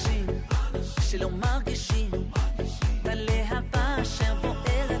אנשים שלא מרגישים את הלהבה אשר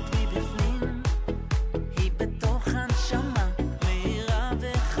בוערת מבפנים, היא בתוך הנשמה מהירה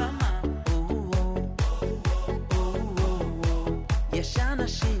וחמה. יש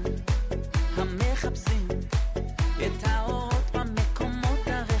אנשים המחפשים את האורות במקומות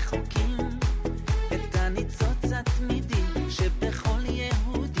הרחוקים, את הניצוץ התמידי שבכל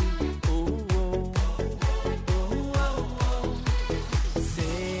יהודי.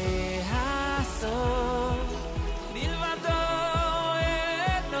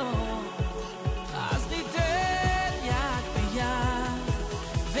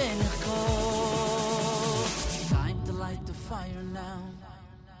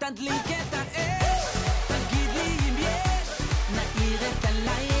 תדליק את האש, תגיד לי אם יש, נאיר את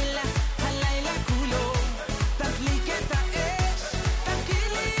הלילה, הלילה כולו. תדליק את האש,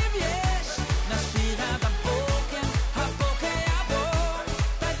 תגיד לי אם יש, נשיר עד הבוקר, הבוקר יבוא.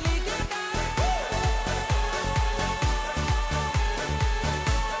 תדליק את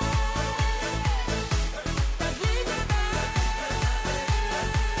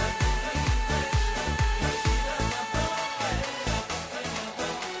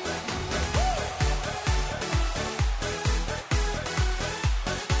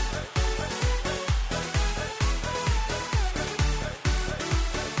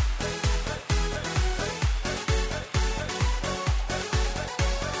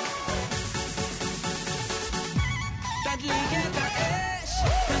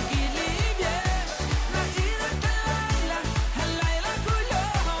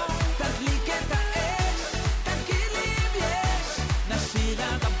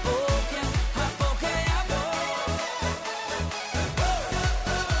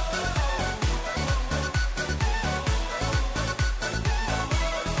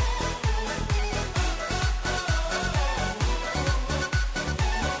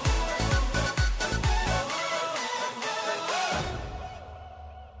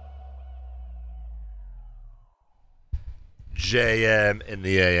JM in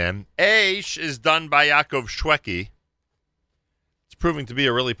the AM. Aish is done by Yaakov Shweki. It's proving to be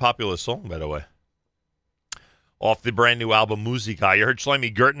a really popular song, by the way. Off the brand new album Muzika. You heard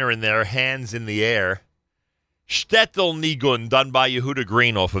Shlomi Gertner in there, Hands in the Air. Shtetl Nigun, done by Yehuda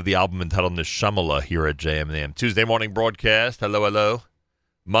Green off of the album entitled Neshamala here at JM in the AM. Tuesday morning broadcast. Hello, hello.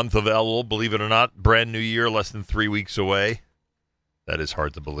 Month of Elul, believe it or not. Brand new year, less than 3 weeks away. That is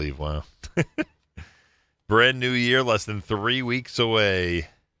hard to believe. Wow. Brand new year, less than 3 weeks away.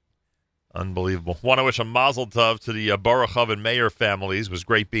 Unbelievable. Want to wish a mazel tov to the Baruchov and Mayer families. It was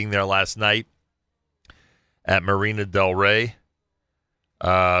great being there last night at Marina Del Rey.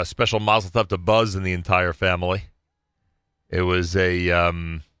 Special mazel tov to Buzz and the entire family. It was it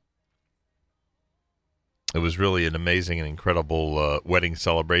was really an amazing and incredible wedding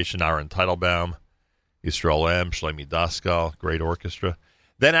celebration. Aaron Teitelbaum, Yisrael M., Shlomi Daskal, great orchestra.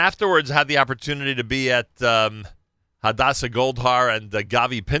 Then afterwards, had the opportunity to be at Hadassah Goldhar and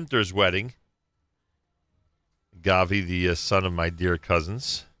Gavi Pinter's wedding. Gavi, the son of my dear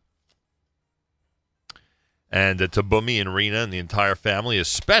cousins. And to Bumi and Rena and the entire family,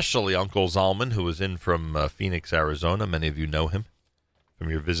 especially Uncle Zalman, who was in from Phoenix, Arizona. Many of you know him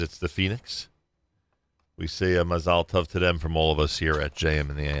from your visits to Phoenix. We say a mazal tov to them from all of us here at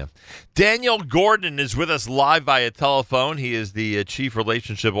JM in the AM. Daniel Gordon is with us live via telephone. He is the Chief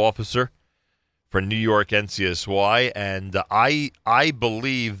Relationship Officer for New York NCSY, and I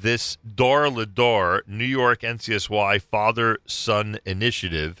believe this Dor Lador New York NCSY Father-Son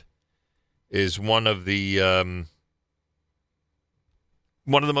Initiative is one of the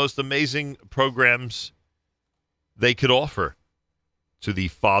most amazing programs they could offer to the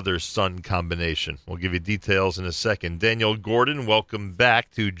father-son combination. We'll give you details in a second. Daniel Gordon, welcome back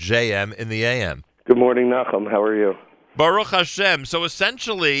to JM in the AM. Good morning, Nachum. How are you? Baruch Hashem. So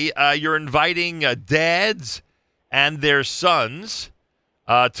essentially, you're inviting dads and their sons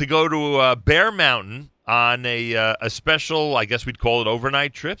to go to Bear Mountain on a special, I guess we'd call it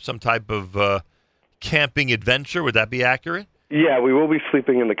overnight trip, some type of camping adventure. Would that be accurate? Yeah, we will be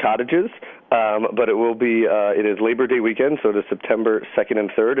sleeping in the cottages, but it is Labor Day weekend, so it is September 2nd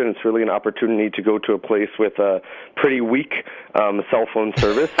and 3rd, and it's really an opportunity to go to a place with a pretty weak cell phone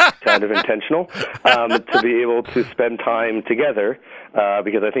service, kind of intentional, to be able to spend time together,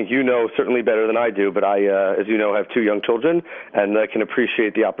 because I think you know certainly better than I do, but I, as you know, have 2 young children, and I can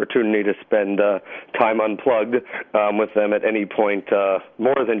appreciate the opportunity to spend time unplugged with them at any point,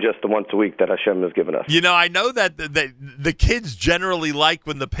 more than just the once a week that Hashem has given us. You know, I know that the kids generally like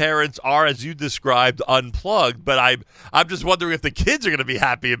when the parents are, as you described, unplugged, but I'm just wondering if the kids are going to be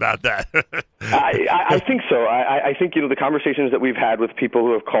happy about that. I think so. I think, the conversations that we've had with people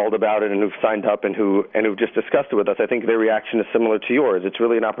who have called about it and who've signed up and who've just discussed it with us, I think their reaction is similar to yours. It's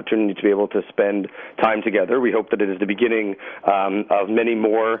really an opportunity to be able to spend time together. We hope that it is the beginning of many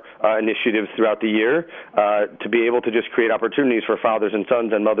more initiatives throughout the year to be able to just create opportunities for fathers and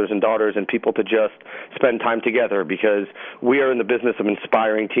sons and mothers and daughters and people to just spend time together, because we are in the business of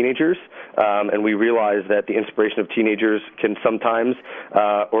inspiring teenagers, and we realize that the inspiration of teenagers can sometimes,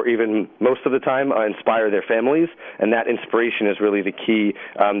 or even most of the time, inspire their families, and that inspiration is really the key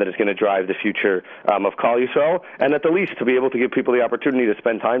that is going to drive the future of Klal Yisrael, and at the least to be able to give people the opportunity to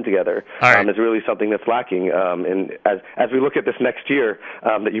spend time together is really something that's lacking. And as we look at this next year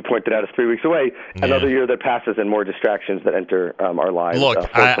that you pointed out is 3 weeks away, another year that passes and more distractions that enter our lives. Look,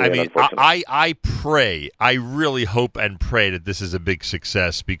 I pray, I really hope and pray that this is a big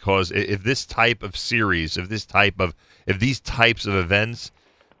success, because if this type of series, if these types of events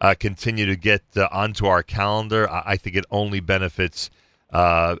continue to get onto our calendar, I think it only benefits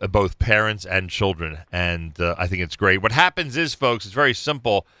both parents and children, and I think it's great. What happens is, folks, it's very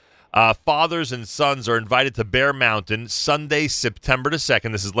simple. Fathers and sons are invited to Bear Mountain Sunday, September the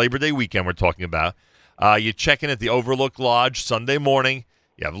 2nd. This is Labor Day weekend we're talking about. You check in at the Overlook Lodge Sunday morning.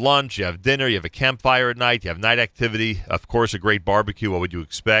 You have lunch, you have dinner, you have a campfire at night, you have night activity, of course, a great barbecue. What would you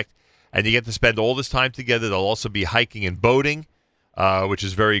expect? And you get to spend all this time together. There'll also be hiking and boating, which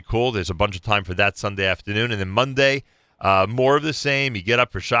is very cool. There's a bunch of time for that Sunday afternoon. And then Monday, more of the same. You get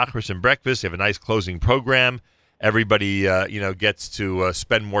up for shacharis and breakfast. You have a nice closing program. Everybody, gets to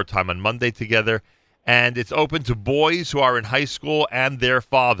spend more time on Monday together. And it's open to boys who are in high school and their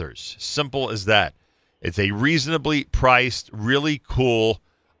fathers. Simple as that. It's a reasonably priced, really cool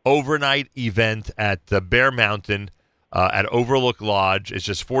overnight event at Bear Mountain at Overlook Lodge. It's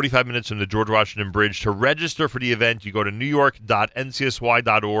just 45 minutes from the George Washington Bridge. To register for the event, you go to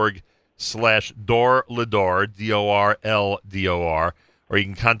newyork.ncsy.org/dorledor, DORLDOR, or you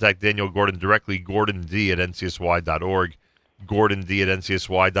can contact Daniel Gordon directly, gordond@ncsy.org.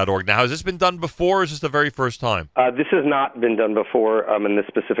 GordonD@ncsy.org. Now, has this been done before, or is this the very first time? This has not been done before in this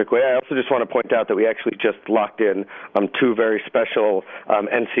specific way. I also just want to point out that we actually just locked in 2 very special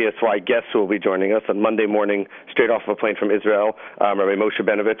NCSY guests who will be joining us on Monday morning, straight off of a plane from Israel. Rabbi Moshe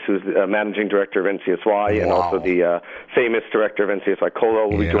Benovitz, who's the managing director of NCSY, and also the famous director of NCSY Kolo,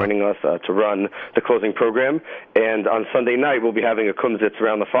 will be joining us to run the closing program. And on Sunday night, we'll be having a kumzitz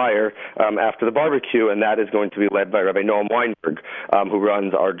around the fire after the barbecue, and that is going to be led by Rabbi Noam Weinberg, who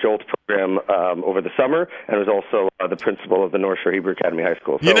runs our JOLT program over the summer, and is also the principal of the North Shore Hebrew Academy High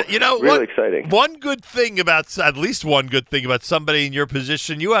School. So really exciting. At least one good thing about somebody in your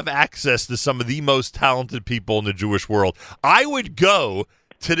position, you have access to some of the most talented people in the Jewish world. I would go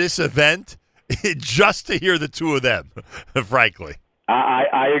to this event just to hear the 2 of them, frankly.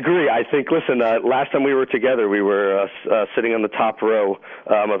 I agree. I think, listen, last time we were together, we were sitting on the top row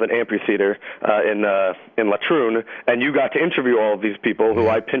of an amphitheater in Latrun, and you got to interview all of these people who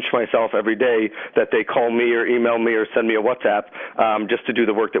I pinch myself every day that they call me or email me or send me a WhatsApp just to do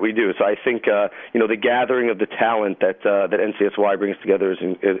the work that we do. So I think, the gathering of the talent that NCSY brings together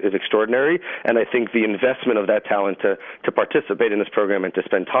is extraordinary, and I think the investment of that talent to participate in this program and to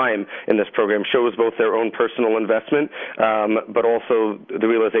spend time in this program shows both their own personal investment, but also the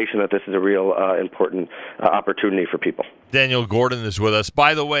realization that this is a real important opportunity for people. Daniel Gordon is with us.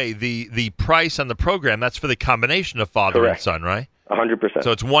 By the way, the price on the program, that's for the combination of father and son, right? 100%.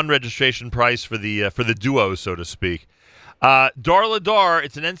 So it's one registration price for the duo, so to speak. Dar Ladar,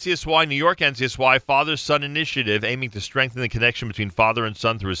 it's an NCSY, New York NCSY, father-son initiative aiming to strengthen the connection between father and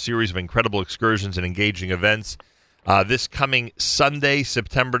son through a series of incredible excursions and engaging events. This coming Sunday,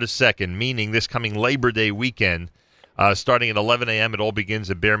 September the 2nd, meaning this coming Labor Day weekend, starting at 11 a.m. It all begins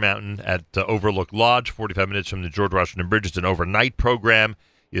at Bear Mountain at Overlook Lodge, 45 minutes from the George Washington Bridge. It's an overnight program.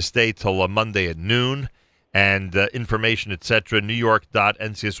 You stay till Monday at noon. And information, etc.,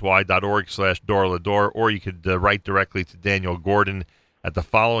 newyork.ncsy.org/dorlador, or you could write directly to Daniel Gordon, at the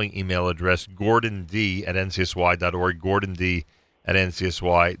following email address, gordond@ncsy.org,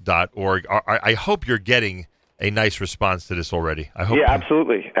 gordond@ncsy.org. I hope you're getting a nice response to this already. I hope. Yeah,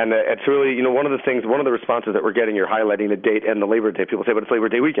 absolutely. And it's really, one of the responses that we're getting, you're highlighting the date and the Labor Day. People say, but it's Labor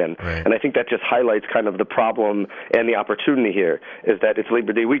Day weekend. Right. And I think that just highlights kind of the problem and the opportunity here is that it's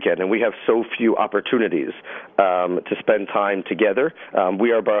Labor Day weekend, and we have so few opportunities to spend time together.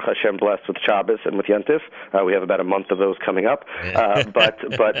 We are, Baruch Hashem, blessed with Shabbos and with Yontif. We have about a month of those coming up.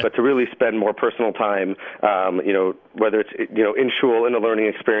 But to really spend more personal time, whether it's, in shul, in a learning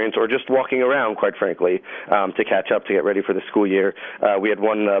experience, or just walking around, quite frankly, to catch up, to get ready for the school year. We had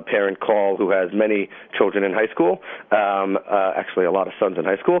one parent call who has many children in high school, actually a lot of sons in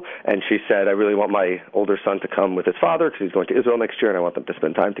high school, and she said, I really want my older son to come with his father because he's going to Israel next year, and I want them to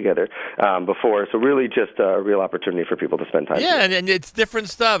spend time together before. So really just a real opportunity for people to spend time together. And it's different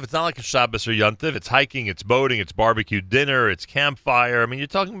stuff. It's not like a Shabbos or Yontif. It's hiking, it's boating, it's barbecue dinner, it's campfire. I mean, you're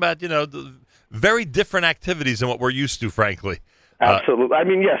talking about, very different activities than what we're used to, frankly. Absolutely. I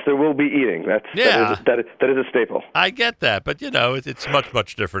mean, yes, there will be eating. That is a staple. I get that, but it's much,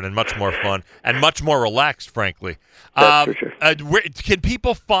 much different and much more fun and much more relaxed, frankly. That's for sure. Can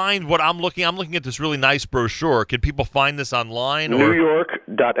people find what I'm looking? I'm looking at this really nice brochure. Can people find this online?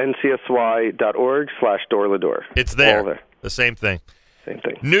 NewYork.ncsy.org/door-to-door. It's there. All there. The same thing. Same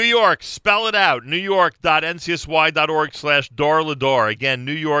thing. New York, spell it out. NewYork.ncsy.org/door-to-door. Again,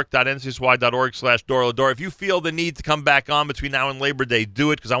 NewYork.ncsy.org/door-to-door. If you feel the need to come back on between now and Labor Day,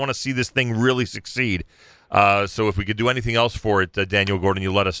 do it, because I want to see this thing really succeed. So if we could do anything else for it, Daniel Gordon,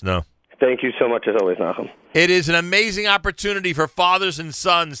 you let us know. Thank you so much, as always, Nachum. It is an amazing opportunity for fathers and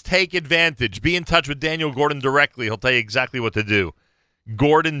sons. Take advantage. Be in touch with Daniel Gordon directly. He'll tell you exactly what to do.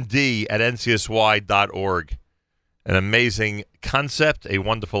 GordonD@ncsy.org. An amazing concept, a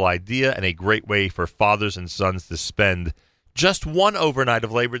wonderful idea, and a great way for fathers and sons to spend just one overnight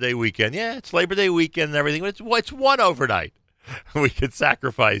of Labor Day weekend. Yeah, it's Labor Day weekend and everything, but it's one overnight we could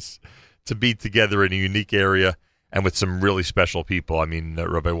sacrifice to be together in a unique area and with some really special people. I mean,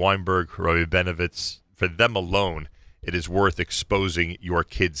 Rabbi Weinberg, Rabbi Benovitz, for them alone, it is worth exposing your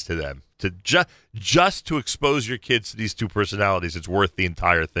kids to them. To just to expose your kids to these two personalities, it's worth the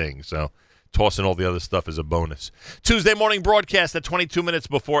entire thing. So tossing all the other stuff is a bonus. Tuesday morning broadcast at 22 minutes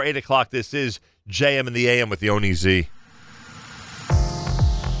before 8 o'clock. This is JM and the AM with the Oni Z.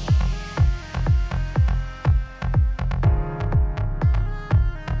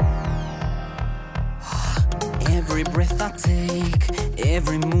 Every breath I take,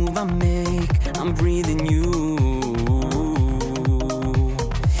 every move I make, I'm breathing you.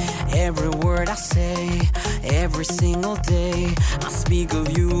 Every word I say, every single day, I speak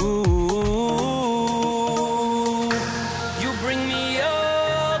of you. You bring me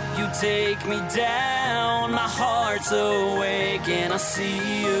up, you take me down. My heart's awake and I see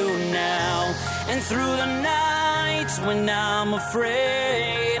you now. And through the nights when I'm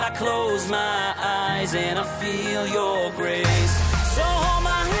afraid, I close my eyes and I feel your grace. So hold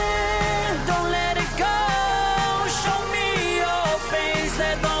my hand, don't let it go. Show me your face,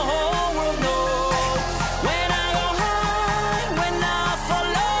 let the whole world know. When I go high, when I fall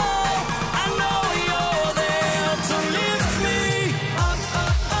low, I know you're there to lift me up,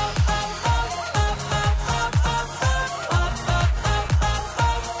 up, up, up, up, up, up, up, up, up, up,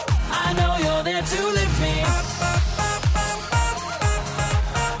 up. I know you're there to lift me up.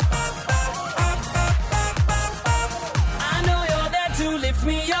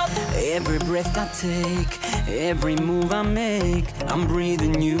 Me up. Every breath I take, every move I make, I'm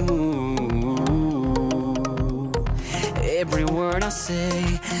breathing you. Every word I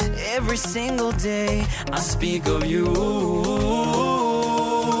say, every single day, I speak of you.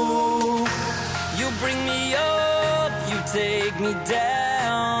 You bring me up, you take me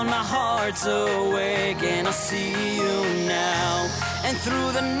down. My heart's awake and I see you now. And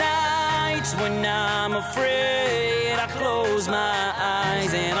through the nights when I'm afraid, I close my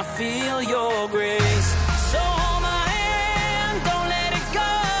eyes and I feel your grace. So hold my hand, don't let it go.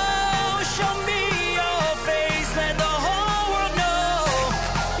 Show me your face, let the whole world know.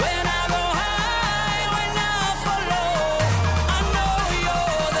 When I go high, when I fall low, I know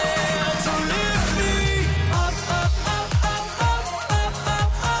you're there to lift me up, up, up, up, up, up,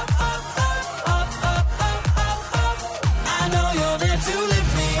 up, up, up, up, up, up, up. I know you're there to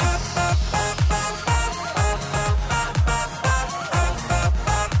lift me up, up, up, up, up, up,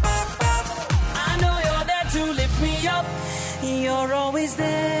 up, up, I know you're there to lift me up. You're always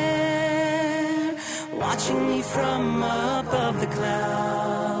there, watching me from above the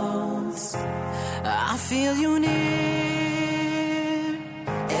clouds. I feel you near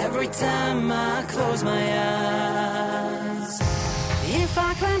every time I close my eyes.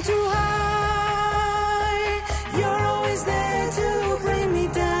 climb too high, you're always there to bring me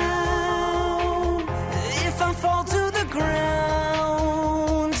down. If I fall to the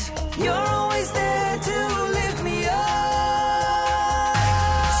ground, you're always there to lift me up.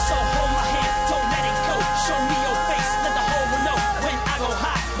 So hold my hand, don't let it go. Show me your face, let the whole world know. When I go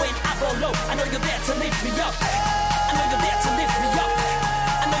high, when I go low, I know you're there to lift me up. I know you're there to lift me up.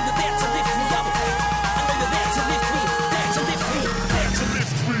 I know you're there to lift me up. I know you're there to lift me, there to lift me, there to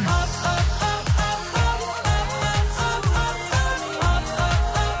lift me up.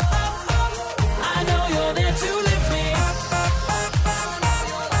 I know you're there to lift me up.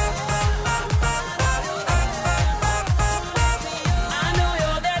 I know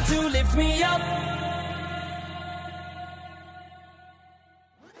you're there to lift me up.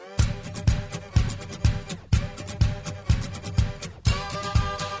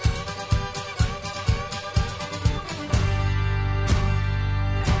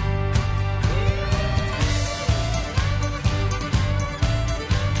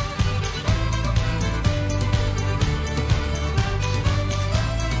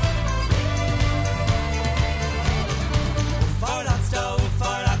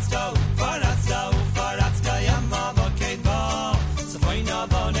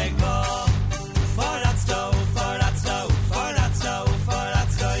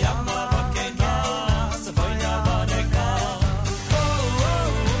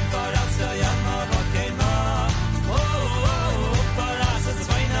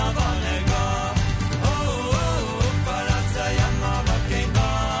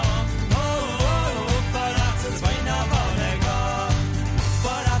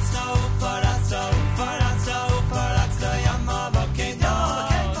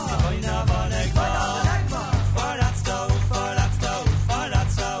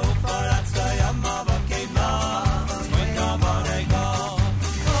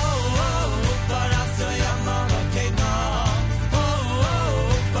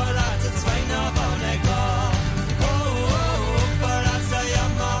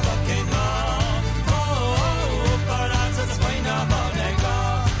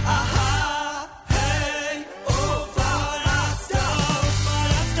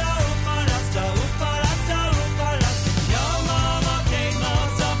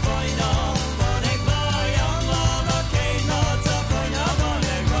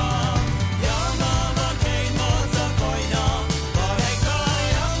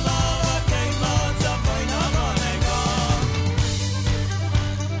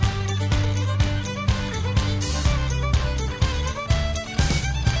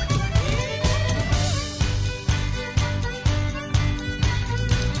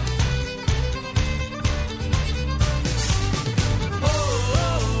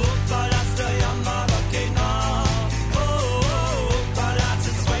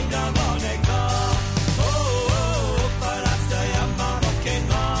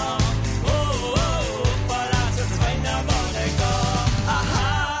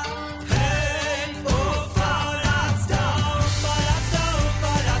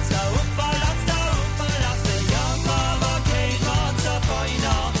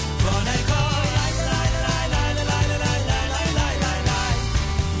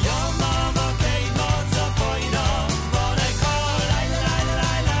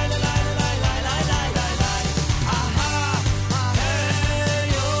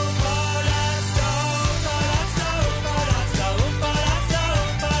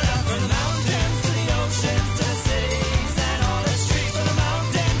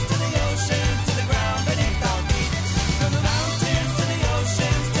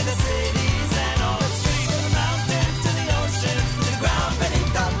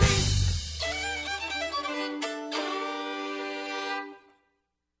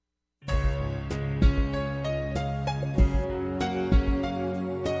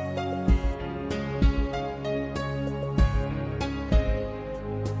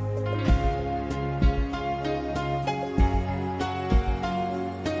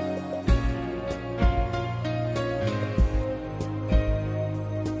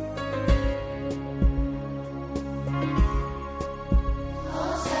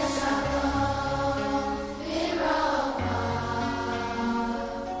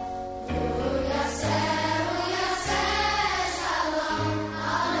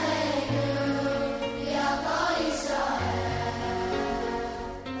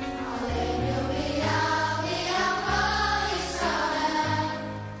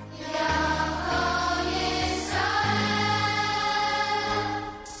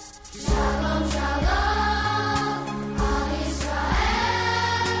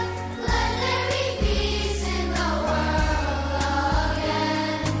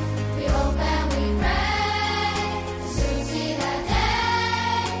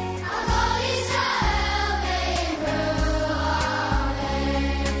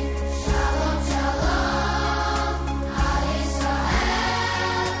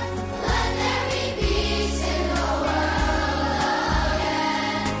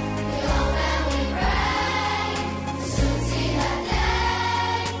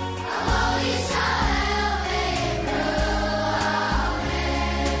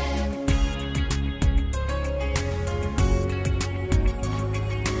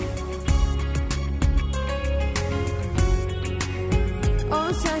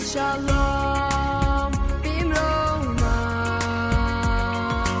 שלום במרומה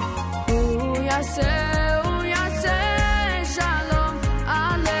הוא יעשה שלום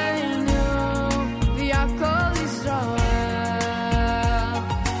עלינו ויעקב ישראל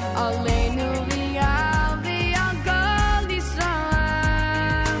עלינו ויעקב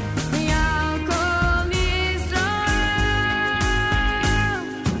ישראל ויעקב ישראל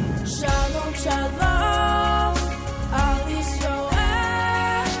שלום שלום על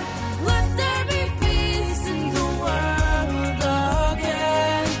ישראל let there be peace in the world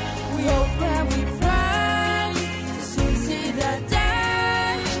again we hope and we pray to soon see that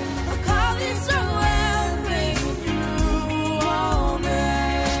day a call Israel bring through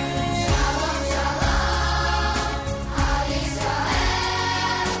amen shalom shalom al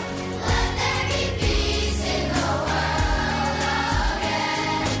Israel let there be peace in the world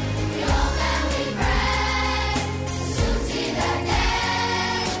again we hope and we pray to soon see that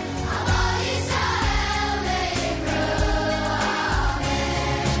day a call Israel bring through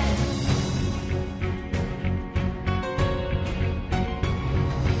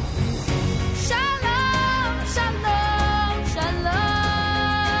Shalom, shalom,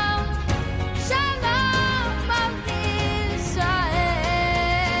 shalom, shalom al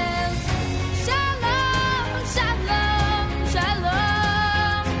Israel. Shalom, shalom,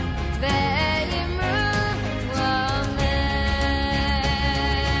 shalom, ve'imru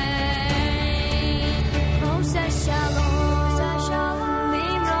amen. Moshe shalom,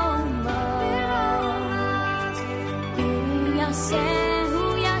 bimroma, hu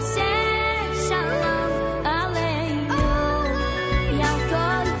yaseh shalom aleinu,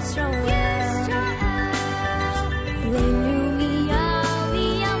 Yaakov Yisrael. Aleinu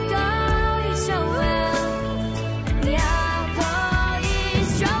Yaakov Yisrael, Yaakov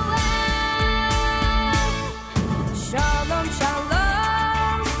Yisrael. Shalom,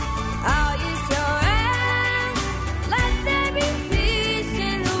 shalom, al Yisrael. Let there be peace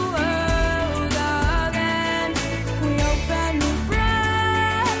in the world again. We hope and we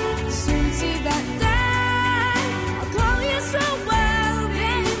pray to soon see that day. I'll call Yisrael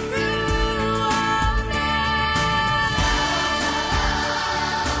bring through amen.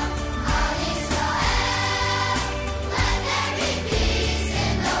 Al Yisrael, let there be peace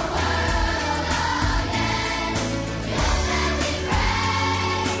in the world again. We hope and we pray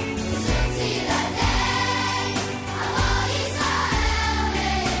to soon see that day. I'll call Yisrael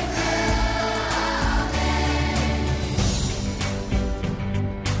bring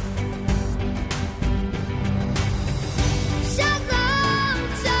Shalom,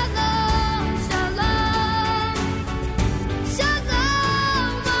 shalom, shalom,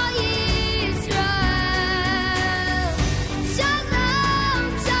 shalom al Yisrael. Shalom,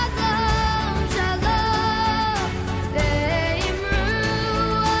 shalom, shalom, ve'imru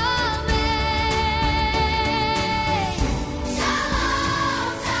amen. Shalom,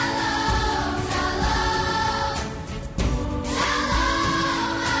 shalom, shalom,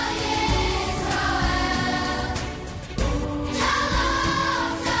 shalom al Yisrael.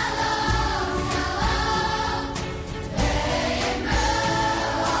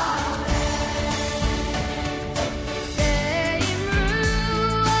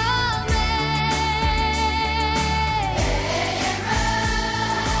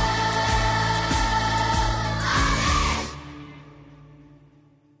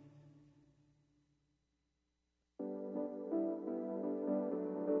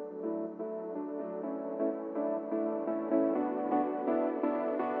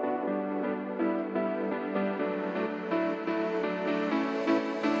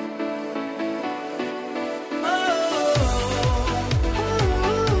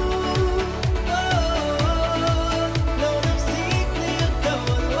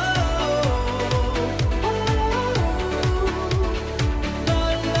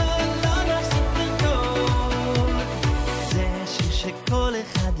 זה שיר שכל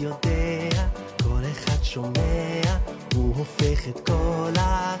אחד יודע, כל אחד שומע, הוא הופך את כל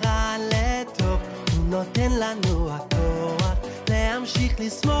הרע לטוב, הוא נותן לנו הכוח להמשיך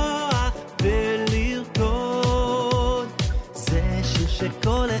לשמוח ולרקוד. זה שיר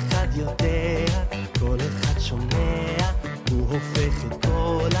שכל אחד יודע, כל אחד שומע, הוא הופך את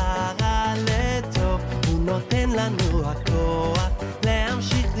כל הרע לטוב, הוא נותן לנו הכוח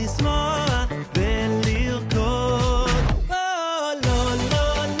להמשיך לשמוח ולרקוד. לא, לא,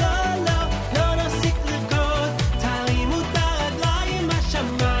 לא, לא, לא נפסיק לרקוד, תרימו את הרגליים,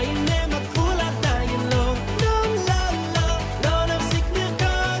 השמיים הם הגבול עדיין לא. לא, לא, לא, לא נפסיק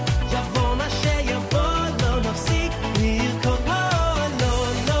לרקוד, יבוא מה שיבוא, לא נפסיק לרקוד. לא,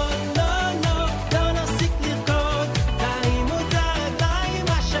 לא, לא, לא, לא נפסיק לרקוד, תרימו את הרגליים,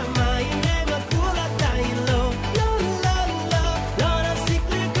 השמיים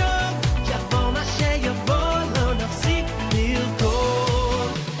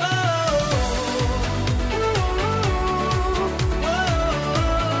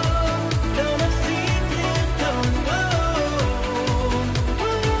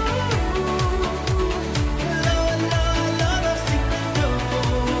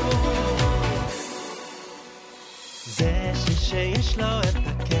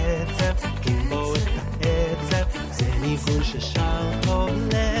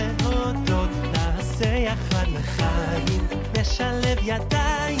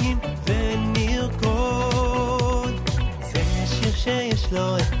הרגליים ונרקוד. זה שיר שיש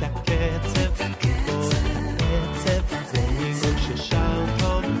לו את הקצב, כל הקצב, זה ניגון ששר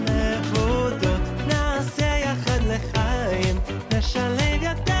טוב להודות. נעשה יחד לחיים, נשלב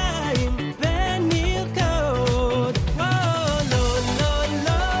ידיים ונרקוד. לא, לא, לא,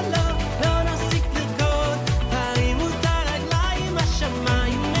 לא, לא, לא נפסיק לרקוד. תרימו את הרגליים,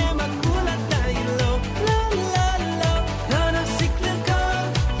 השמיים הם הגבול עדיין. לא, לא, לא, לא, לא נפסיק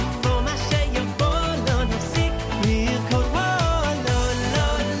לרקוד. יבוא מה שיבוא, לא נפסיק לרקוד. לא, לא, לא,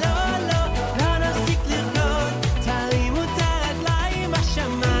 לא, לא, לא נפסיק לרקוד. תרימו את הרגליים,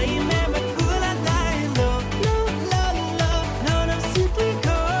 השמיים הם הגבול עדיין. לא, לא, לא, לא, לא נפסיק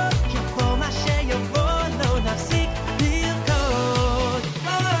לרקוד. יבוא מה שיבוא, לא נפסיק לרקוד.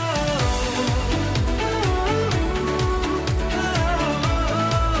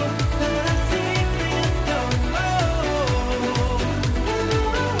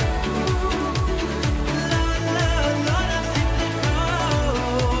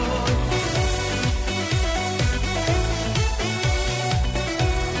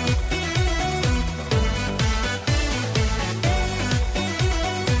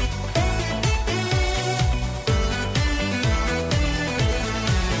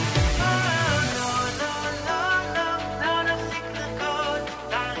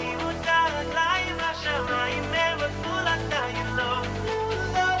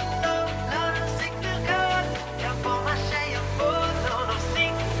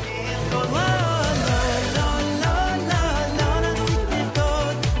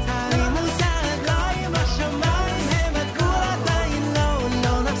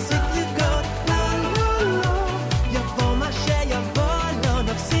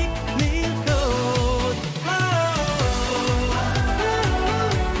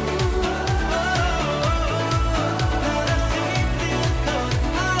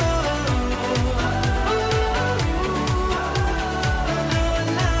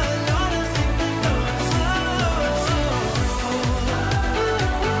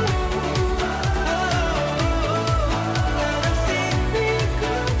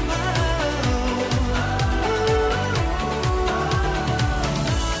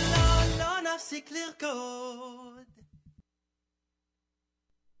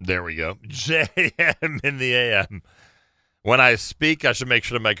 There we go. JM in the AM. When I speak, I should make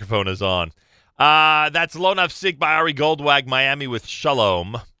sure the microphone is on. That's Lo Nafsik by Ari Goldwag, Miami with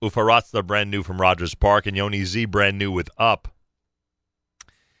Shalom. Ufaratza, brand new from Rogers Park. And Yoni Z, brand new with Up.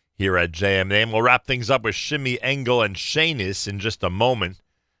 Here at JM in the AM. We'll wrap things up with Shimi Engel and Shanis in just a moment.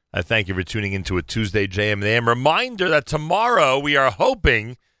 I thank you for tuning into a Tuesday JM in the AM. Reminder that tomorrow we are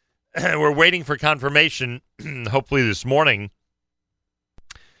hoping, we're waiting for confirmation, hopefully this morning.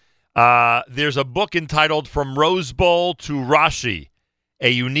 There's a book entitled From Rose Bowl to Rashi, A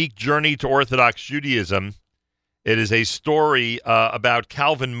Unique Journey to Orthodox Judaism. It is a story about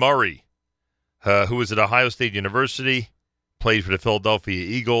Calvin Murray, who was at Ohio State University, played for the Philadelphia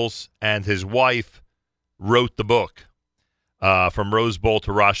Eagles, and his wife wrote the book, From Rose Bowl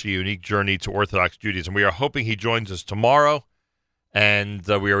to Rashi, A Unique Journey to Orthodox Judaism. We are hoping he joins us tomorrow, and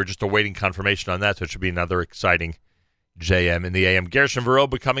we are just awaiting confirmation on that, so it should be another exciting JM in the AM. Gershon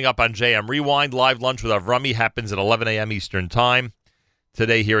Veroba coming up on JM Rewind. Live lunch with Avrami happens at 11 a.m. Eastern Time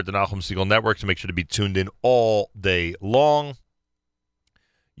today here at the Nachum Segal Network, so make sure to be tuned in all day long.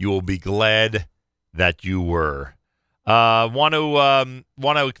 You will be glad that you were. Want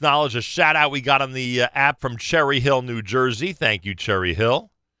to acknowledge a shout-out we got on the app from Cherry Hill, New Jersey. Thank you, Cherry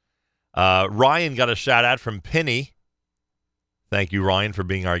Hill. Ryan got a shout-out from Penny. Thank you, Ryan, for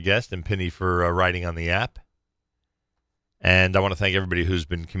being our guest, and Penny for writing on the app. And I want to thank everybody who's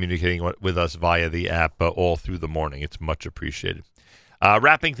been communicating with us via the app all through the morning. It's much appreciated.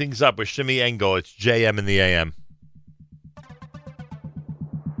 Wrapping things up with Shimi Engel. It's JM in the AM.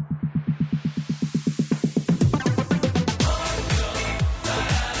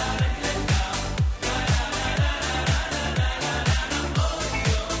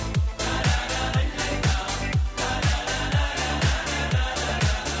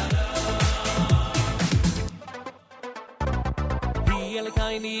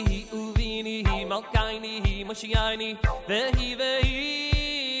 Hi uvini hi malkaini hi moshiani vehi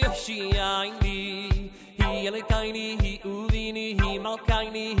yoshiani hi elkaini hi uvini hi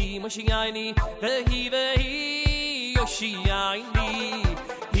malkaini hi moshiani vehi yoshiani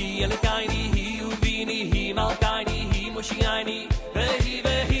hi elkaini hi uvini hi malkaini hi moshiani vehi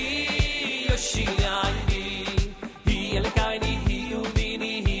yoshiani hi elkaini hi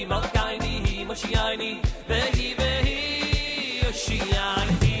uvini hi malkaini hi moshiani vehi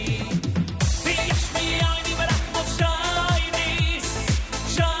Shiani, Vishmiani, Barach Mosainis,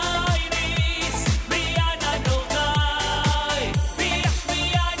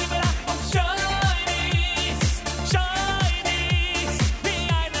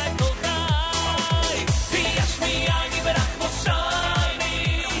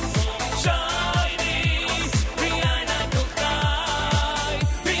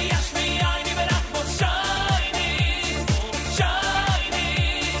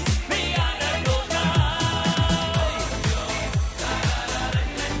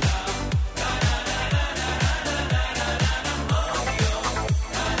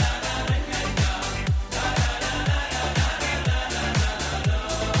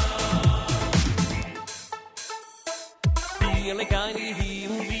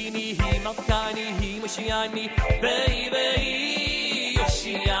 Shiani, baby,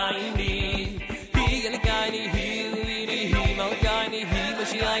 Shiani. He and a guy, he, my guy, he,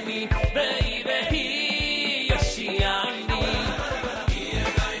 Shiani, baby, Shiani.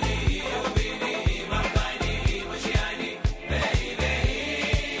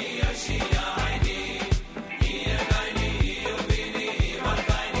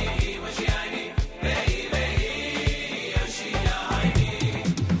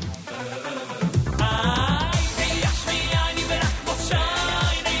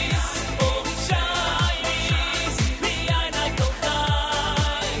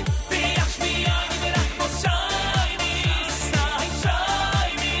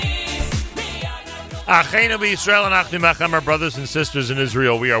 Achenu b'Yisrael and Achnu Machem, our brothers and sisters in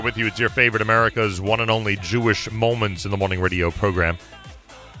Israel. We are with you. It's your favorite America's one and only Jewish Moments in the Morning radio program.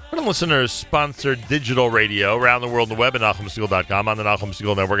 And listeners sponsored digital radio around the world on the web at NachumSegal.com, on the Nachum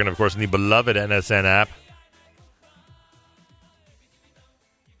Segal Network, and of course in the beloved NSN app.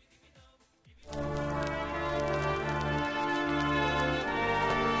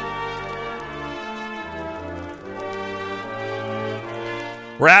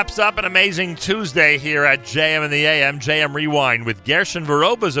 Wraps up an amazing Tuesday here at JM in the AM. JM Rewind with Gershon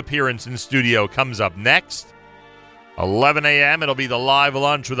Veroba's appearance in studio comes up next. 11 a.m. It'll be the live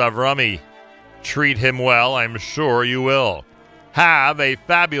lunch with Avrami. Treat him well. I'm sure you will. Have a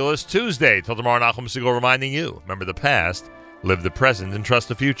fabulous Tuesday. Till tomorrow, Nachum Segal reminding you, remember the past, live the present, and trust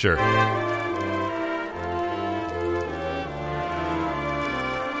the future.